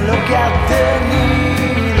lo que ha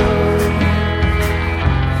tenido.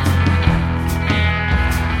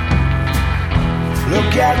 Lo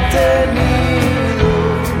que ha tenido,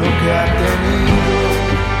 lo que ha tenido.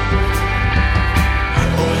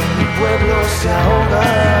 Hoy mi pueblo se ahoga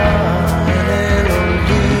en el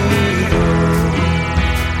olvido.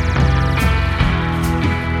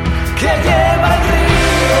 Que lleva el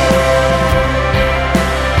río.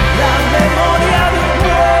 La memoria de un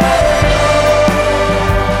pueblo,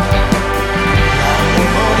 la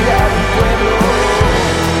memoria de un pueblo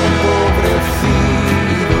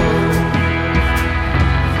empobrecido.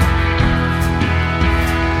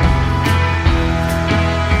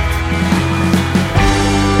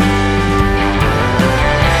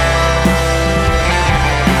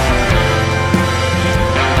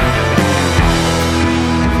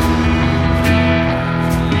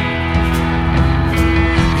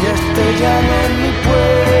 Ya no es mi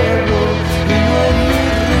pueblo y no es mi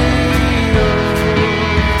río.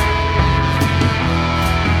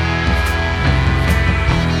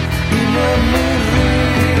 Y no es mi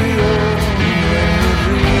río, y no es mi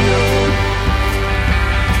río.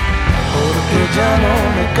 Porque ya no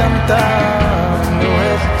me cantan los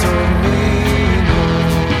estorninos.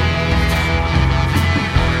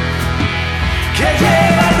 Que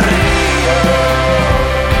lleva el río.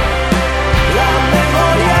 La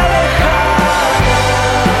memoria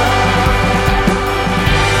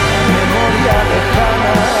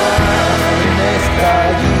lejana, un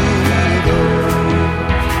estallido.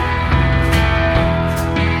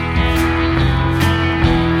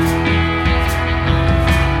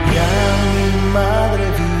 Y a mi madre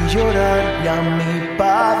vi llorar, y a mi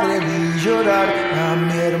padre vi llorar, a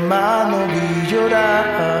mi hermano vi llorar.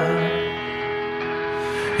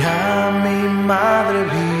 Y a mi madre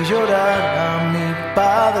vi llorar, a mi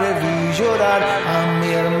padre vi llorar, a mi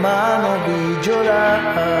hermano vi llorar.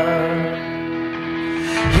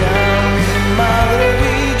 Y a mi madre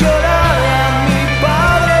vi llorar, a mi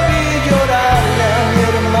padre vi llorar, y a mi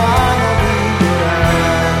hermano vi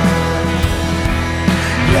llorar.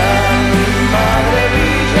 Y a mi madre vi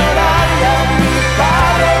llorar, y a mi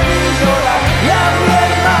padre vi llorar, y a mi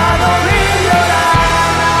hermano vi llorar.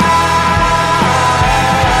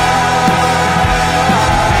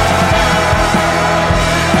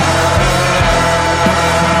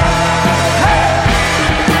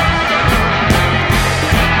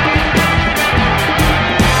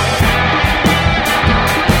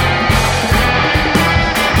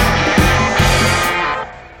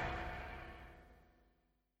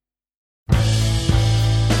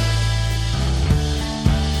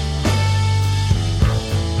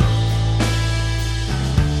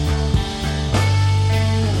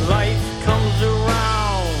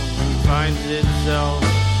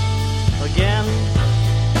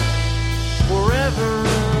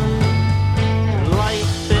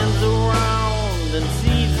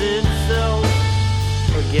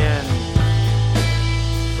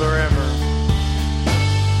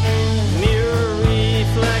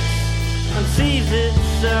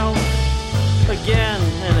 Again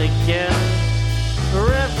and again,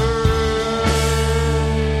 forever.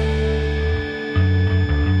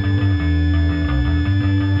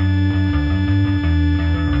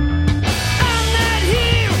 I'm not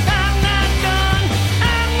here, I'm not gone.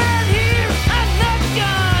 I'm not here,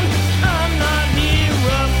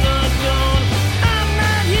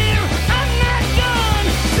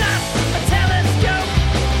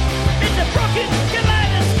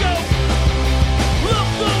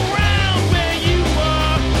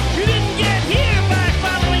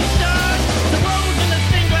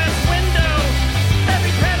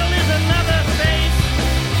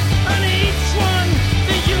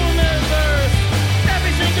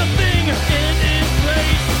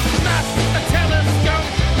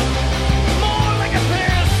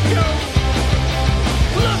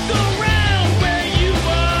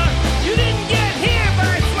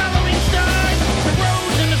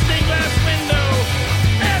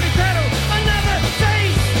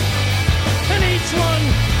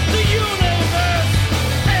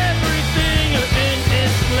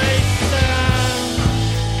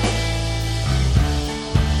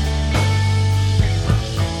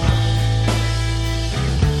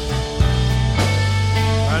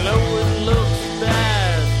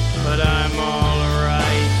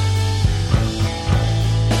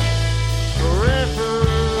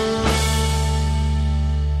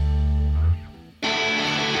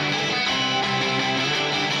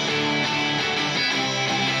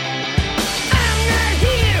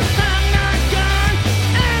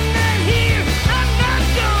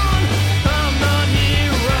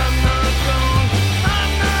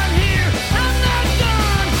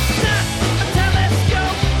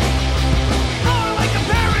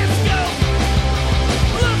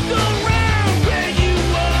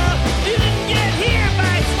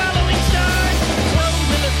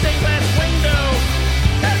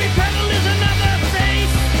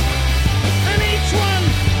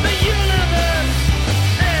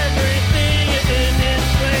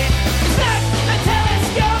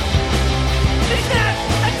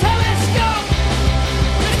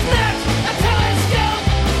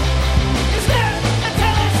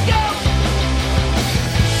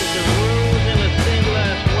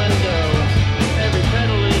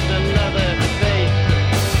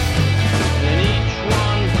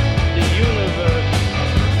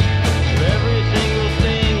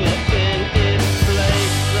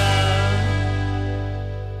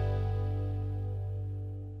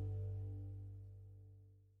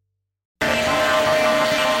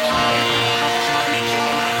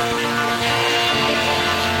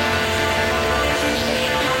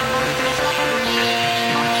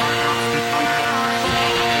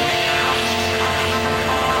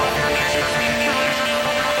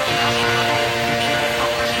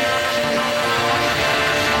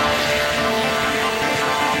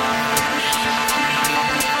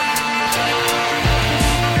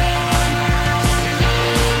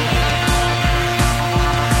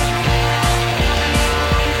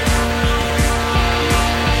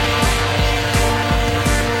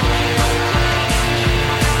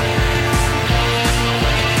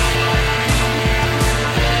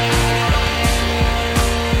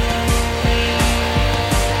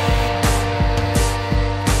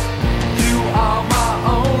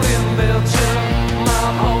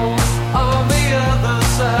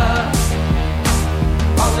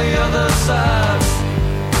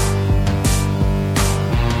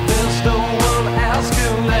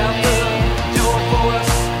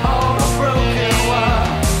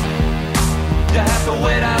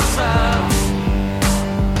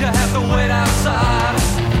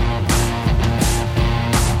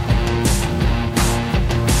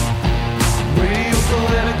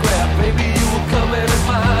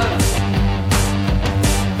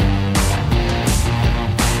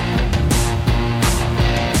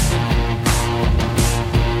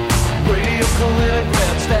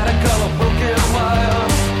 static of a broken wire.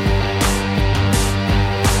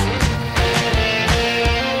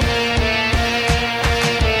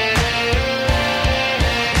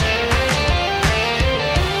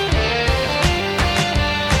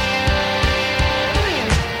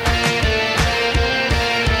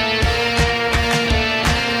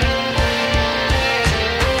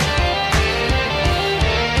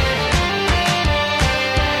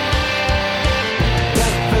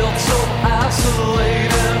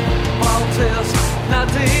 Isolated, Baltus,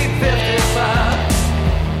 1955.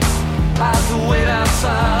 I had to wait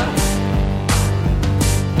outside.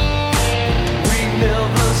 We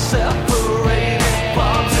never separated.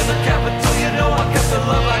 Bombs in the capital, you know I kept the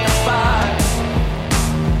love like a spy.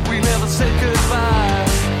 We never said goodbye.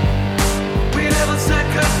 We never said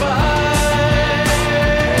goodbye.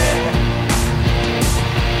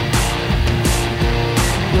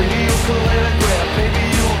 Bring your ukulele, grab, baby,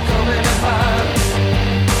 you will come in and find.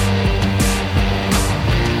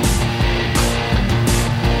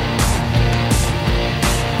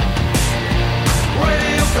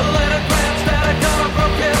 Radio ukulele, static on a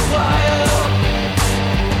broken wire.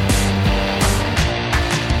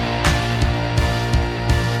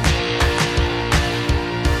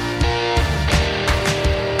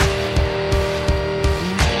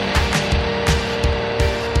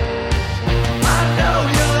 I know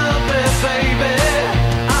you love me, baby.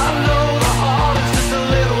 I know the heart is just a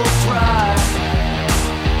little dry.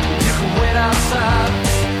 You can wait outside.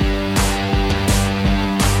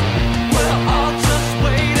 Well, I'll just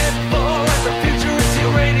waiting for it. The future is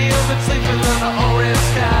uranium and sleeping on the orange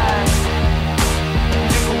sky.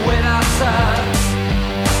 You can wait outside.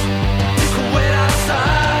 You can wait outside.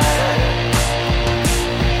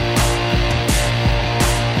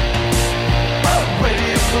 Oh,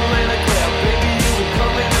 radio telegram, baby, you will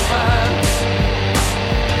come in and find.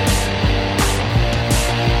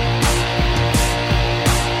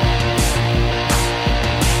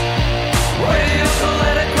 Radio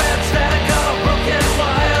telegram, static on a broken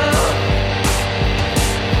wire.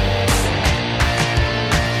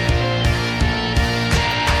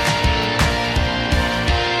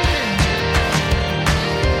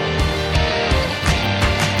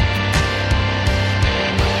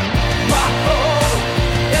 My home,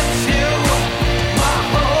 it's you. My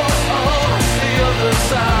home on the other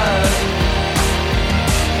side.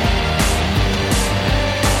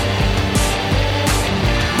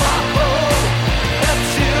 My home,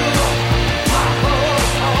 it's you. My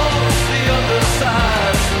home on the other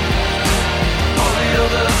side. On the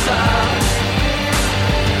other side.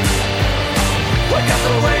 We got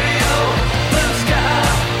the radio, blue sky.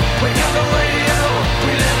 We got the radio.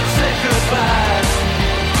 We never said goodbye.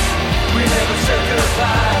 We never said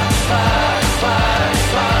goodbye. Bye, bye,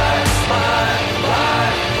 bye, bye,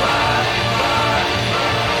 bye, bye,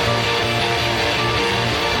 bye.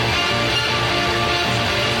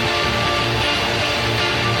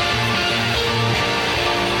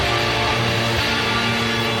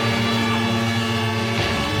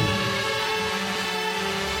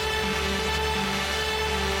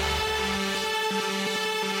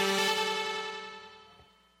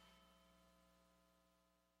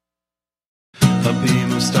 A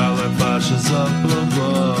beam of starlight flashes up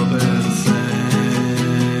above and sings,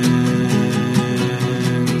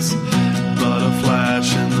 but a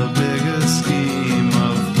flash in the bigger scheme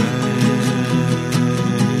of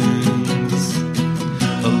things.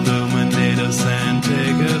 Illuminate us and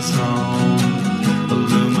take us home.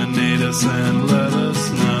 Illuminate us and let us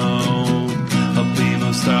know. A beam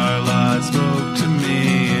of starlight spoke to me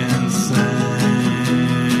and sang,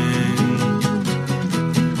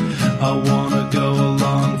 I wanna go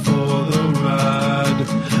along for the ride.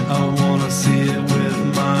 I wanna see it with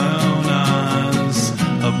my own eyes.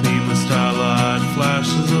 A beam of starlight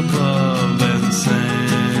flashes above and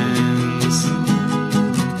sings,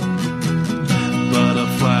 but a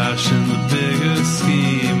flash in the bigger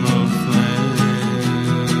scheme of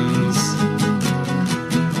things.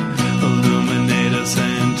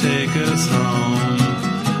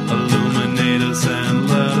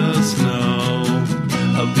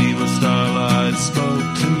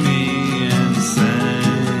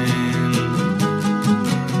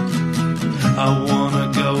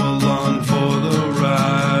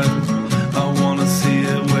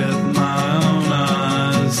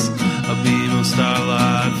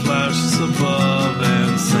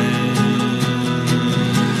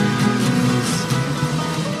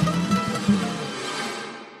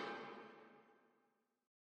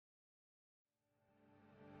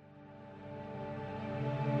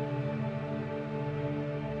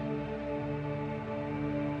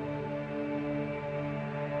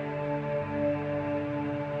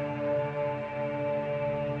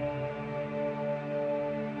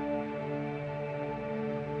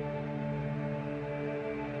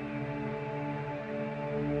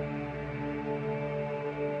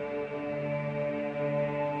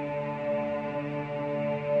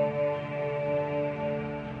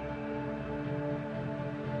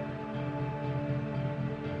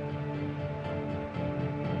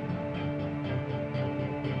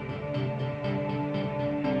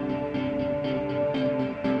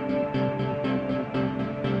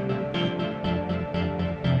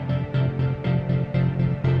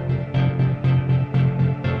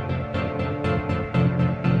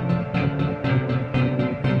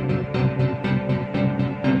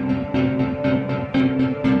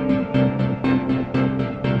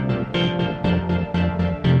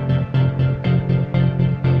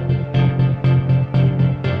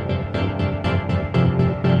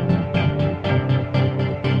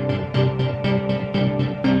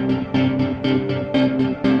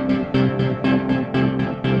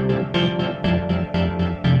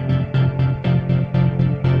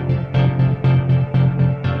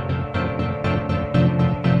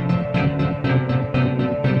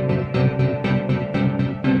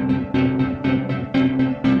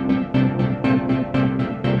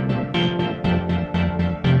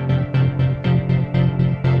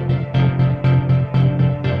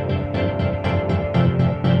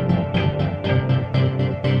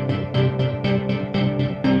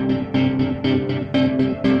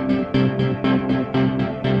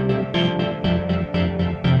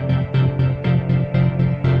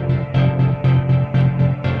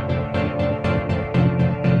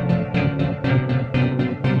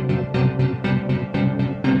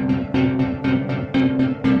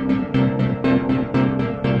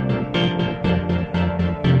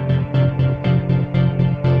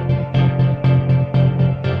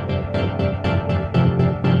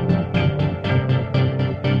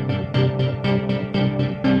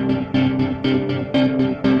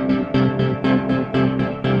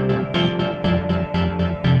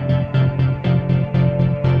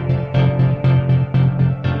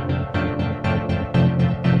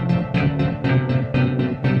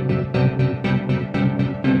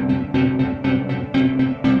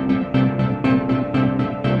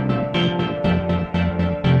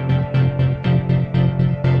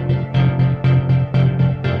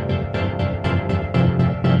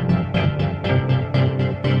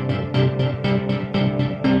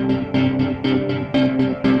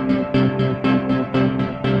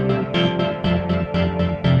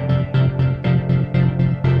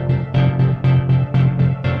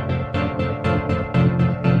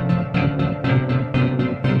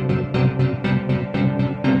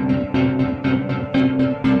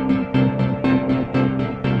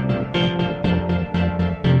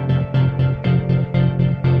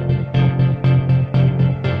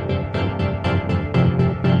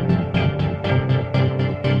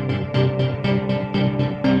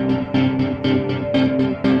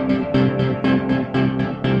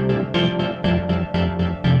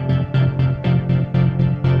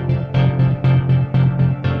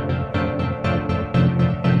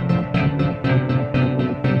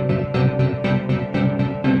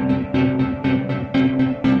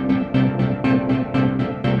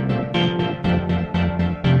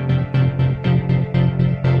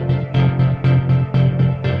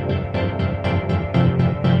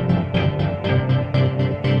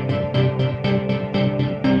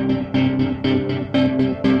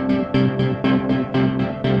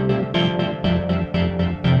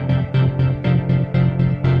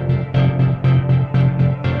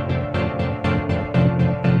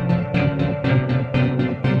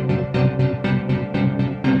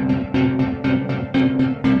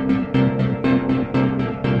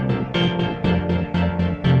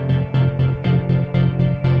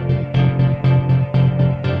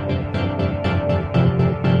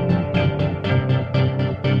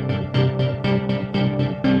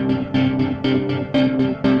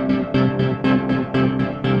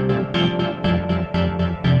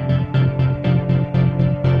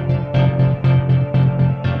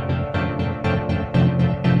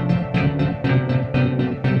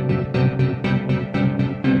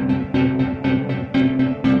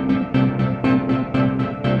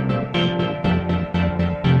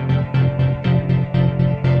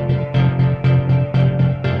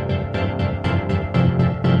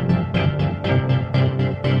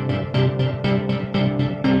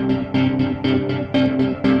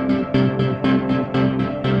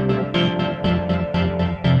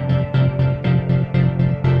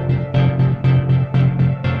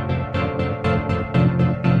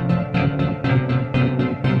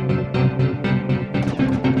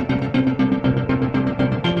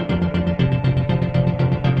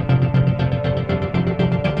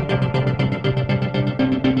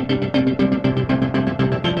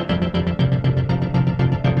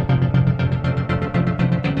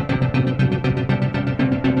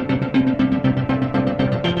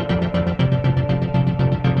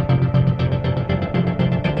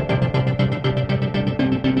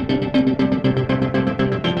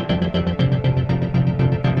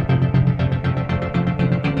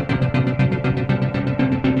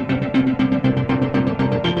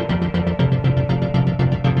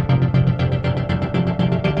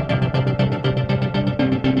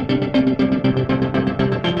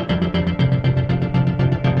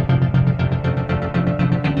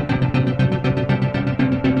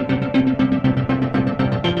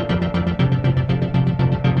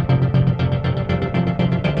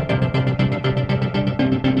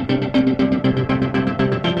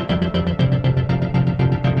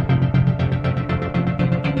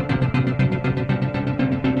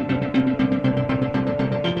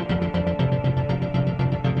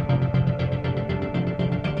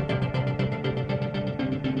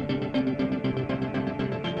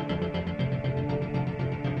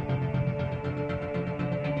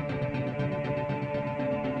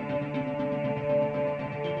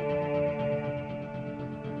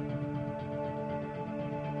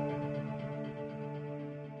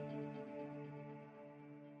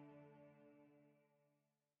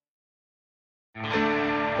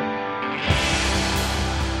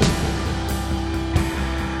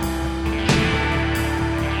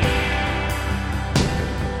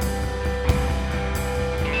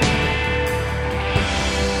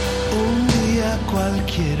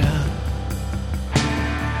 cualquiera.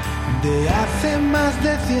 De hace más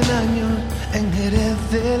de 100 años en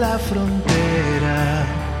Jerez de la Frontera.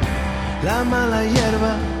 La mala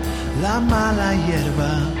hierba,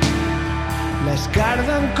 la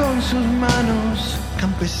escardan con sus manos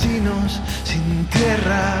campesinos sin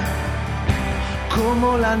tierra,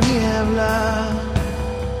 como la niebla.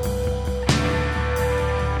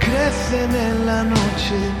 Crecen en la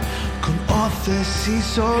noche con hoces y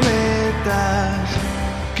soletas,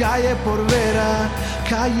 calle por vera,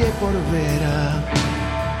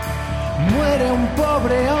 muere un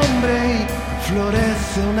pobre hombre y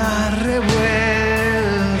florece una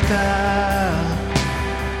revuelta.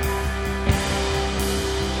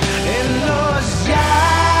 En los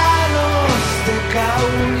llanos de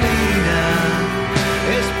Caulina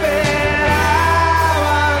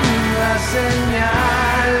esperaban la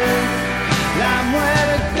señal, la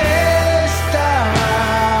muerte estaba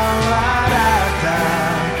barata,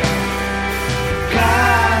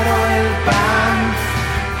 caro el pan,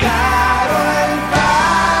 caro el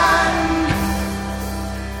pan.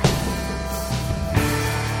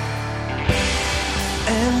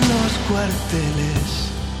 En los cuarteles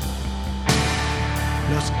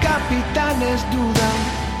los capitanes dudan,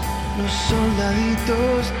 los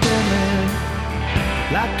soldaditos temen.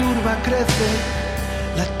 La turba crece.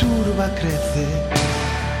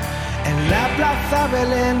 En la plaza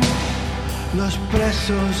Belén, los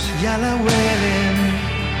presos ya la huelen.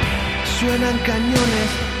 Suenan cañones,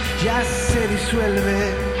 ya se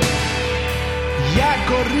disuelve. Ya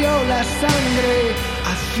corrió la sangre,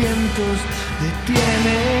 a cientos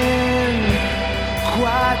detienen.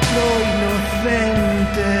 4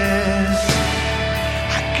 inocentes.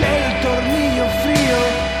 Aquel tornillo frío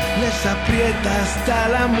les aprieta hasta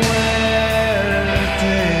la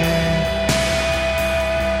muerte.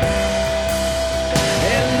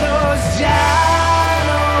 En los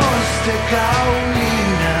llanos de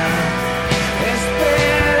Caulina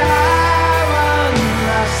esperaban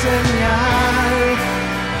la señal,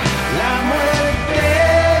 la muerte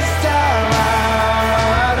estaba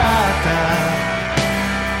barata.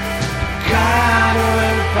 Caro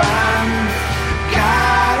el pan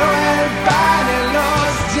en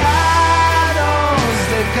los llanos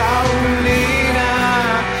de Caulina.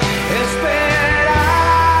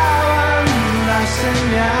 Esperaban la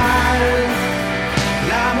señal,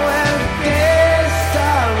 la muerte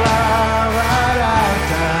estaba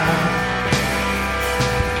barata.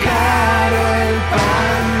 Caro el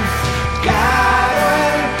pan, caro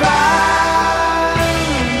el pan.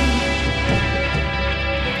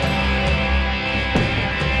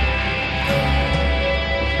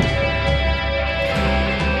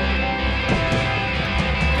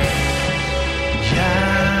 Ya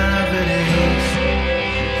veréis,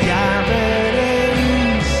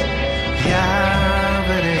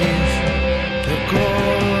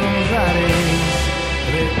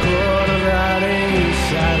 recordaréis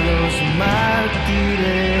a los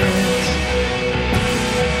mártires.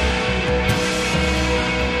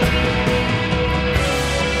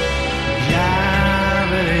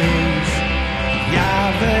 Ya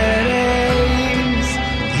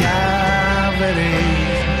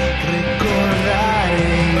veréis,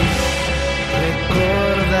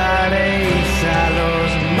 recordaréis a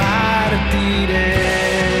los mártires.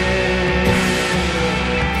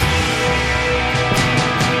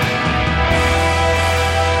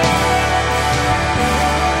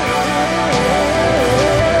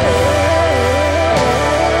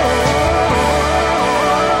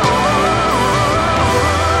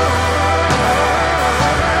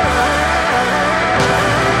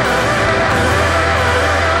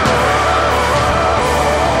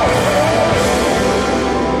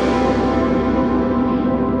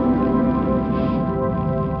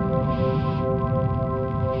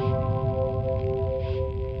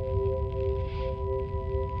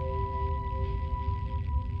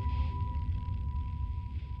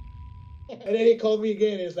 And then he called me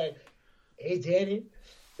again. He was like, "Hey, Danny,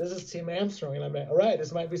 this is Tim Armstrong." And I'm like, "All right,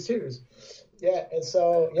 this might be serious." Yeah, and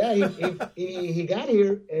so he got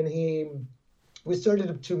here, and we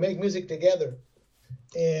started to make music together.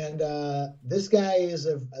 And this guy is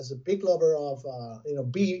a big lover of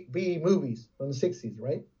B movies from the '60s,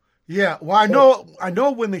 right? Yeah, well, I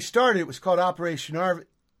know when they started, it was called Operation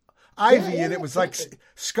Ivy, and it was like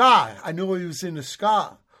ska. I know he was into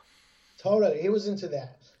ska. Totally, he was into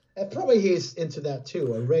that. And probably he's into that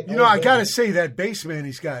too. I got to say, that bass man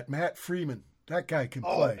he's got, Matt Freeman, that guy can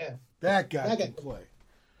play. Man. That guy can play.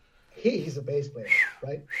 He's a bass player,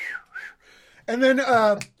 right? And then,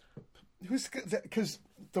 because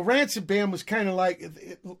the Rancid band was kind of like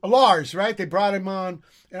Lars, right? They brought him on,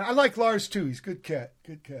 and I like Lars too. He's a good cat.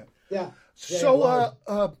 Yeah. So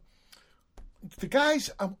the guys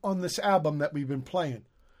on this album that we've been playing,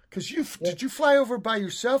 because did you fly over by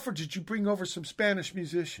yourself or did you bring over some Spanish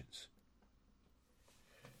musicians?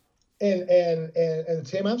 And the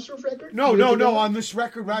Tim Armstrong record? No. On this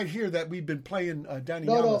record right here that we've been playing, Dani.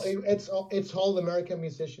 No, it's all American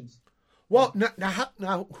musicians. Well,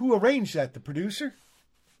 now, who arranged that? The producer?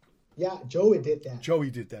 Yeah, Joey did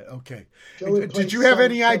that. Okay. Did you have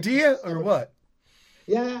any idea or what?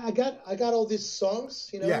 Yeah, I got all these songs,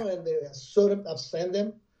 and I sort of send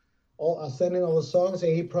them. I send him all the songs,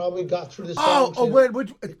 and he probably got through the songs. Wait,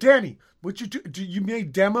 Dani, what you do? You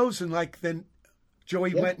made demos, and then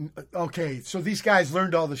Joey went and so these guys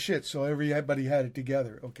learned all the shit, so everybody had it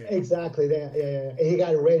together. Okay, exactly. Yeah. He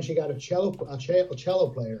got arranged. He got a cello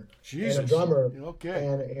player, Jesus, and a drummer. Okay,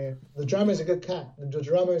 and the drummer is a good cat. The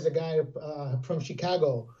drummer is a guy from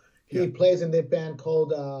Chicago. He plays in the band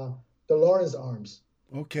called the Lawrence Arms.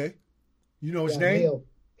 Okay, you know his name? Neil.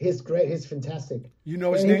 He's great. He's fantastic. You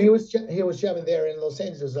know his name? He was jamming there in Los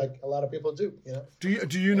Angeles, like a lot of people do. Do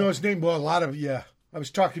you know his name? Well, a lot of I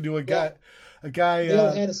was talking to a guy.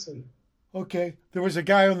 Neil Hennessy. Okay, there was a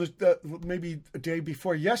guy on the maybe a day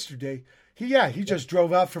before yesterday. He just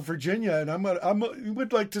drove out from Virginia, and he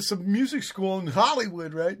went to some music school in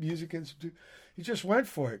Hollywood, right? Music Institute. He just went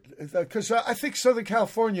for it because I think Southern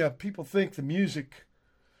California people think the music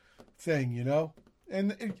thing,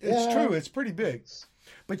 and it's true. It's pretty big.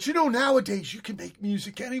 But nowadays you can make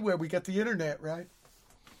music anywhere. We got the internet, right?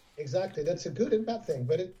 Exactly. That's a good and bad thing,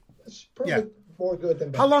 but it's probably more good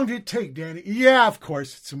than bad. How long did it take, Dani? Yeah, of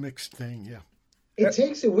course. It's a mixed thing, yeah. It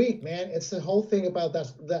takes a week, man. It's the whole thing about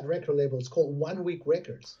that record label. It's called 1 Week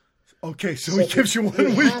Records. Okay, so he gives you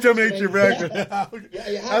 1 week to make your record.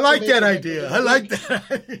 I like that idea.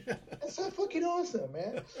 That's so fucking awesome,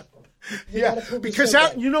 man. Because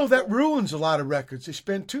that ruins a lot of records. They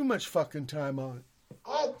spend too much fucking time on it.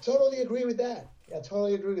 I totally agree with that. Yeah,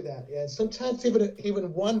 sometimes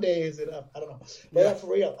even 1 day is enough. I don't know, but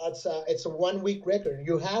for real, it's a 1 week record.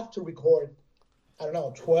 You have to record,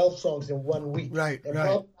 12 songs in 1 week. Right. And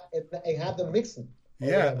have them mixing.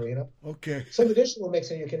 Yeah. Whatever, Okay. Some additional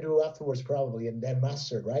mixing you can do afterwards, probably, and then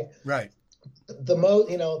mastered, right? Right. The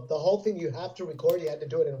whole thing you have to record. You had to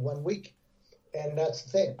do it in 1 week. And that's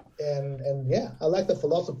the thing. And I like the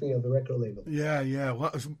philosophy of the record label. Yeah.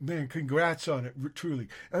 Well, man, congrats on it, truly.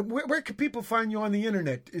 Where can people find you on the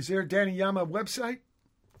internet? Is there a Dani Llama website?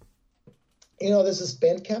 There's this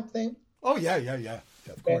Bandcamp thing. Oh, yeah.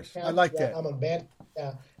 Of course. Bandcamp, I like that. I'm on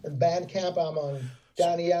Bandcamp. I'm on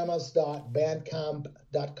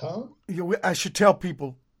daniyamas.bandcamp.com. I should tell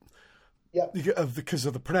people. Yeah. Because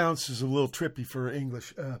of the pronounce is a little trippy for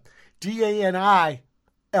English. DANI.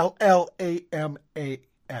 LLAMAS.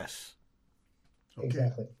 Okay.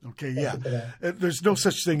 Exactly. Okay, yeah. There's no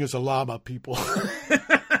such thing as a llama, people.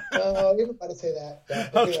 Everybody say that.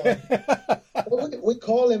 Okay. We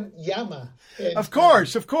call him llama. Of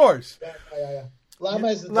course. Yeah. Llama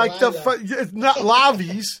is it's not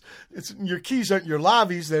lavis. It's your keys aren't your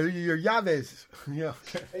lavis. They're your llaves. Yeah.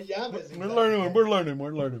 Okay. We're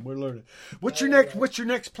learning. What's your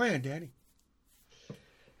next plan, Dani?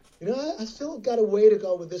 I still got a way to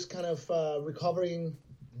go with this kind of recovering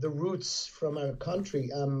the roots from our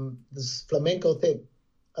country. This flamenco thing.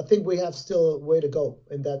 I think we have still a way to go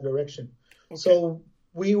in that direction. Okay. So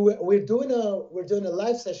we're doing a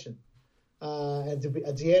live session at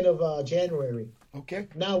the end of January. Okay.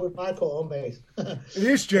 Now with Marco on bass. It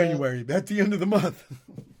is January. At the end of the month.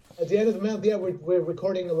 At the end of the month, yeah, we're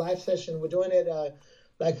recording a live session. We're doing it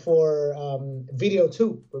for video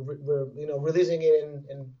too. We're releasing it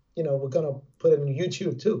in we're gonna put it on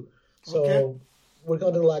YouTube too. So we're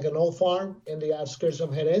gonna do an old farm in the outskirts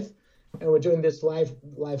of Jerez, and we're doing this live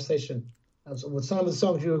session with some of the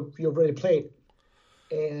songs you already played.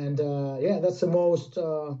 And that's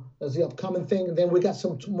that's the upcoming thing. And then we got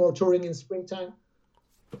some more touring in springtime,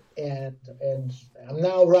 and I'm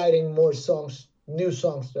now writing more songs, new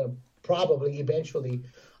songs that probably eventually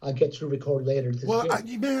I'll get to record later this year.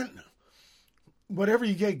 Man, whatever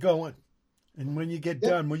you get going. And when you get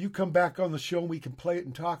done, will you come back on the show and we can play it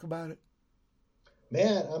and talk about it?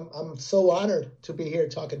 Man, I'm so honored to be here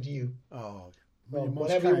talking to you. Oh,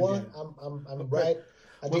 whenever you want, I'm right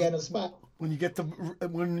at the end of the spot. When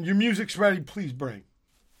when your music's ready, please bring.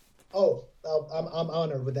 Oh, I'm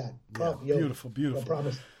honored with that. Yeah, beautiful. I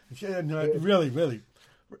promise. Yeah, no, really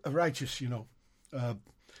righteous.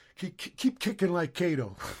 Keep kicking like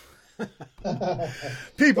Cato.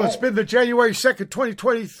 People, it's been the January 2nd,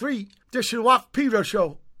 2023 edition of Pedro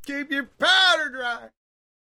Show. Keep your powder dry.